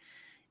tree.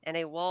 And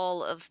a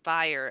wall of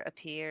fire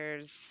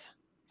appears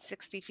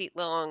 60 feet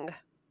long,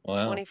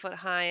 20 foot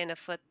high, and a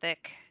foot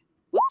thick.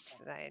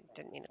 Whoops, I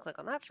didn't mean to click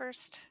on that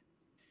first.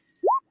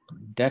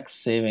 Dex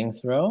saving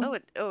throw.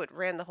 Oh, it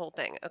ran the whole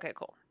thing. Okay,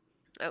 cool.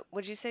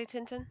 What'd you say,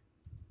 Tintin?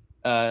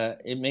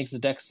 It makes a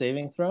Dex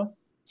saving throw.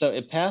 So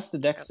it passed the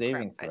Dex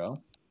saving throw.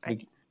 I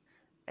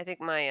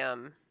think my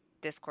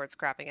Discord's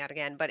crapping out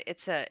again, but it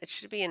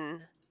should be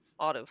an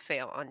auto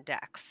fail on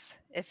Dex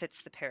if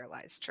it's the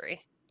paralyzed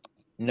tree.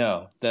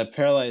 No, the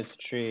paralyzed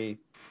tree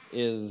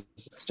is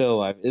still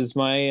alive. Is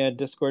my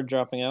Discord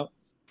dropping out?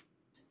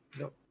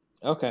 Nope.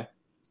 Okay.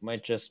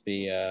 Might just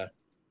be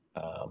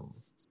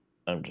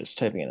I'm just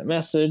typing in a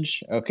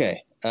message.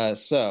 Okay.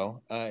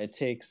 So it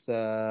takes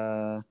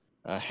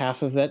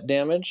half of that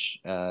damage,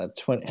 half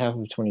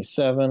of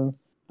 27,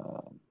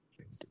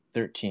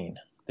 13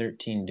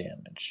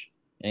 damage.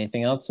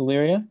 Anything else,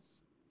 Illyria?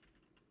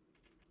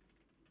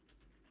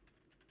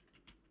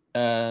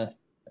 I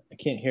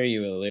can't hear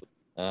you, Illyria.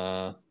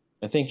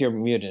 I think you're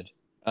muted.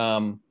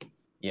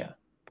 Yeah.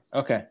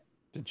 Okay.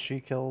 Did she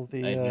kill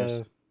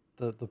the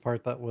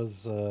part that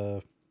was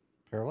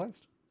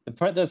paralyzed? The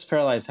part that's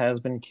paralyzed has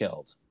been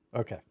killed.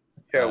 Okay.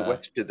 Yeah,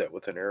 Weth did that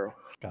with an arrow.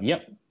 Gotcha.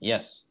 Yep.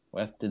 Yes.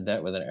 Weth did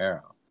that with an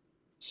arrow.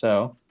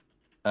 So,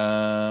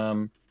 Lyria,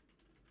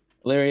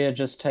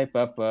 just type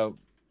up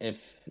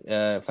if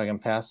I can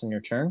pass in your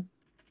turn.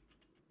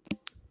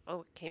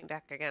 Oh, it came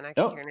back again. I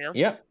can hear now.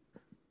 Yep.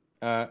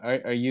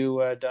 Are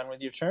you done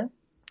with your turn?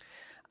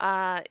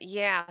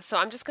 Yeah. So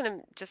I'm just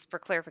gonna, just for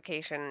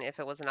clarification, if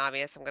it wasn't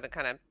obvious, I'm gonna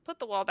kind of put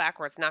the wall back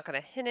where it's not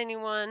gonna hit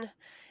anyone,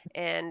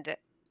 and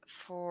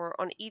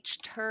on each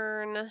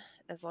turn,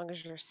 as long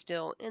as you're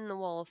still in the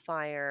wall of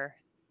fire,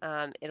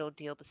 it'll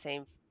deal the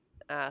same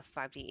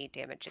 5d8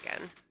 damage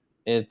again.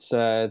 It's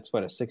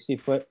what, a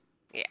 60-foot?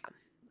 Yeah,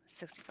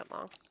 60 foot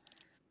long.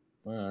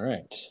 All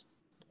right.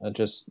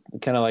 Just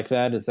kind of like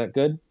that. Is that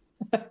good?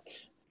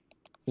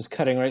 Just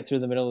cutting right through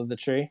the middle of the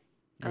tree.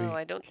 Oh,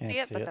 I don't see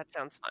it, but that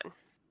sounds fine.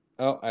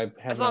 Oh, I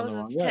have it on the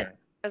wrong way.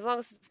 As long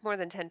as it's more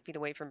than 10 feet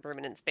away from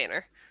Bruman's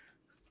banner.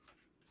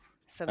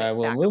 So I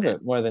will move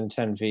it more than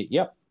 10 feet.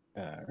 Yep.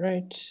 All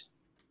right.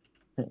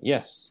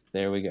 Yes,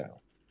 there we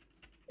go.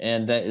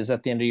 And that is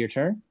at the end of your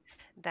turn?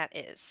 That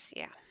is,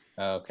 yeah.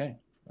 Okay.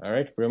 All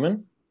right,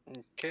 Bruman.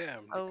 Okay,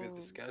 I'm gonna give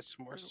this guy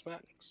some more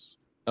smacks.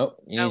 Oh,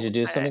 you need to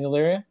do something,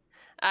 Illyria?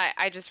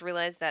 I just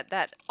realized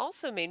that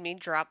also made me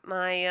drop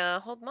my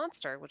hold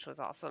monster, which was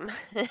awesome.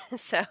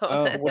 So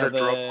would have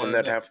dropped when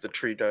that half the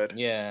tree died.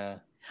 Yeah.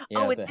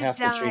 Oh, it did half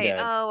the tree die.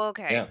 died. Oh,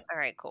 okay. Yeah. All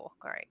right, cool.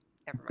 All right,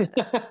 never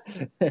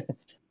mind.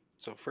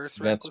 So first,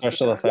 got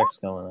special effects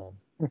going on.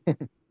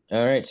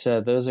 All right, so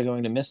those are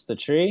going to miss the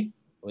tree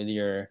with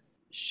your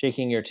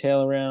shaking your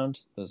tail around.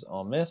 Those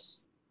all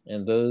miss,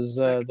 and those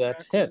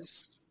that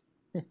hits.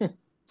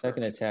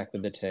 Second attack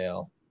with the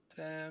tail.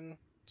 10,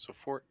 so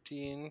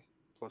 14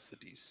 plus a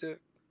d6.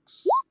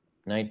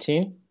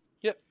 19.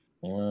 Yep.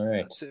 All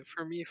right. That's it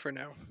for me for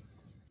now.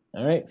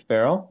 All right,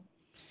 Farrell.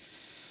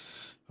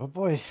 Oh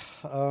boy.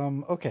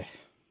 Okay.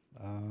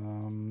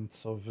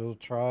 So we'll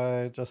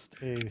try just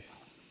a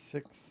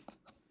 6th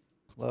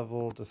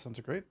level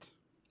disintegrate.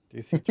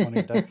 DC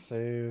 20 dex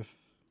save.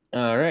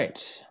 All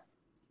right.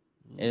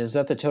 Is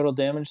that the total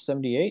damage,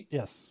 78?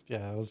 Yes.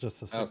 Yeah, it was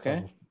just a 6th Okay.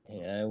 level.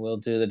 Yeah, I will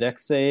do the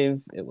dex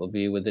save. It will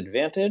be with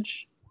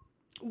advantage.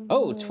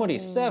 Oh,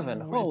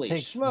 27. Holy it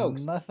takes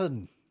smokes.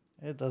 Nothing.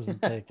 It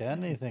doesn't take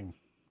anything.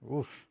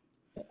 Oof.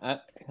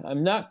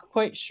 I'm not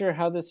quite sure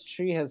how this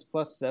tree has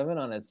 +7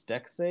 on its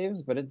dex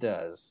saves, but it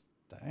does.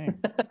 Dang.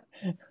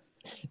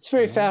 It's a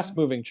very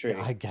fast-moving tree.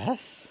 Yeah, I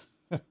guess.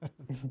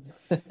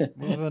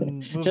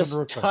 moving just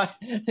real quick.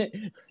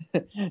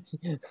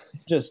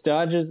 Just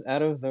dodges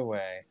out of the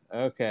way.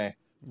 Okay.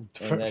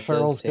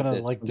 Farrell's gonna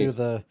like do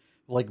the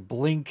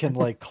blink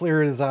and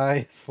clear his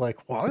eyes,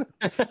 what?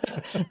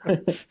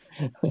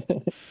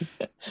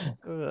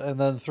 And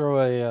then throw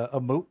a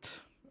moat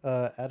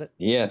at it.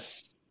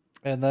 Yes.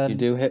 And then you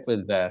do hit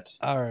with that.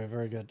 All right,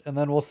 very good. And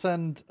then we'll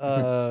send.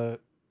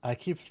 I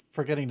keep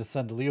forgetting to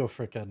send Leo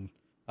Frickin.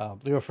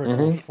 Leo Frickin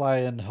will fly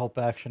in, help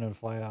action, and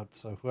fly out.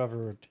 So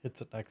whoever hits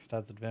it next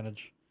has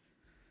advantage.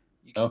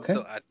 You can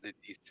still add the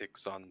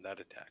d6 on that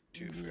attack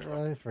too.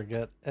 I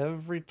forget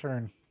every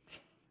turn.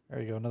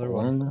 There you go, another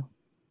one.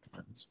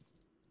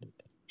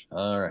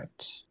 All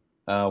right.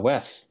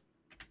 Wes.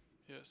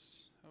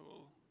 Yes, I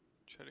will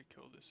try to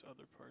kill this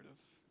other part of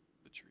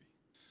the tree.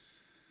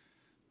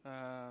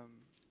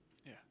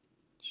 Yeah,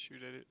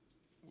 shoot at it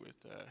with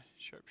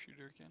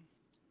sharpshooter again.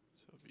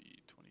 So it'll be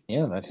 22.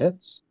 Yeah, that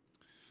hits.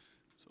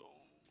 So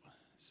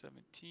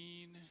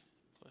 17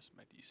 plus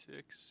my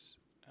d6.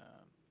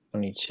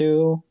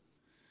 22.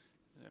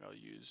 And then I'll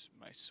use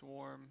my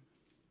swarm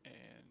and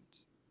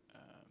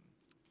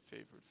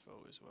favored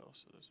foe as well.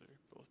 So those are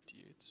both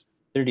d8s.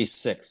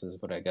 36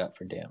 is what I got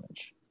for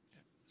damage.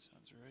 Yep,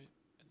 sounds right.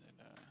 And then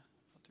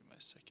I'll do my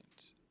second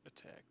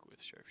attack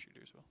with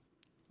sharpshooter as well.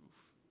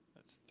 Oof,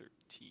 that's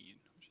 13,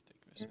 which I think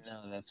misses.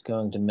 No, that's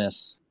going to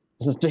miss.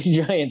 It's a big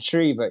giant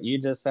tree, but you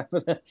just have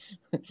to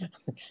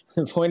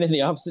point in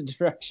the opposite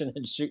direction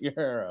and shoot your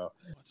arrow.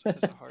 Well,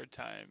 it's a hard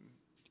time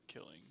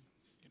killing,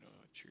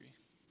 a tree.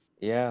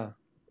 Yeah.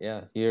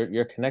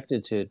 You're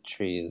connected to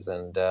trees,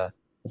 and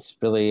it's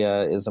really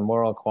is a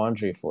moral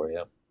quandary for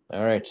you.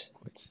 All right,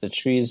 it's the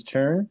tree's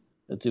turn.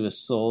 We'll do a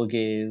soul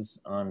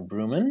gaze on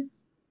Bruman.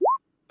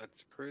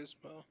 That's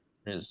charisma.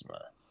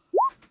 Charisma.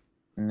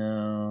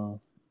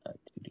 No,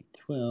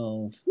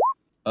 12.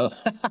 Oh,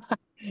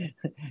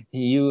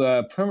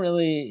 you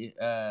permanently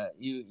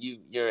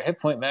your hit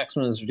point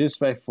maximum is reduced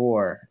by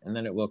 4, and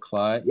then it will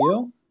claw at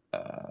you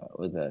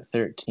with a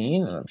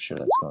 13. And I'm sure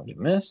that's going to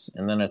miss,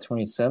 and then a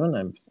 27.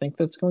 I think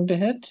that's going to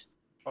hit.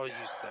 I'll use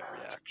that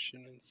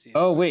reaction and see.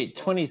 Oh wait,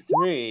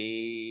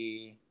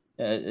 23.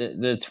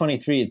 The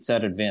 23, it's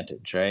at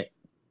advantage, right?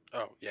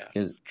 Oh yeah,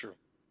 true.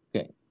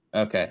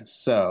 Okay,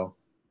 so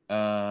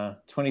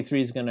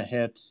 23 is going to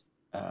hit,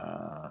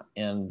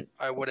 and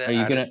I would have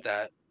added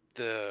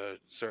the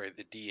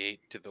D8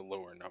 to the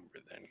lower number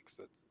then, because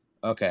that's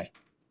okay.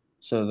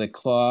 So the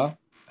claw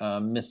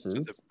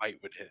misses. So the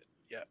bite would hit.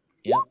 Yeah.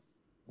 Yep.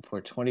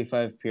 For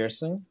 25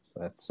 piercing. So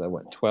that's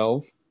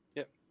 12.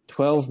 Yep.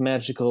 12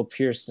 magical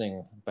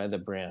piercing by the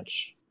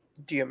branch.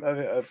 DM, I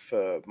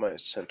have my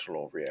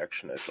sentinel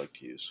reaction I'd like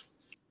to use.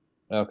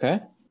 Okay.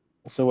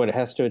 So what, it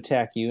has to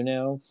attack you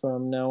now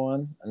from now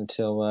on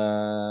until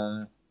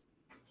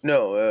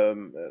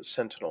No,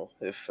 sentinel.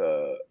 If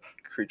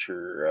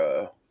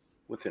creature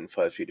within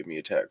 5 feet of me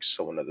attacks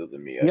someone other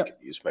than me, I can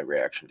use my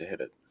reaction to hit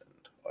it.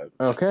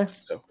 Okay.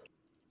 So.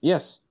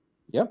 Yes.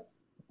 Yep.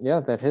 Yeah,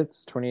 that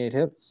hits. 28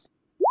 hits.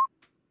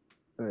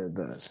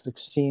 With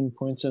 16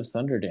 points of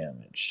thunder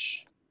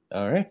damage.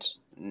 All right.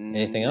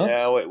 Anything else?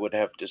 Now it would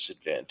have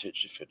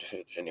disadvantage if it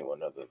hit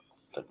anyone other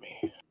than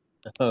me.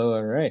 Oh,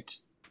 all right.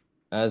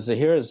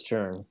 Zahira's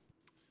turn.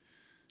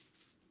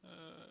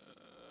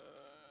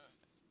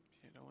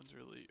 No one's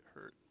really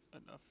hurt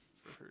enough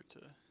for her to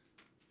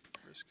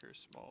risk her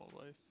small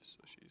life, so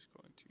she's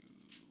going to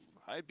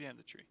hide behind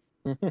the tree.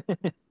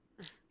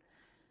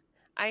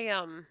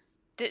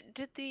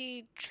 Did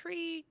the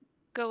tree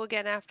go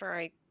again after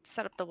I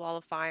set up the wall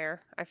of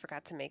fire? I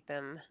forgot to make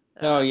them.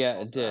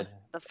 It did.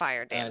 The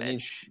fire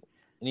damage.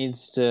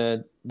 Needs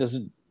to. Does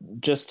it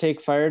just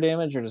take fire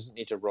damage, or does it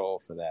need to roll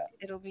for that?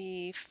 It'll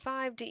be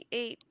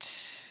 5d8,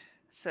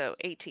 so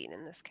 18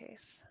 in this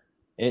case.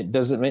 It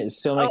does it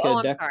still make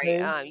a dex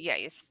save?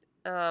 Yes.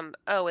 In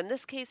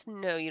this case,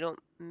 no, you don't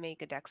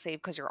make a dex save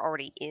because you're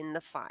already in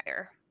the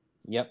fire.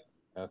 Yep.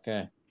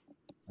 Okay.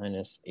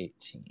 Minus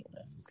 18.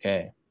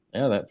 Okay.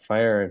 Yeah, that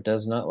fire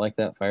does not like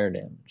that fire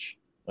damage.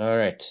 All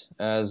right.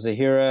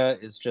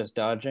 Zahira is just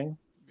dodging.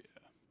 Yeah.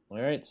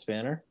 All right,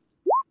 Spanner.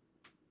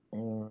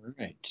 All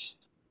right.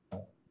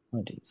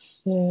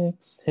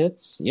 26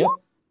 hits. Yep.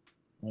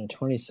 And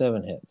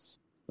 27 hits.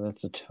 So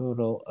that's a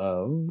total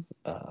of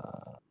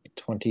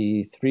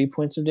 23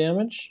 points of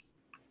damage.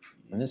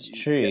 And this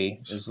tree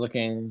is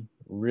looking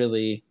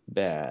really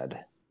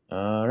bad.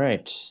 All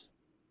right.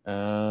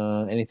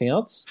 Anything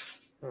else?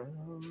 Let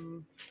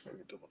me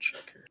double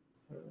check here.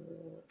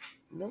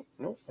 Nope.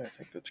 I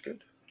think that's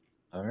good.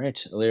 All right,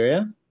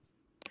 Illyria.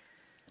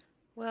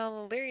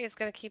 Well, Illyria's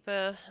going to keep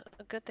a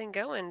good thing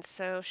going,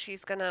 so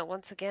she's going to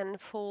once again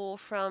pull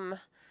from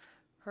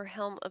her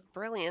Helm of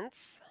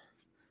Brilliance,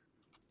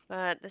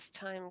 but this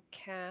time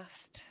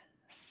cast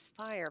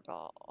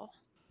Fireball.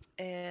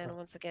 And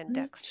once again,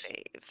 Dex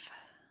save.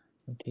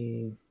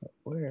 20.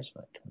 Where's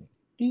my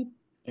 20?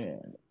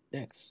 And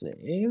Dex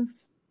save.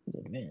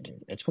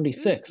 Advantage at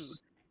 26.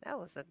 Ooh, that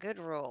was a good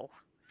roll.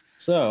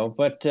 So,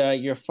 but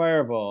your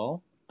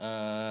Fireball.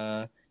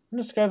 I'm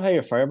gonna describe how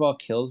your Fireball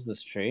kills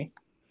this tree.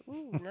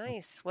 Ooh,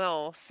 nice.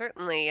 Well,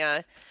 certainly,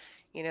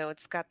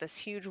 it's got this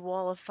huge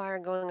wall of fire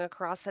going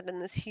across it,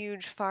 and this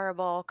huge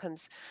fireball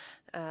comes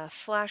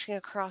flashing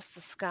across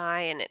the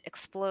sky, and it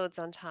explodes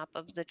on top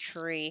of the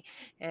tree,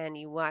 and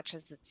you watch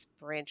as its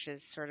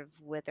branches sort of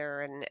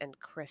wither and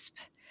crisp.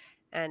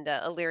 And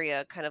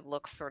Illyria kind of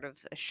looks sort of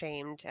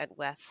ashamed at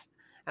Weth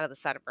out of the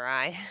side of her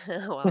eye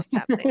while it's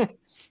happening.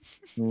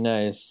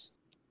 Nice.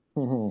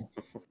 All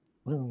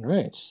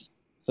right.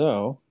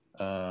 So,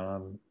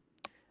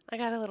 I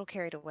got a little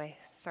carried away.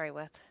 Sorry,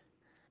 Weth.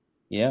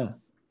 Yeah.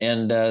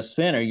 And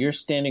Spanner, you're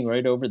standing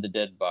right over the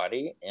dead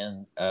body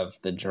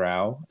of the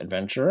drow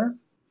adventurer,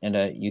 and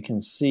you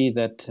can see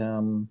that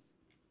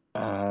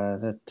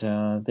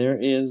there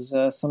is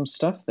some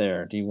stuff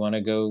there. Do you want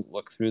to go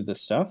look through the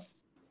stuff?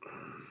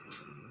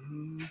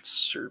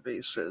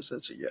 Survey says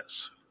that's a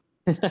yes.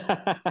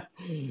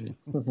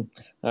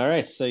 All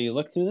right, so you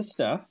look through the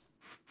stuff,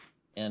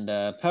 and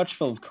a pouch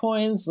full of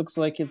coins. Looks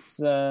like it's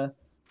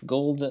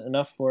gold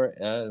enough for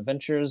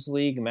Adventurers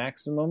League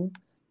maximum.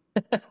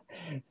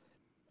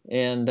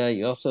 And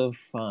you also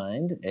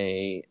find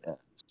a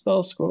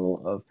spell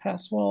scroll of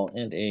Passwall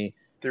and a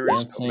There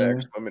is no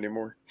maximum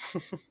anymore.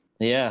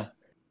 Yeah.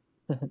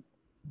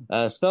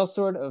 A spell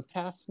sword of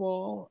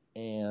Passwall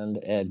and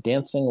a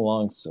dancing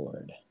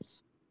longsword.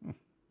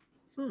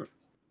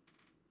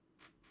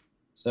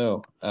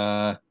 So,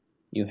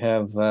 you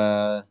have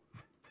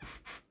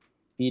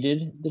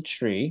defeated the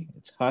tree.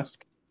 Its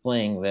husk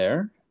laying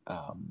there.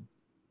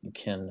 You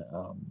can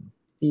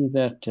see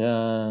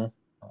that,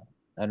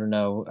 I don't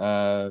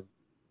know,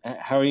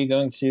 how are you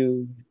going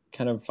to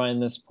kind of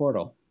find this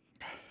portal?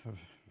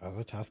 Well,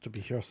 it has to be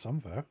here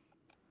somewhere.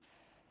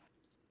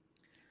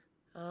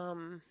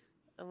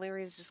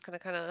 Illyria's just going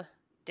to kind of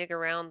dig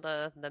around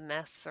the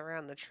mess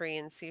around the tree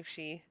and see if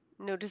she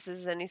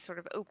notices any sort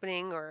of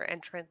opening or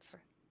entrance.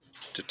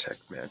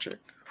 Detect magic.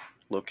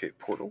 Locate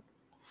portal.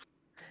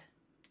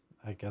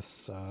 I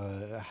guess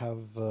have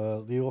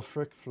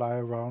Leofric fly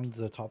around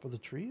the top of the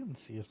tree and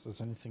see if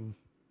there's anything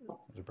in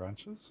the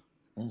branches.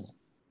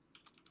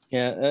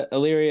 Yeah,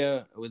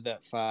 Illyria, with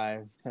that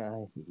 5,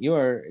 you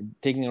are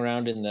digging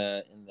around in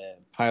the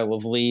pile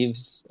of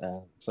leaves.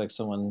 Looks like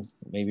someone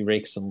maybe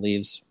raked some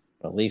leaves,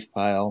 a leaf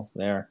pile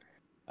there.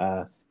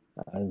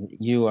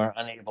 You are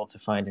unable to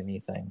find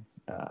anything.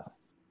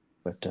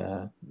 But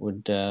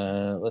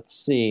let's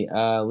see.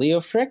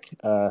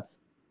 Leofric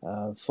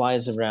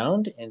flies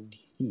around, and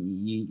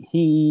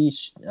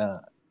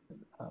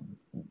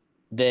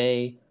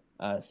they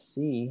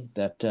see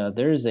that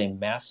there is a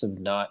massive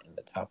knot in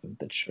the top of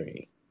the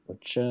tree,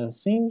 which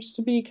seems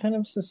to be kind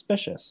of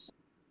suspicious.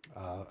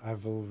 I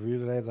will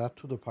relay that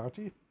to the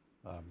party.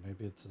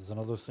 Maybe it's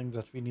another thing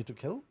that we need to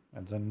kill,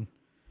 and then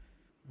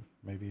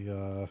maybe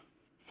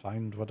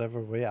find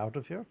whatever way out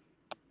of here.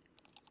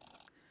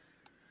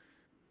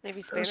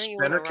 Maybe Spanner, you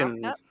want to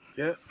rock up?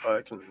 Yeah,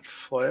 I can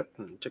fly up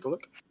and take a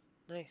look.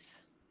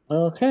 Nice.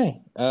 Okay.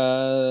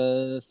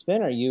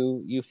 Spanner,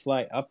 you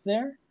fly up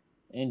there,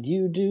 and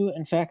you do,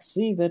 in fact,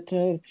 see that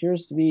it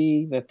appears to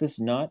be that this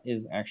knot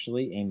is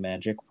actually a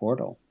magic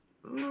portal.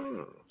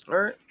 All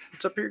right.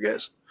 What's up here,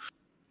 guys?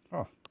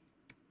 Oh.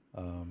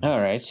 All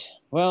right.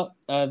 Well,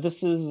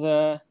 this is...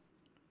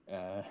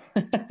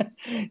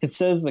 it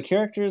says the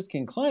characters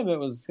can climb it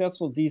with a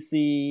successful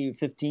DC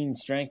 15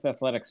 strength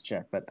athletics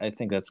check, but I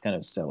think that's kind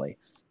of silly.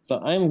 So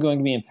I'm going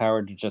to be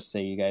empowered to just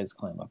say you guys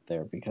climb up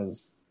there,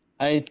 because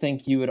I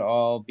think you would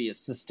all be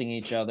assisting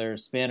each other.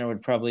 Spanner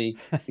would probably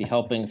be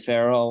helping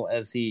Farrell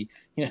as he,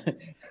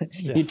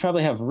 he'd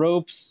probably have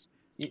ropes.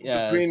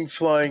 Between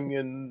flying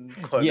and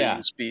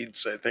climbing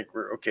speeds, I think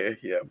we're okay.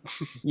 Yeah.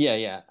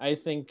 Yeah. I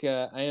think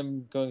I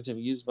am going to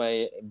use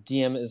my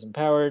DM is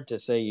empowered to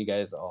say you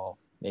guys all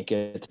make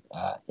it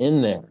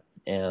in there,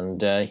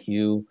 and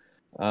you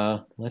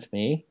let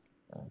me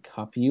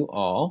copy you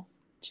all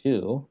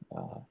to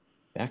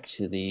back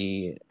to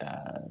the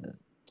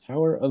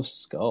Tower of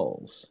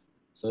Skulls.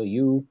 So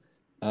you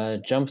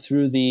jump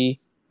through the.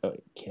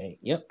 Okay.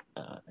 Yep.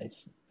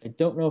 I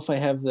don't know if I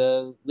have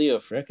the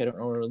Leofric. I don't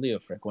know where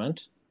Leofric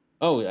went.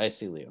 Oh, I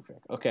see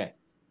Leofric. Okay.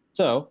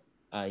 So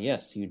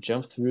yes, you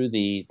jump through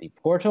the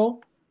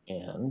portal,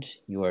 and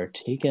you are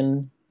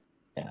taken.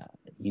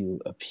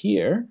 You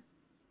appear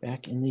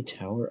back in the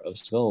Tower of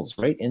Skulls,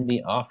 right in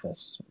the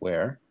office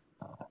where,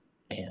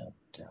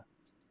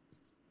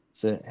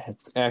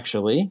 it's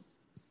actually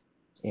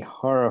a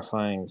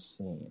horrifying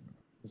scene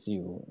as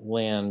you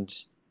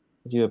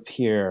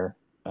appear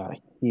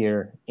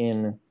here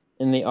in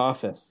the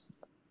office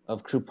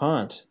of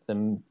Krupant,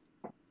 the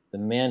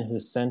man who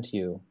sent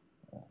you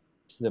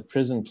to the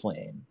prison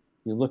plane.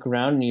 You look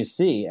around and you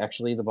see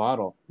actually the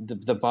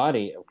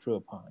body of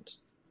Krupant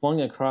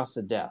flung across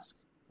the desk.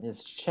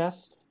 His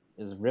chest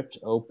is ripped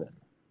open.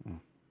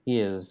 He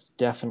is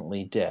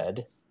definitely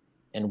dead.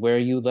 And where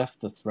you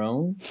left the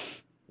throne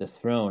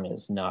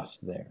is not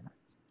there.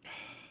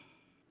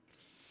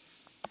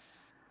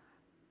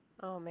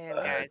 Oh man,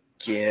 guys.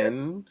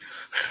 Again?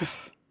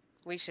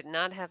 We should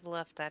not have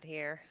left that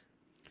here.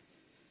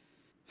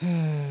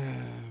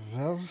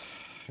 Well,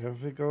 here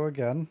we go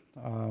again.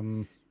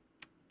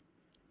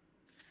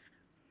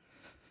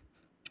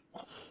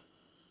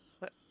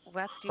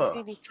 What do you see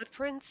any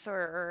footprints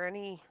or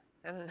any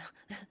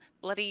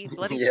bloody feet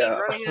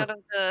running out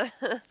of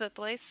the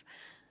place?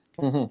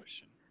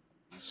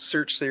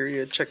 Search the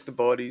area, check the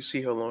body,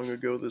 see how long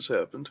ago this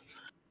happened.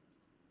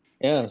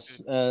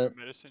 Yes.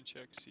 Medicine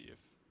check, see if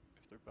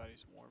their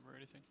body's warm or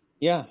anything.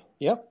 Yeah.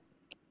 Yep.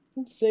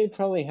 I'd say it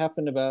probably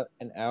happened about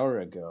an hour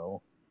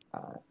ago.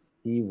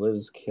 He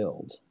was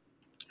killed.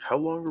 How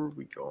long were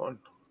we gone?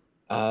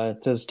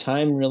 Does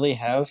time really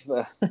have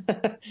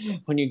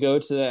when you go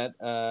to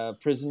that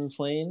prison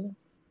plane?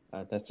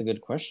 That's a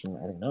good question.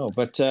 I don't know.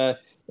 But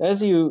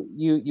as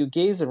you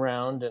gaze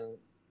around and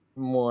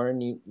more,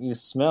 and you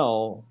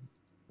smell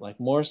like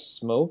more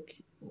smoke,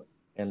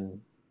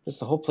 and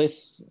just the whole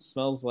place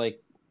smells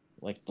like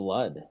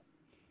blood.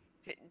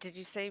 Did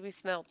you say we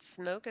smelled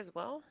smoke as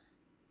well?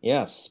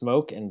 Yeah,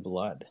 smoke and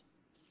blood.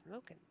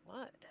 Smoke and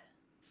blood.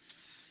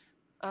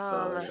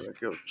 I'm gonna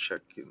go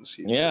check and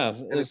see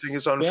if anything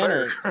is on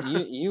fire.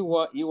 you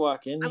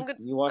walk in. I'm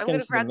gonna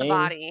grab the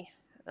body.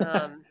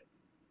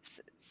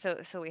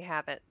 So we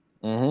have it.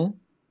 Mm-hmm.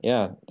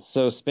 Yeah.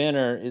 So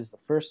Spanner is the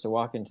first to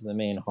walk into the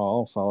main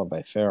hall, followed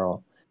by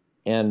Farrell,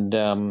 and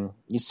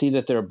you see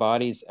that there are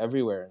bodies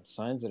everywhere and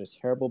signs that a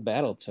terrible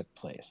battle took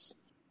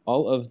place.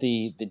 All of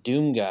the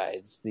Doom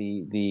Guides,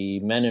 the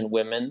men and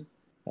women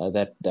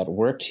that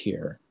worked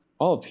here,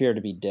 all appear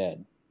to be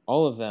dead.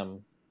 All of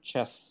them,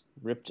 chests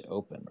ripped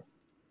open.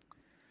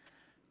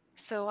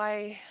 So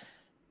I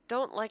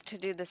don't like to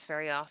do this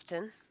very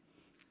often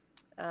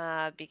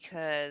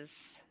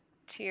because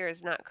Tyr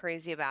is not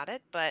crazy about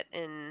it, but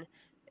in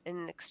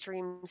an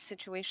extreme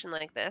situation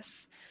like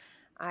this,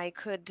 I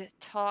could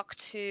talk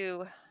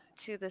to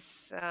to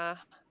this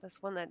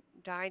this one that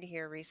died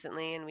here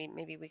recently, and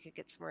maybe we could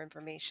get some more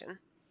information.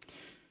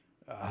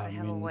 I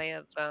have a way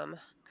of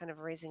kind of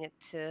raising it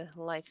to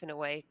life in a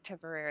way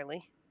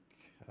temporarily.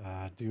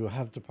 Do you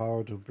have the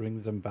power to bring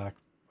them back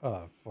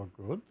for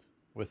good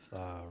with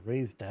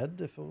raised dead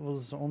if it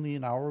was only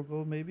an hour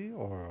ago, maybe,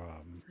 or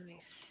Let me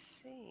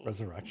see.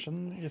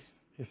 resurrection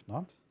if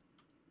not?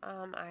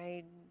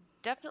 I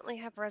definitely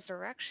have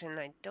resurrection.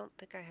 I don't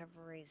think I have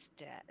raised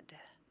dead.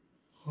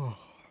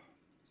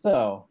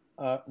 So,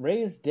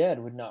 raised dead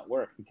would not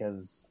work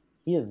because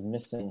he is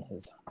missing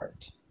his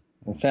heart.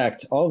 In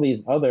fact, all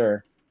these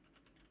other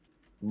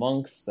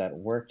monks that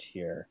worked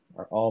here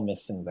are all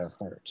missing their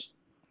heart.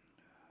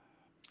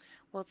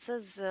 Well, it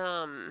says,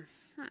 I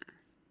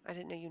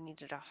didn't know you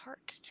needed a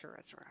heart to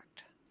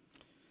resurrect.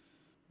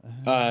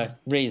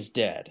 Raised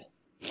dead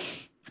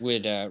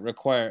would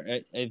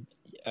require.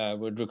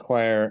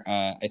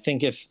 I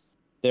think if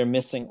they're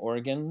missing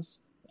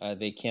organs,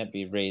 they can't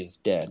be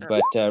raised dead.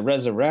 But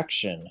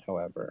resurrection,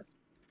 however,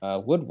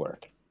 would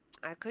work.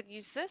 I could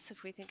use this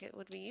if we think it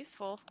would be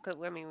useful.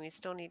 I mean, we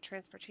still need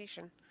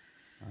transportation.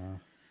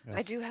 Yes.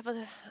 I do have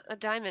a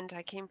diamond.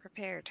 I came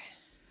prepared.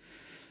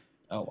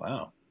 Oh,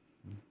 wow.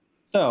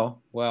 So,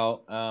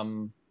 well,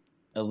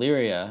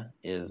 Illyria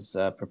is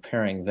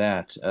preparing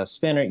that.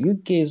 Spanner, you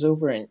gaze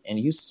over and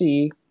you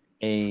see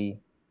a...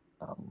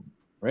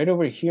 right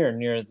over here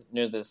near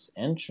this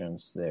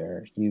entrance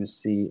there, you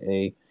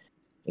see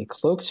a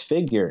cloaked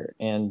figure,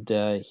 and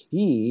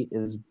he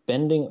is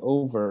bending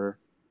over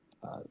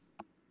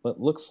what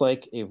looks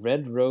like a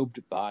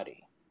red-robed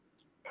body.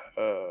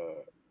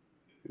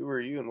 Who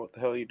are you and what the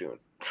hell are you doing?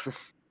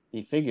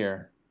 The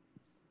figure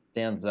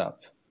stands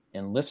up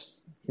and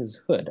lifts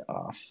his hood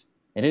off,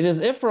 and it is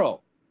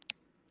Ifril!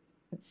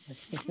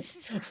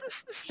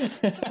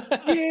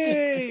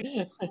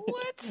 Yay!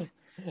 What?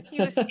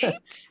 You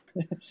escaped?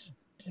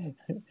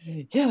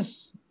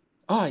 Yes.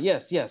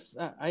 Yes.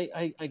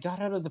 I got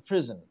out of the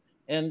prison,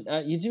 and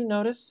you do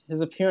notice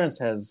his appearance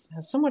has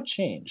somewhat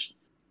changed.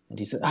 And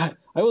he said, "I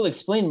will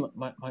explain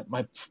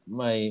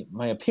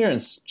my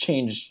appearance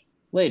change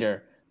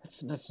later.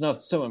 That's not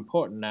so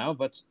important now.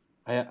 But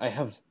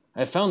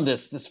I found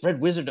this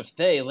Red Wizard of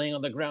Thay laying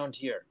on the ground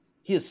here.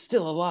 He is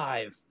still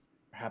alive.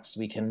 Perhaps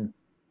we can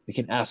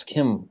ask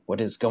him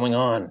what is going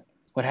on.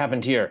 What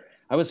happened here?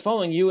 I was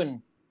following you,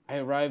 and I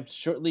arrived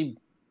shortly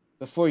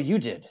before you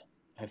did.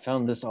 I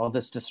found all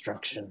this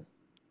destruction."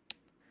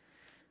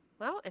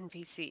 Well,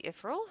 NPC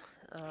Ifril,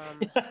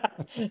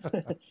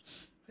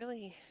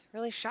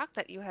 really shocked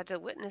that you had to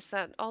witness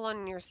that all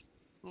on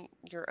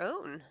your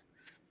own.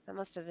 That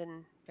must have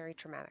been very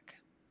traumatic.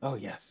 Oh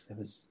yes, it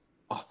was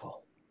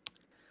awful.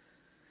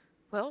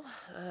 Well,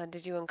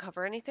 did you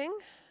uncover anything?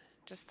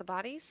 Just the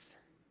bodies?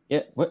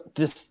 Yeah. What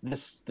this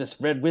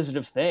Red Wizard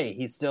of Thay?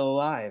 He's still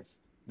alive,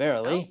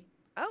 barely.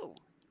 Oh.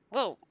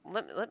 Well,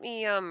 let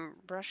me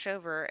brush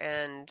over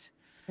and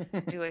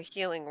do a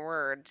healing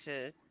word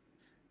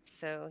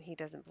so he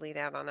doesn't bleed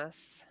out on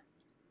us.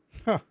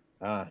 Huh.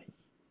 All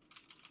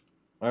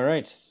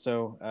right.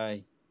 So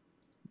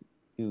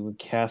you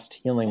cast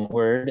healing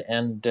word,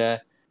 and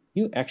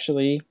you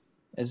actually,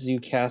 as you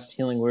cast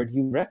healing word,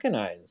 you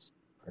recognize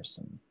the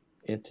person.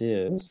 It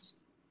is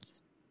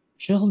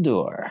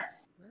Childor.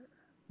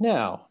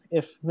 Now,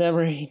 if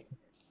memory,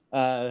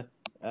 we're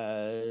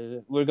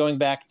going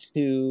back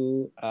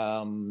to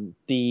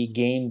the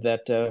game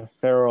that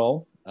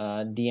Farrell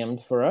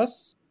DM'd for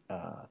us,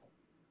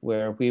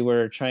 where we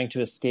were trying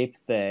to escape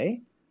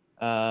Thay.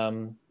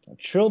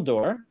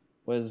 Childor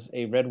was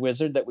a red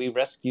wizard that we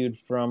rescued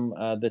from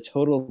the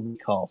Total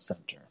Recall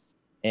Center,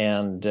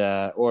 and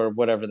or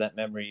whatever that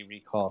memory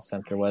recall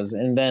center was,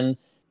 and then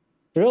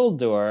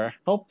Childor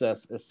helped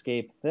us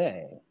escape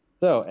Thay.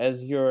 So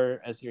as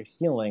you're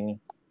healing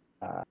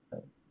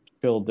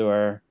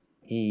Childor,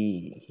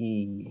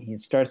 he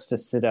starts to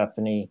sit up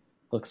and he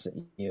looks at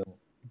you,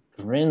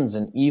 grins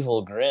an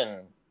evil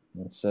grin,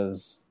 and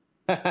says,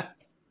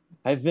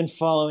 "I've been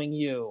following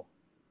you.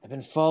 I've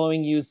been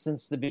following you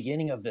since the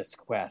beginning of this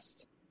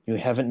quest. You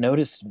haven't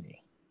noticed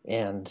me.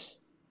 And,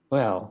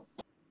 well,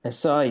 I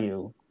saw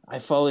you. I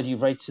followed you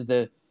right to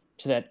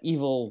that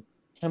evil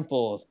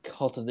temple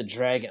Cult of the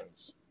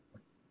Dragons.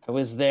 I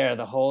was there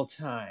the whole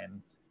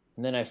time.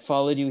 And then I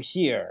followed you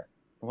here.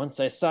 And once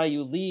I saw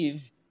you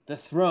leave the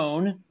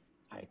throne,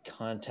 I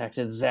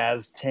contacted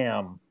Zaz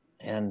Tam.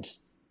 And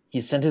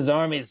he sent his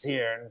armies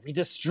here, and we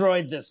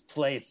destroyed this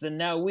place. And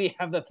now we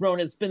have the throne.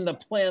 It's been the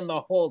plan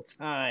the whole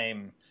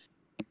time."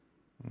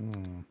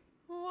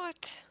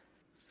 What?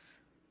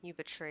 You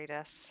betrayed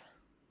us.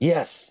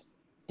 Yes.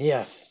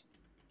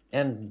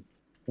 And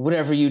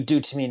whatever you do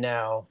to me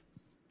now,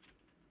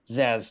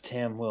 Zaz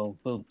Tam will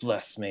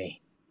bless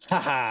me. Ha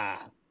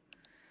ha!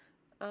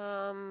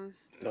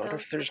 Not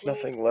if there's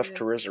nothing left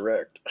to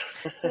resurrect.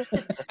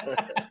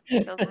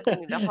 Sounds like we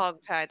need to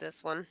hog tie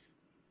this one.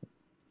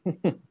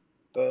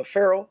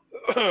 Farrell,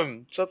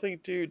 something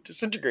to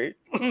disintegrate.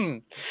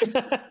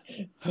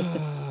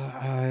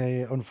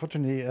 I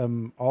unfortunately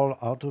am all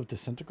out of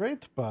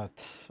disintegrate, but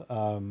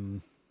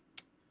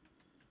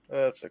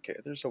That's okay.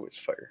 There's always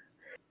fire.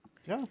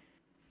 Yeah.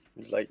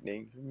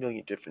 Lightning, a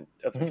million different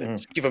other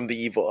things. Give him the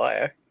evil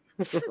eye.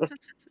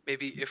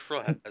 Maybe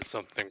Ifril has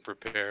something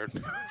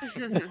prepared.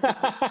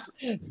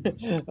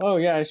 Oh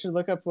yeah, I should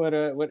look up what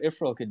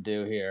Ifril could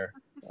do here.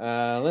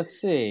 Let's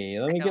see.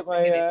 Let me get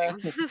my.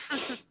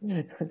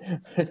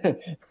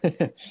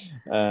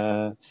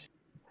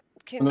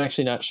 I'm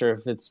actually not sure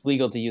if it's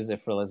legal to use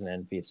Ifril as an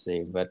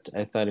NPC, but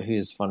I thought he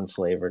was fun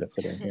flavor to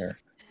put in here.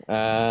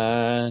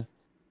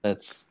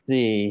 Let's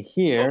see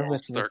here.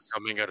 Bubbles start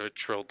coming out of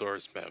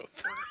Trildor's mouth.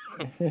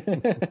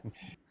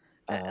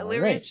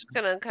 Illyria's just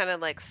gonna kind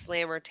of like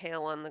slam her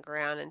tail on the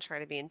ground and try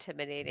to be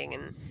intimidating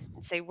and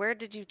say, "Where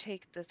did you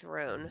take the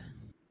throne?"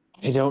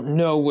 I don't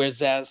know where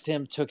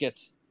Zaztim took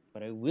it,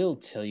 but I will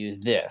tell you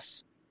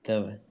this: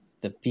 the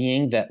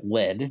being that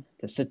led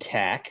this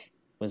attack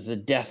was the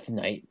Death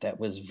Knight that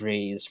was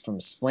raised from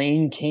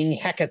slain King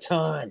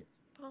Hecaton.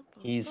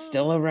 He's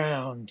still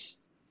around.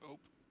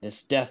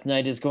 This Death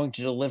Knight is going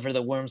to deliver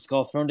the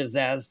Wormskull throne to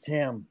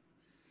Zaztim.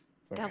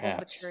 Double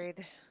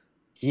betrayed.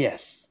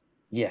 Yes.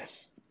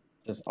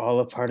 It's all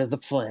a part of the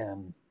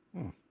plan.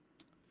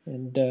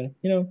 And,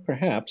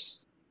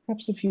 perhaps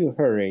if you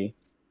hurry,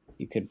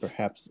 you could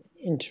perhaps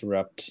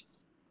interrupt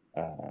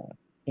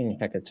King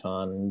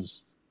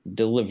Hecaton's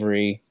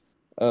delivery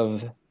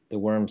of the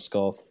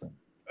Wormskull throne.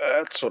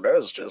 That's what I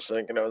was just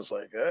thinking. I was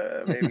like,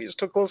 maybe he's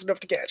still close enough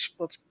to catch.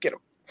 Let's get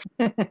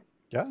him.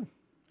 Yeah.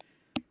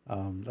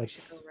 Let's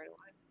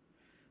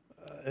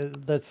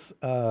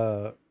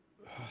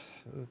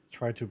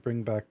try to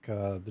bring back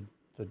the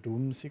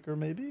Doom Seeker,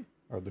 maybe,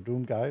 or the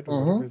Doom Guide, or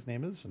whatever his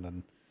name is, and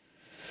then.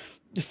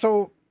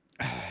 So,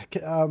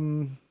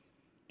 can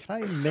I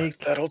make?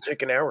 That'll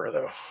take an hour,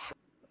 though.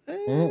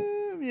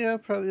 Yeah,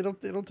 probably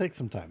it'll take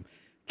some time.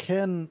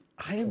 Can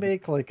I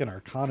make like an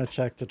Arcana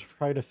check to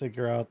try to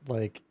figure out,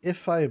 like,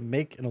 if I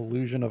make an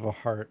illusion of a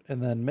heart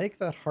and then make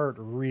that heart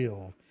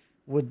real,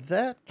 would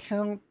that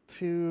count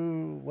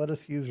to let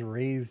us use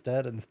Raise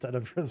Dead instead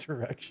of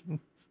Resurrection?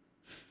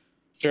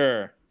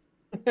 Sure.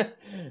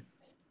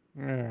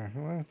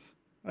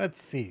 Let's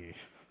see.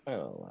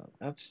 Oh,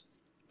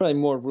 that's probably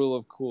more rule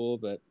of cool,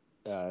 but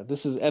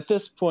this is at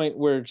this point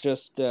we're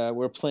just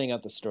we're playing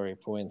out the story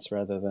points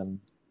rather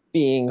than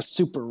being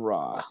super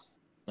raw.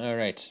 All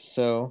right,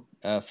 so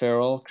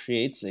Farrell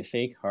creates a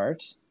fake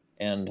heart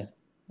and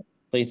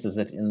places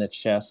it in the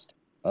chest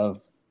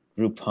of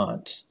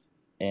Groupont,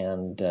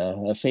 and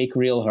a fake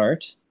real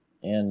heart.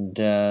 And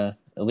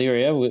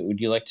Illyria, would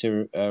you like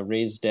to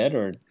raise dead,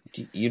 or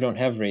you don't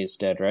have raise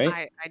dead,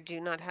 right? I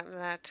do not have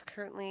that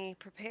currently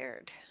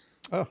prepared.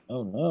 Oh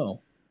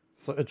no!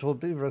 So it will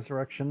be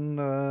Resurrection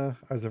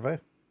Azervay.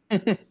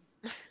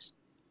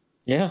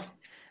 Yeah.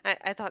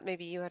 I thought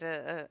maybe you had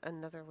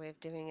another way of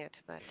doing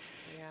it, but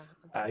yeah.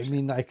 I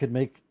mean, I could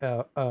make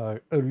a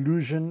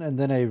illusion and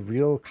then a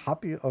real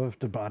copy of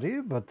the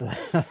body, but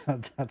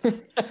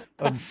that's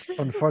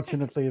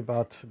unfortunately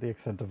about the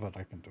extent of what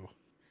I can do.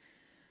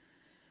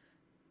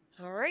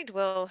 All right.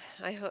 Well,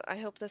 I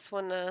hope this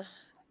one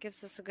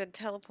gives us a good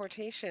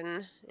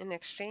teleportation in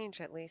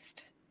exchange, at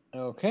least.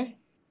 Okay.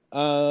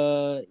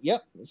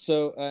 Yep.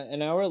 So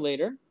an hour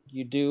later,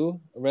 you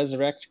do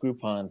resurrect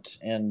Groupont,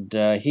 and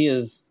he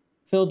is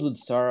filled with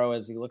sorrow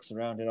as he looks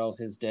around at all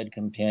his dead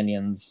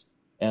companions,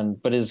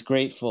 but is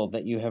grateful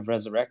that you have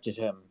resurrected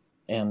him.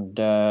 And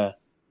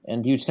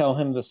you tell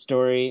him the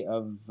story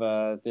of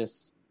the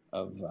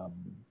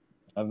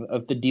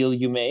deal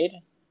you made,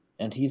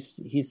 and he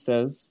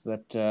says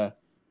that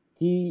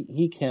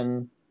he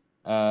can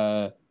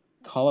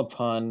call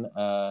upon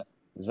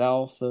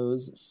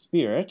Zaltho's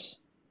spirit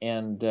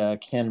and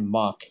can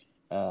mock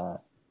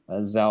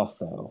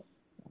Zaltho,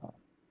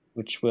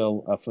 which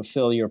will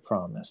fulfill your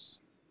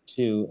promise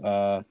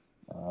to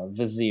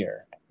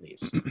Vizier, at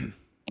least.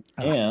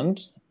 And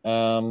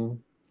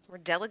we're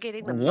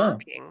delegating the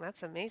mocking.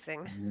 That's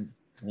amazing.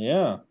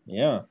 Yeah.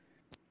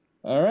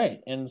 All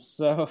right, and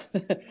so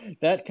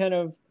that kind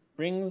of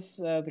brings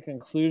the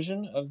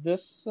conclusion of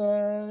this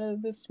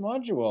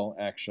module.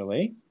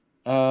 Actually,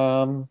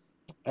 the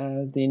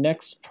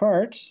next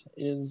part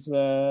is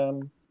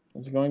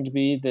going to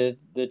be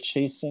the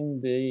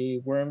chasing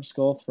the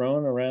Wormskull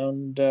throne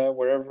around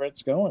wherever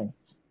it's going.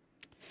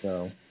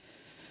 So.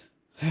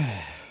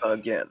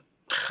 Again.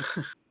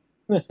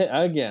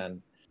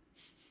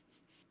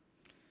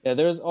 Yeah,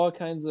 there's all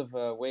kinds of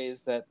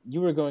ways that you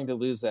were going to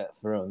lose that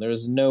throne.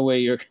 There's no way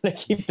you're going to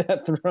keep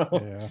that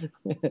throne.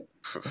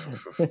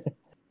 Yeah.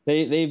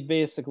 They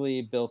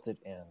basically built it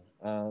in.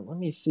 Let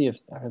me see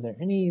are there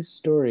any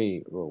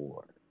story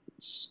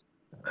rewards.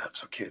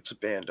 That's okay. It's a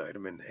banned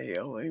item in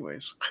AL,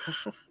 anyways.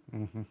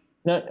 Mm-hmm.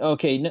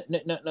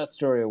 Not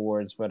story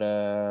awards, but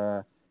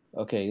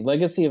okay,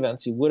 legacy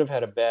events. You would have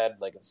had a bad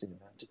legacy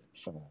event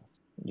if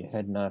you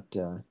had not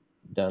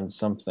done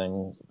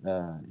something.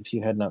 If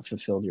you had not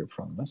fulfilled your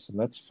promise, so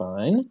that's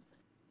fine.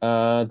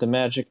 The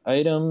magic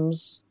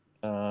items.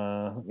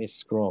 Let me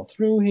scroll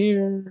through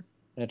here.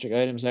 Magic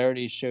items. I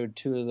already showed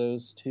 2 of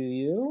those to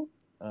you.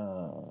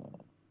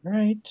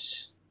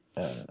 Right.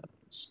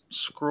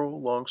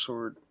 Scroll,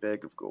 longsword,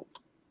 bag of gold.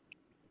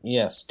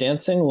 Yes,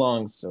 dancing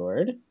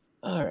longsword.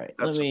 All right,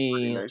 That's a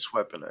pretty nice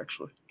weapon,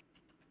 actually.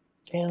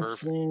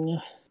 Dancing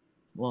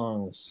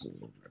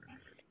longsword.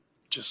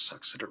 Just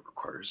sucks that it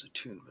requires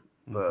attunement,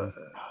 but...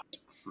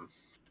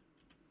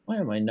 Why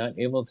am I not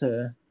able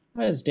to...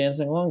 Why is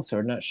dancing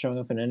longsword not showing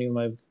up in any of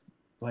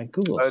my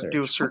Google search?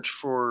 Do a search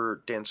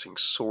for dancing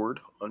sword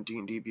on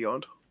D&D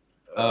Beyond.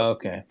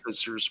 Okay.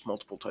 Because there's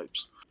multiple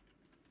types.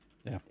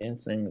 Yeah.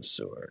 Dancing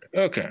sword.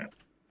 Okay.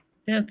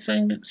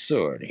 Dancing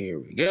sword. Here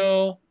we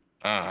go.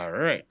 All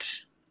right.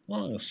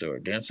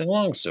 Longsword. Dancing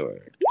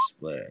longsword.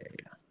 Display.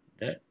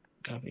 That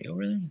copy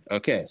over there.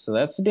 Okay, so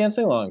that's the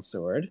dancing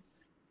longsword.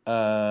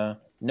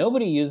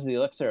 Nobody used the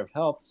elixir of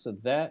health, so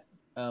that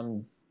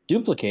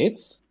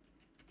duplicates.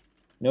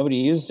 Nobody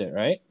used it,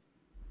 right?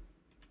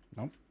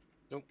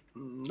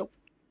 Nope.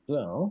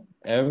 So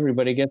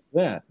everybody gets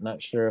that.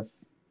 Not sure if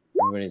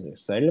everybody's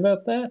excited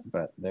about that,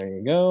 but there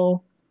you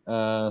go.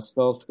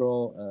 Spell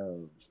scroll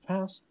of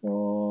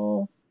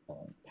pastoral.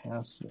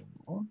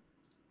 Pastoral.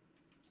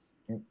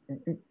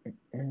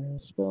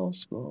 Spell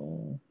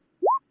scroll.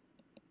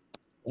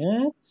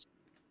 That.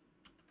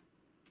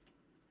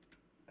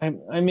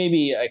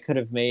 I could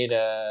have made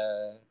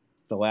the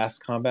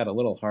last combat a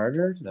little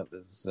harder. That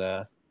was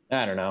I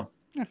don't know.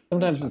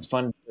 Sometimes it's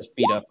fun to just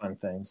beat up on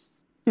things.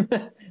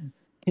 I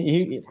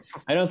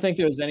don't think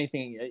there was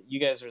anything. You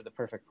guys are the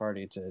perfect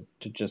party to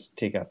just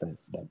take out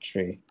that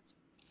tree.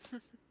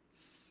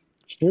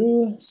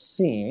 True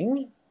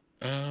seeing.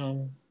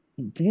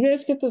 Did you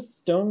guys get the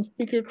stone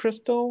speaker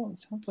crystal? It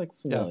sounds like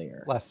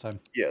familiar. Yeah, last time.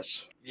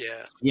 Yes.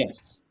 Yeah.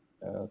 Yes.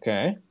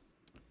 Okay.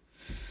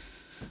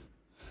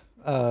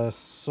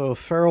 So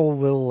Farrell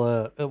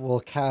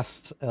will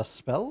cast a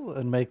spell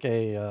and make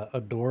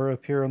a door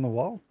appear on the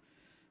wall,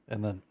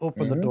 and then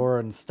open the door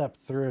and step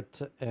through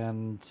it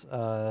and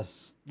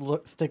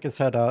stick his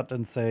head out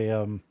and say,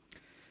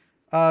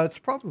 "It's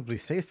probably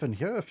safe in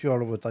here if you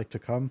all would like to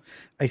come.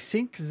 I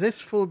think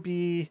this will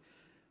be.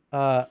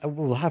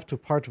 We'll have to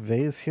part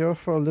ways here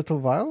for a little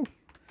while.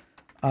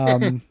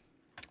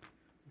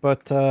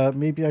 But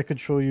maybe I could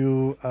show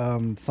you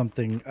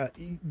something.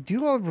 Do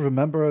you all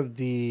remember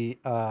the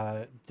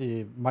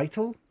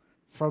Mytel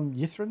from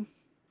Yithrin?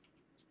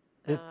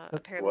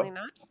 Apparently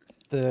not.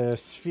 The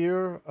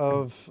sphere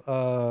of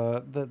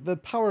the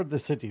power of the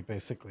city,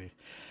 basically.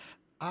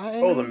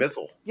 The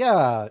Mythal.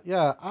 Yeah.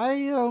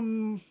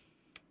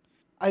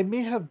 I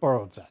may have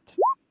borrowed that.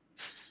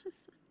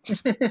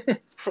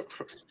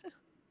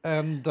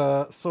 And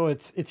so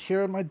it's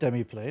here in my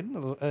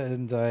demiplane,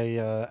 and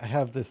I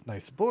have this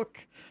nice book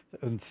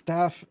and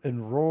staff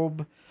and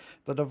robe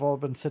that have all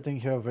been sitting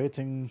here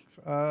waiting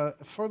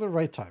for the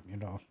right time,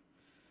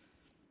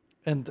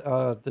 and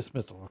this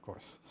missile, of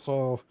course.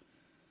 So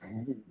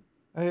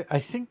I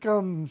think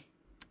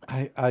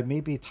I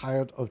may be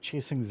tired of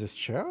chasing this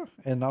chair,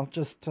 and I'll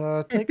just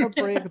take a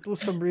break, do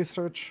some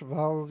research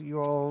while you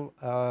all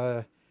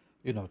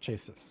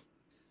chase this.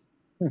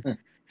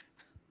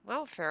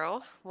 Well,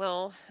 Farrell,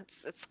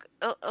 it's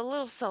a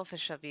little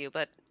selfish of you,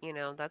 but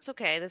that's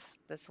okay. This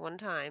one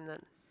time,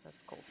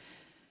 that's cool.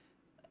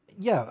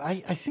 Yeah,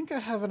 I think I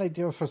have an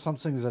idea for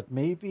something that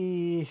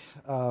maybe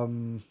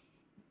will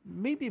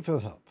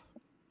help.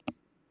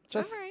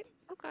 All right.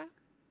 Okay.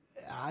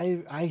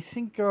 I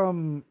think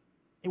when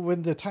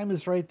the time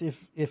is right,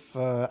 if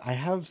I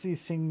have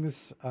these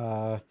things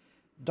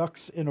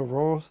ducks in a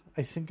row,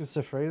 I think is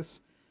the phrase.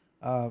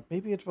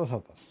 Maybe it will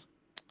help us.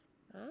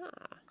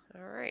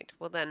 All right.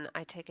 Well, then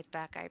I take it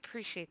back. I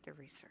appreciate the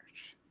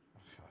research.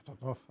 I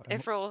don't know.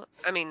 Ifril,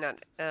 I mean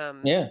not.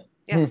 Yeah.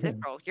 Yes,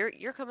 Ifril,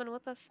 you're coming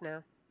with us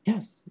now.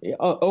 Yes.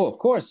 Oh, of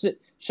course.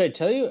 Should I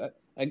tell you?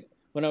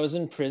 When I was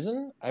in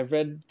prison, I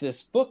read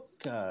this book,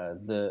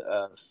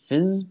 the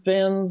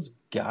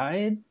Fizban's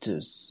Guide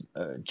to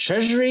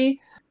Treasury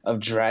of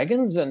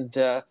Dragons, and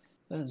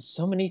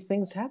so many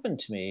things happened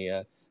to me.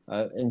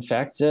 In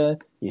fact,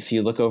 if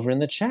you look over in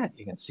the chat,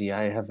 you can see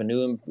I have a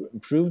new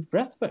improved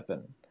breath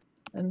weapon.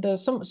 And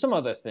some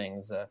other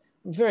things I'm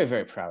very,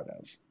 very proud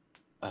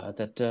of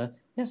that,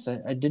 yes,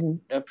 I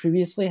didn't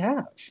previously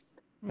have.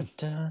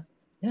 But,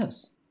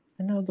 yes,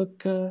 I now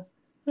look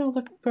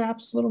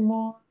perhaps a little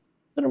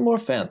more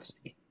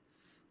fancy.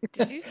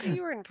 Did you say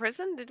you were in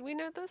prison? Did we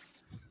know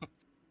this?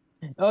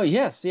 Oh,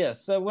 yes.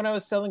 So when I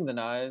was selling the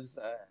knives,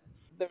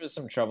 there was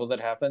some trouble that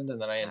happened, and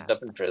then I ended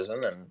up in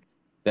prison and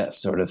that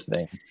sort of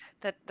thing.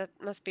 That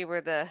must be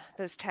where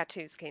those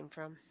tattoos came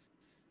from.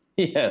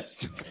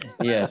 Yes.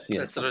 That's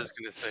what I was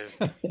going to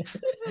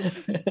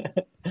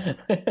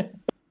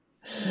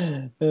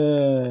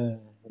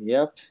say.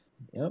 Yep.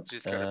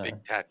 Just got a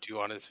big tattoo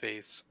on his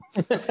face.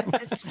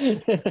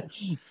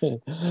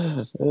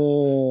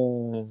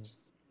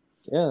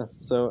 Yeah,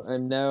 so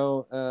I'm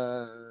now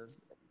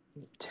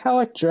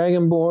Talak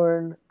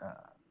Dragonborn.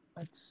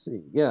 Let's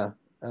see. Yeah,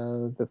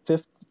 the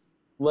 5th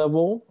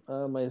level.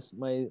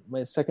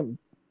 My second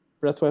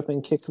breath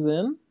weapon kicks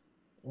in.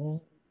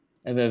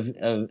 I have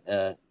how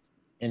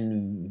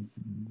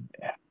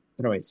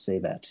do I say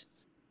that?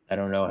 I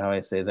don't know how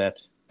I say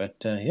that, But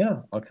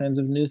yeah, all kinds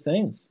of new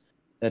things.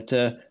 That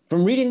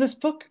from reading this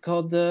book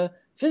called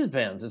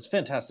Fizzbands, it's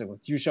fantastic.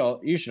 You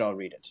should all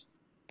read it.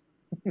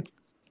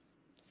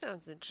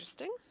 Sounds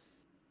interesting.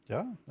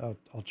 Yeah,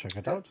 I'll check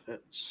it out.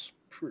 That's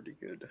pretty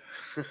good.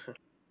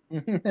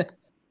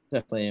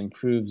 Definitely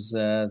improves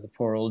the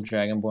poor old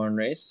Dragonborn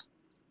race.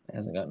 It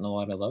hasn't gotten a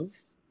lot of love.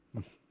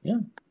 Yeah.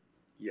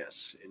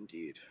 Yes,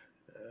 indeed.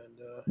 And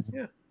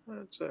yeah,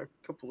 that's a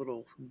couple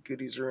little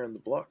goodies around the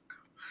block.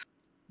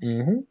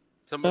 Mm-hmm.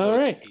 Some of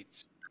those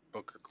feats in the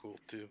book are cool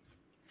too.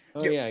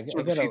 Oh Yep, yeah, I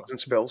some of got the feats and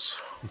spells.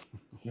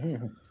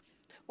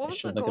 What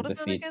was the gold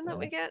amount again that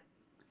we get?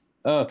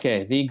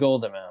 Okay, the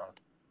gold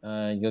amount.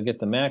 You'll get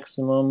the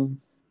maximum.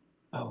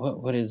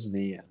 What is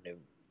the new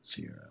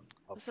serum?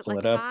 Was it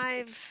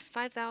like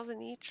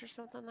 5,000 each or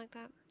something like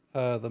that?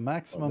 The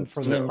maximum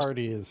for the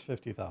party is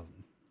 50,000.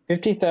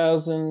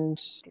 50,000.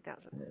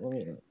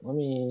 50,000. Let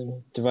me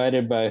divide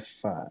it by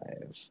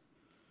 5.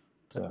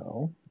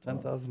 So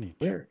 10,000 each.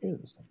 Where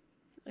is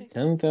Nice.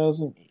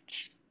 10,000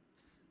 each?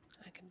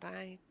 I can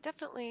buy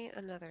definitely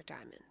another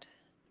diamond.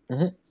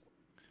 Mm-hmm.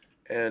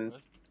 And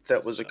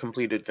that was a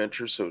complete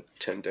adventure, so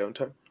 10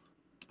 downtime.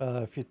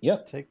 If you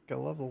take a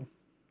level,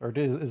 or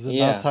is it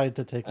Yeah. not tied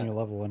to taking a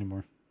level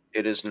anymore?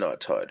 It is not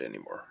tied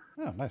anymore.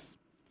 Oh, nice.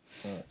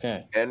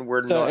 Okay. And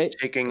we're So not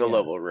taking a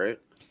level, right?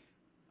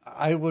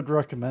 I would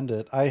recommend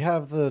it. I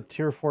have the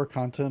tier 4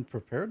 content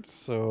prepared,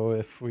 so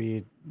if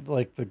we,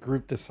 like, the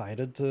group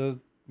decided to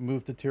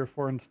move to tier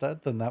 4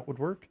 instead, then that would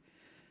work.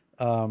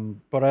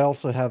 But I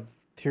also have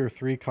tier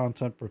 3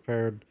 content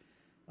prepared,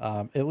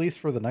 at least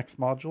for the next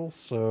module.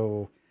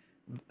 So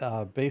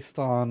based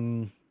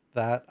on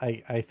that,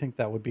 I think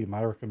that would be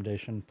my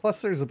recommendation.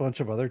 Plus, there's a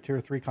bunch of other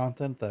tier 3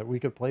 content that we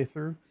could play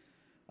through.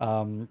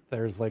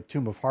 There's like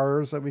Tomb of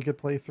Horrors that we could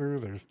play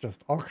through. There's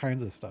just all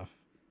kinds of stuff,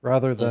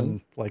 rather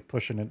than like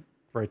pushing it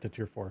right to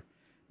tier 4.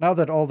 Now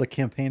that all the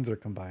campaigns are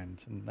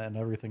combined and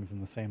everything's in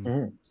the same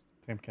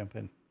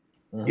campaign.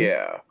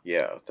 Yeah,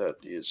 that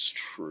is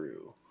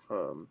true.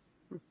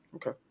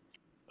 Okay.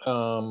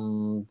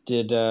 So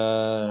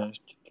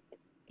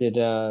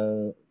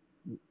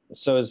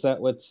is that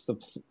what's the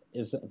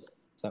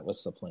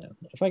plan?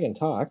 If I can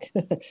talk,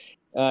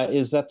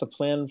 is that the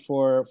plan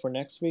for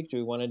next week? Do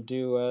we want to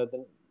do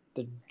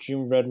the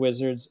June Red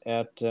Wizards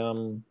at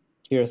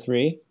tier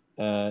 3,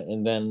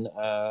 and then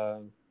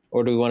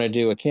or do we want to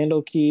do a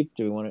Candlekeep?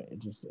 Do we want to?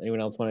 Does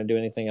anyone else want to do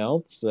anything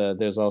else?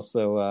 There's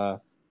also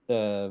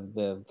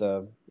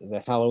the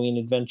Halloween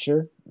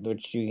adventure,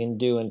 which you can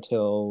do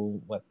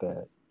until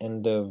the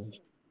end of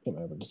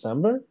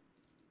December.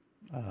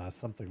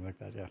 Something like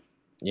that, yeah.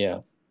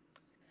 Yeah.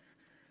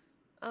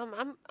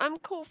 I'm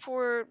cool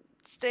for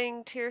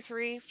staying tier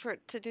 3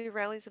 to do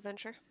Riley's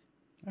adventure.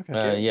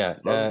 Okay. Yeah.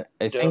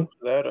 I think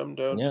for that. I'm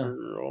down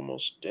for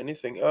almost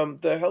anything.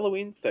 The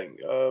Halloween thing.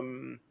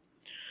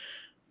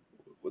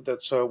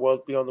 That's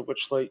Wild Beyond the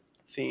Witchlight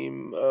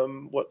theme.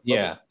 What?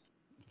 Yeah.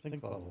 I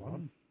think level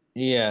 1.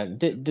 Yeah.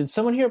 Did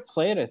someone here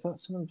play it? I thought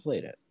someone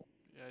played it.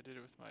 Yeah, I did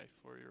it with my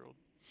 4-year-old.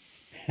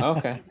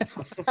 Okay.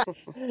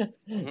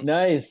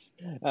 Nice.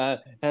 How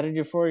did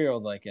your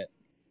 4-year-old like it?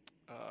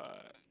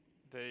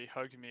 They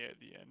hugged me at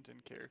the end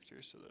in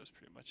character, so that was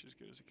pretty much as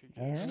good as it could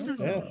get. All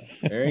right.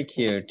 Very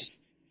cute.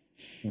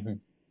 It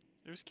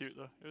was cute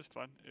though. It was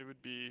fun. It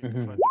would be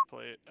fun to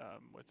play it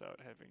without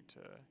having to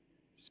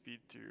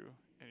speed through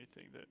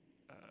anything that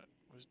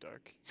was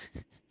dark.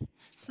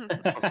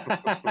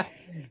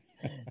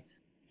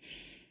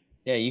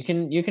 Yeah, you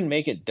can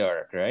make it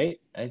dark, right?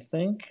 I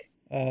think.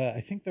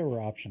 I think there were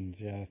options,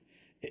 yeah.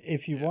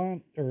 If you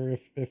want, or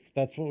if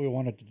that's what we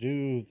wanted to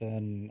do,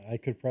 then I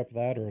could prep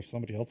that, or if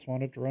somebody else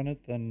wanted to run it,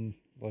 then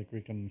like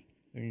we can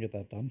get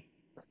that done.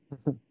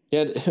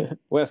 Yeah,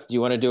 Wes, do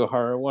you want to do a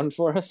horror one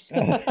for us?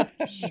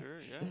 Sure,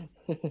 yeah.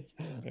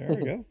 There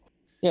we go.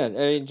 Yeah, I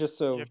mean, just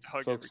so You have to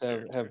hug folks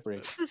every have character,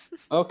 breaks.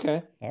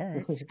 Okay. All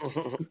right.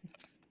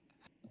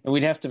 And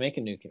we'd have to make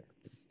a new character.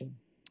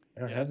 I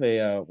don't have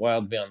a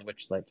Wild Beyond the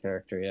Witchlight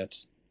character yet.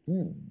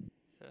 Yeah,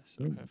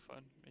 so have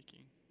fun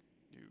making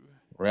new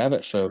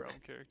Rabbit folk. realm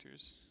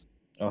characters.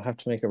 I'll have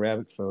to make a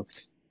rabbit folk.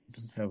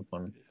 Have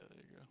fun. Yeah, there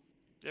you go.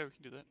 Yeah, we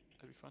can do that.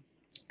 That'd be fun.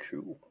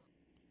 Cool.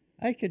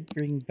 I could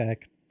bring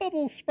back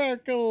Bubble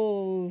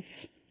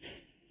Sparkles.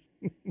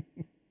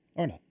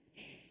 Or not.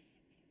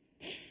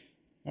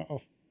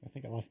 Uh-oh. I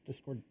think I lost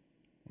Discord.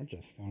 Or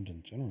just sound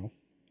in general.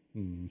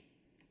 Hey,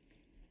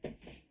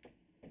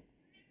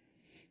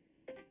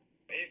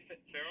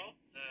 Farrell,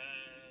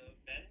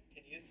 Ben,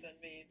 can you send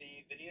me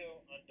the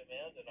video on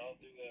demand and I'll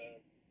do a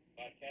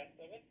podcast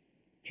of it?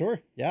 Sure,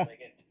 yeah. I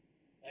get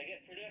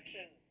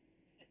production.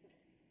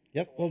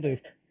 Yep, we'll do.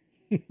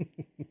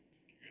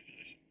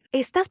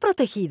 ¿Estás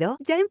protegido?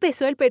 Ya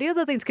empezó el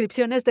periodo de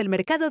inscripciones del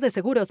mercado de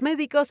seguros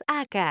médicos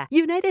ACA.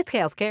 United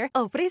Healthcare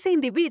ofrece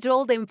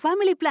Individual and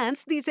Family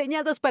Plans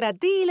diseñados para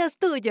ti y los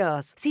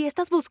tuyos. Si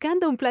estás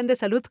buscando un plan de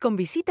salud con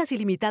visitas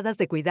ilimitadas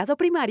de cuidado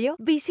primario,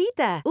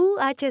 visita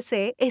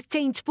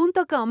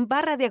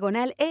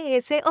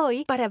uhcexchange.com/ES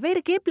hoy para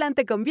ver qué plan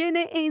te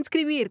conviene e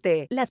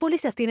inscribirte. Las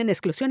pólizas tienen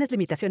exclusiones,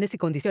 limitaciones y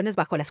condiciones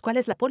bajo las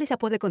cuales la póliza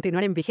puede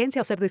continuar en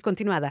vigencia o ser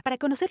discontinuada. Para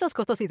conocer los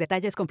costos y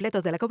detalles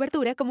completos de la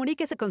cobertura,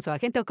 comuníquese con su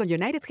agente o con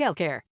United Healthcare.